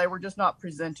relevant. They were just not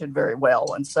presented very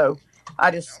well. And so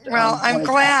I just... I'm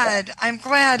glad. I'm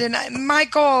glad. And my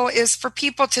goal is for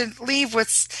people to leave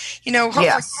with, hopefully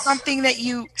something that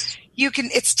you can,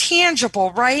 it's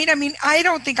tangible, right? I mean, I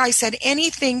don't think I said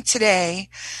anything today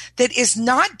that is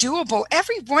not doable.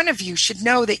 Every one of you should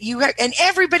know that you have, and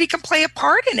everybody can play a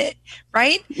part in it,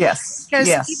 right? Yes. Because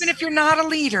even if you're not a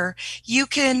leader, you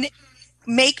can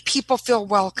make people feel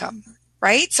welcome,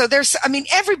 right? So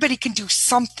everybody can do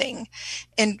something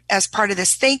as part of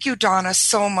this. Thank you, Donna,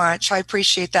 so much. I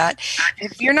appreciate that.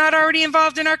 If you're not already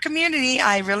involved in our community,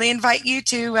 I really invite you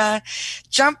to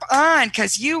jump on,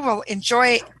 because you will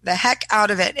enjoy the heck out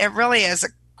of it. It really is a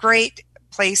great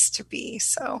place to be.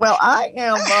 So, well, I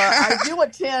am. I do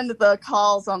attend the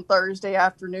calls on Thursday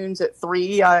afternoons at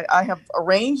 3. I have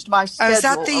arranged my schedule. Is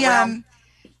that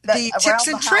the tips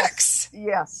and tricks?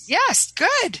 Yes. Yes.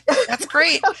 Good. That's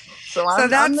great.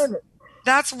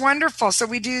 That's wonderful. So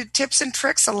we do tips and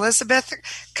tricks. Elizabeth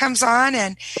comes on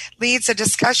and leads a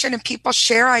discussion, and people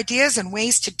share ideas and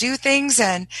ways to do things.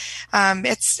 And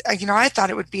it's, I thought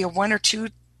it would be a 1 or 2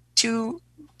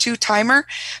 timer,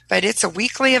 but it's a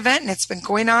weekly event, and it's been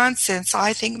going on since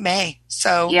I think May.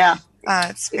 So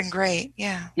it's been great.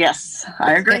 Yeah. Yes,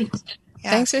 I agree.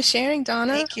 Yeah. Thanks for sharing,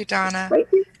 Donna. Thank you, Donna.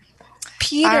 Thank you.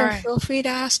 Peter, feel free to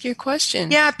ask your question.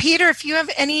 Yeah, Peter, if you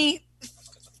have any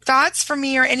thoughts for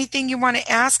me or anything you want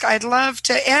to ask, I'd love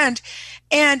to end.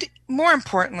 And more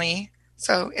importantly,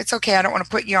 so it's okay, I don't want to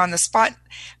put you on the spot,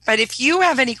 but if you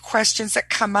have any questions that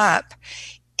come up,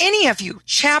 any of you,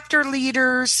 chapter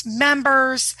leaders,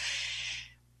 members,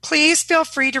 please feel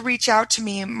free to reach out to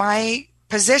me. My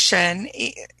position,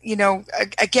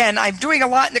 again, I'm doing a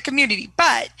lot in the community,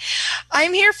 but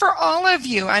I'm here for all of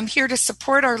you. I'm here to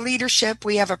support our leadership.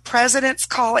 We have a president's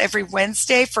call every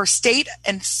Wednesday for state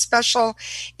and special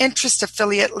interest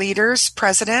affiliate leaders,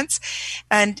 presidents,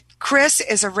 and Chris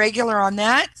is a regular on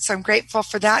that, so I'm grateful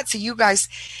for that. So you guys,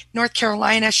 North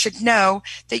Carolina, should know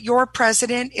that your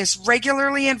president is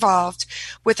regularly involved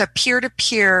with a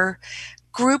peer-to-peer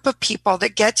group of people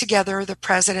that get together, the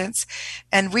presidents,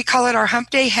 and we call it our Hump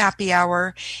Day Happy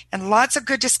Hour, and lots of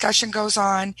good discussion goes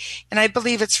on, and I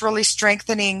believe it's really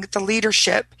strengthening the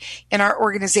leadership in our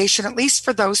organization, at least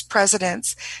for those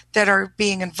presidents that are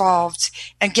being involved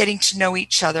and getting to know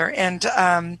each other, and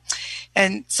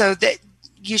so that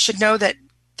you should know that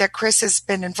Chris has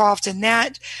been involved in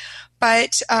that,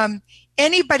 but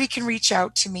anybody can reach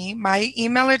out to me. My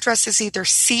email address is either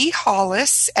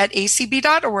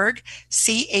chollis@acb.org,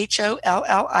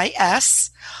 CHOLLIS,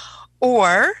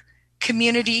 or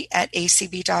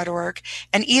community@acb.org.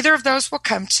 And either of those will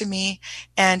come to me.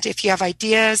 And if you have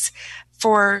ideas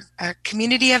for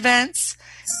community events,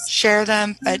 share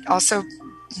them. But also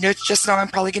just know I'm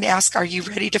probably going to ask, are you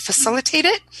ready to facilitate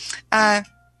it?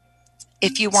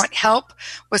 If you want help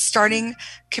with starting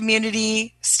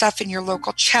community stuff in your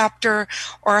local chapter,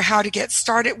 or how to get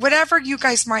started, whatever you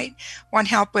guys might want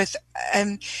help with,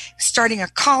 starting a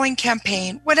calling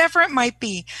campaign, whatever it might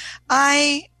be,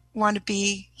 I want to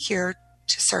be here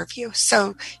to serve you.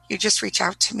 So you just reach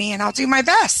out to me and I'll do my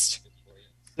best.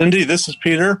 Cindy, this is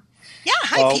Peter. Yeah,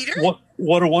 hi, Peter.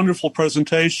 What a wonderful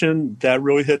presentation. That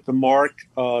really hit the mark,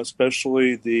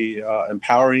 especially the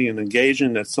empowering and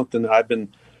engaging. That's something that I've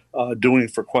been doing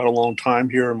for quite a long time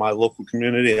here in my local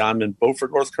community. I'm in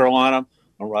Beaufort, North Carolina.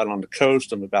 I'm right on the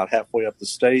coast. I'm about halfway up the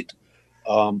state.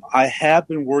 I have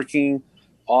been working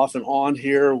off and on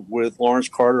here with Lawrence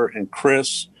Carter and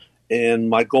Chris, and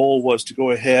my goal was to go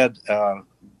ahead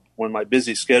when my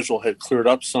busy schedule had cleared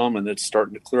up some, and it's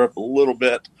starting to clear up a little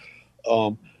bit,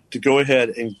 to go ahead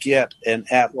and get an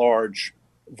at-large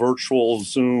virtual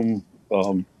Zoom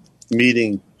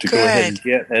meeting to go ahead and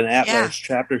get an at-large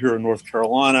chapter here in North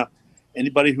Carolina.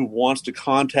 Anybody who wants to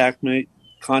contact me.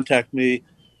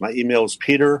 My email is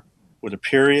Peter with a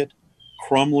period.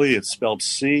 Crumley, it's spelled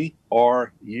CRUMLEY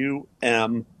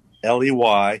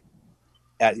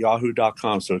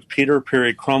 @yahoo.com. So it's Peter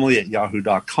Crumley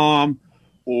 @yahoo.com.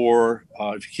 Or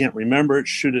if you can't remember it,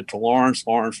 shoot it to Lawrence.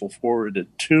 Lawrence will forward it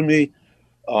to me.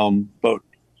 But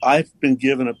I've been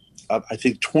given, I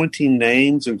think, 20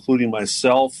 names, including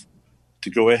myself, to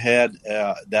go ahead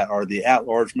that are the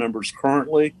at-large members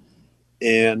currently.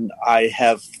 And I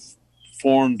have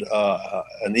formed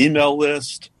an email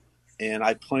list, and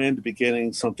I plan to be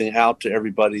getting something out to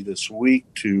everybody this week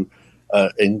to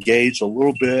engage a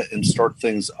little bit and start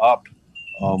things up.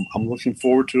 I'm looking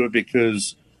forward to it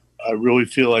because I really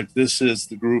feel like this is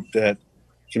the group that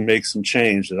can make some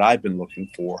change that I've been looking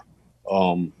for.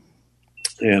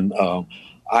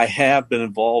 I have been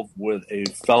involved with a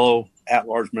fellow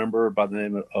at-large member by the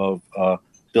name of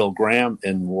Bill Graham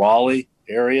in Raleigh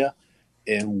area,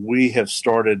 and we have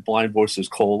started Blind Voices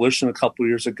Coalition a couple of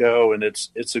years ago, and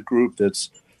it's a group that's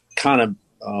kind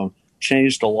of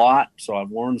changed a lot, so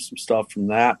I've learned some stuff from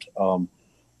that.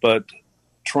 But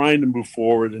trying to move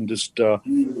forward and just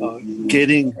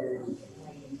getting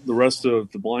the rest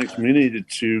of the blind community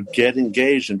to get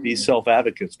engaged and be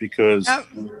self-advocates, because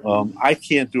I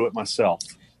can't do it myself.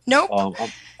 Nope.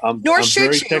 Nor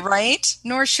should you, right?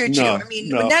 Nor should you. I mean,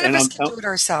 none of us can do it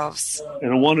ourselves.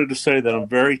 And I wanted to say that I'm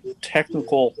very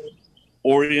technical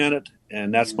oriented,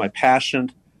 and that's my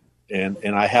passion. And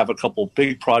I have a couple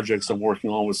big projects I'm working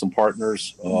on with some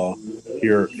partners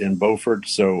here in Beaufort.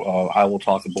 So I will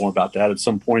talk more about that at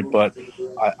some point. But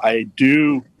I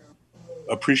do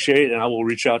appreciate, and I will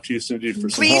reach out to you, Cindy, for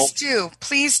some help.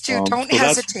 Please do. Don't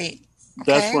hesitate.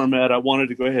 That's where I'm at. I wanted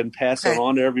to go ahead and pass that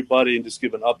on to everybody and just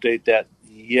give an update that,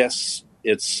 yes,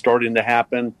 it's starting to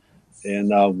happen, and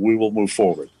we will move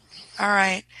forward. All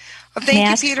right. Well,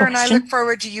 thank you, Peter, and I look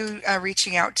forward to you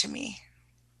reaching out to me.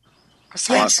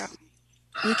 Yes.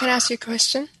 You can ask your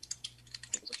question.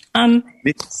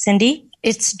 Cindy,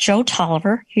 it's Joe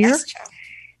Tolliver here. Yes, Joe.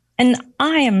 And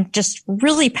I am just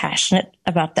really passionate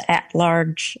about the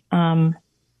at-large, what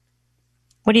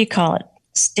do you call it?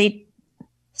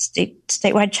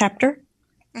 Statewide chapter.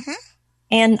 Mm-hmm.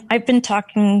 And I've been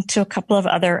talking to a couple of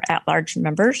other at-large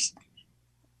members.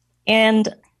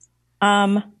 And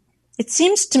it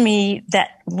seems to me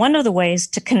that one of the ways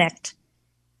to connect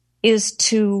is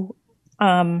to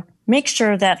make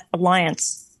sure that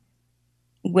alliance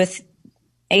with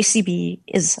ACB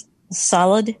is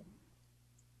solid,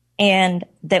 and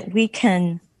that we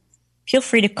can feel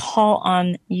free to call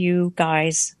on you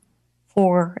guys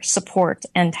for support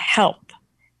and help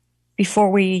before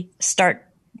we start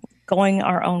going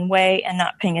our own way and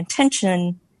not paying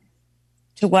attention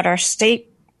to what our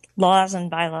state laws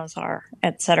and bylaws are,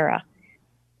 etc.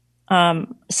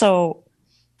 So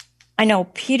I know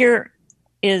Peter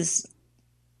is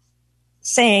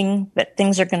saying that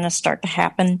things are going to start to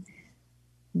happen,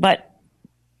 but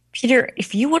Peter,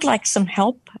 if you would like some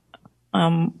help,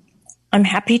 I'm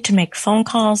happy to make phone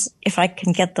calls if I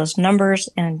can get those numbers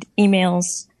and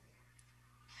emails.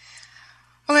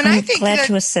 Well, and I'm glad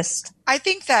to assist. I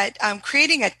think that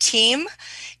creating a team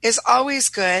is always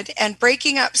good, and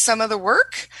breaking up some of the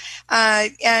work.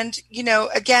 And, you know,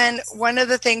 again, one of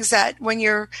the things that when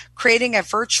you're creating a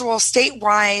virtual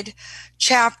statewide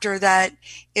chapter that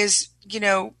is, you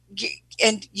know,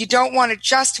 and you don't want it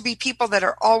just to be people that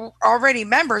are already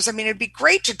members. I mean, it'd be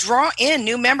great to draw in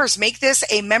new members, make this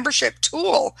a membership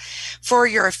tool for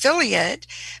your affiliate.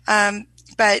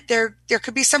 But there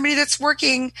could be somebody that's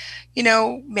working, you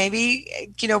know,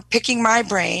 maybe, you know, picking my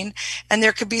brain, and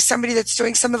there could be somebody that's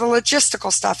doing some of the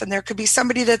logistical stuff, and there could be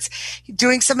somebody that's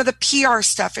doing some of the PR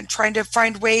stuff and trying to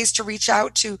find ways to reach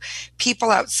out to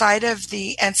people outside of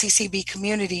the NCCB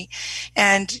community,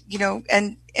 and, you know,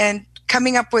 and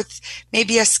coming up with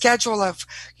maybe a schedule of,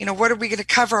 what are we going to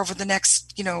cover over the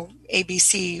next,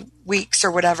 ABC weeks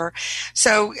or whatever.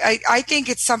 So I think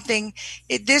it's something,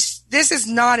 this is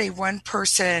not a one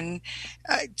person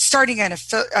starting an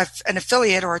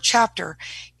affiliate or a chapter,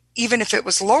 even if it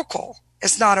was local.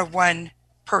 It's not a one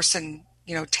person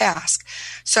task.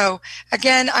 So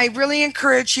again, I really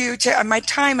encourage you to, my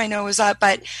time I know is up,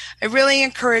 but I really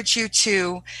encourage you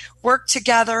to work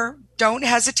together. Don't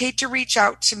hesitate to reach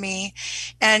out to me.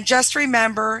 And just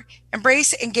remember,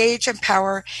 embrace, engage,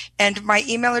 empower. And my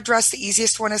email address, the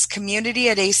easiest one, is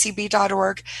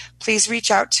community@acb.org. Please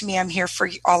reach out to me. I'm here for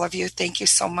all of you. Thank you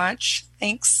so much.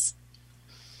 Thanks.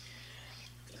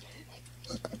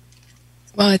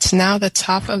 Well, it's now the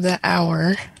top of the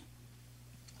hour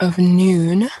of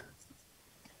noon.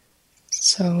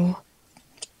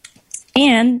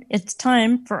 And it's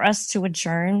time for us to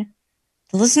adjourn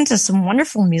to listen to some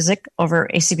wonderful music over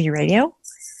ACB Radio,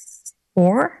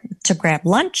 or to grab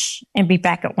lunch and be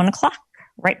back at 1:00.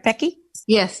 Right, Becky?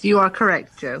 Yes, you are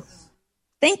correct, Joe.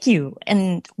 Thank you.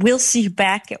 And we'll see you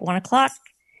back at 1:00.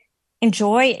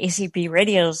 Enjoy ACB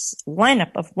Radio's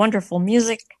lineup of wonderful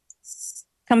music.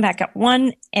 Come back at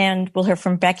 1:00 and we'll hear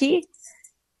from Becky,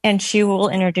 and she will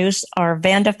introduce our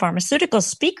Vanda Pharmaceutical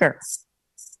speaker.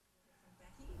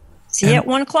 See you at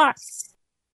 1:00.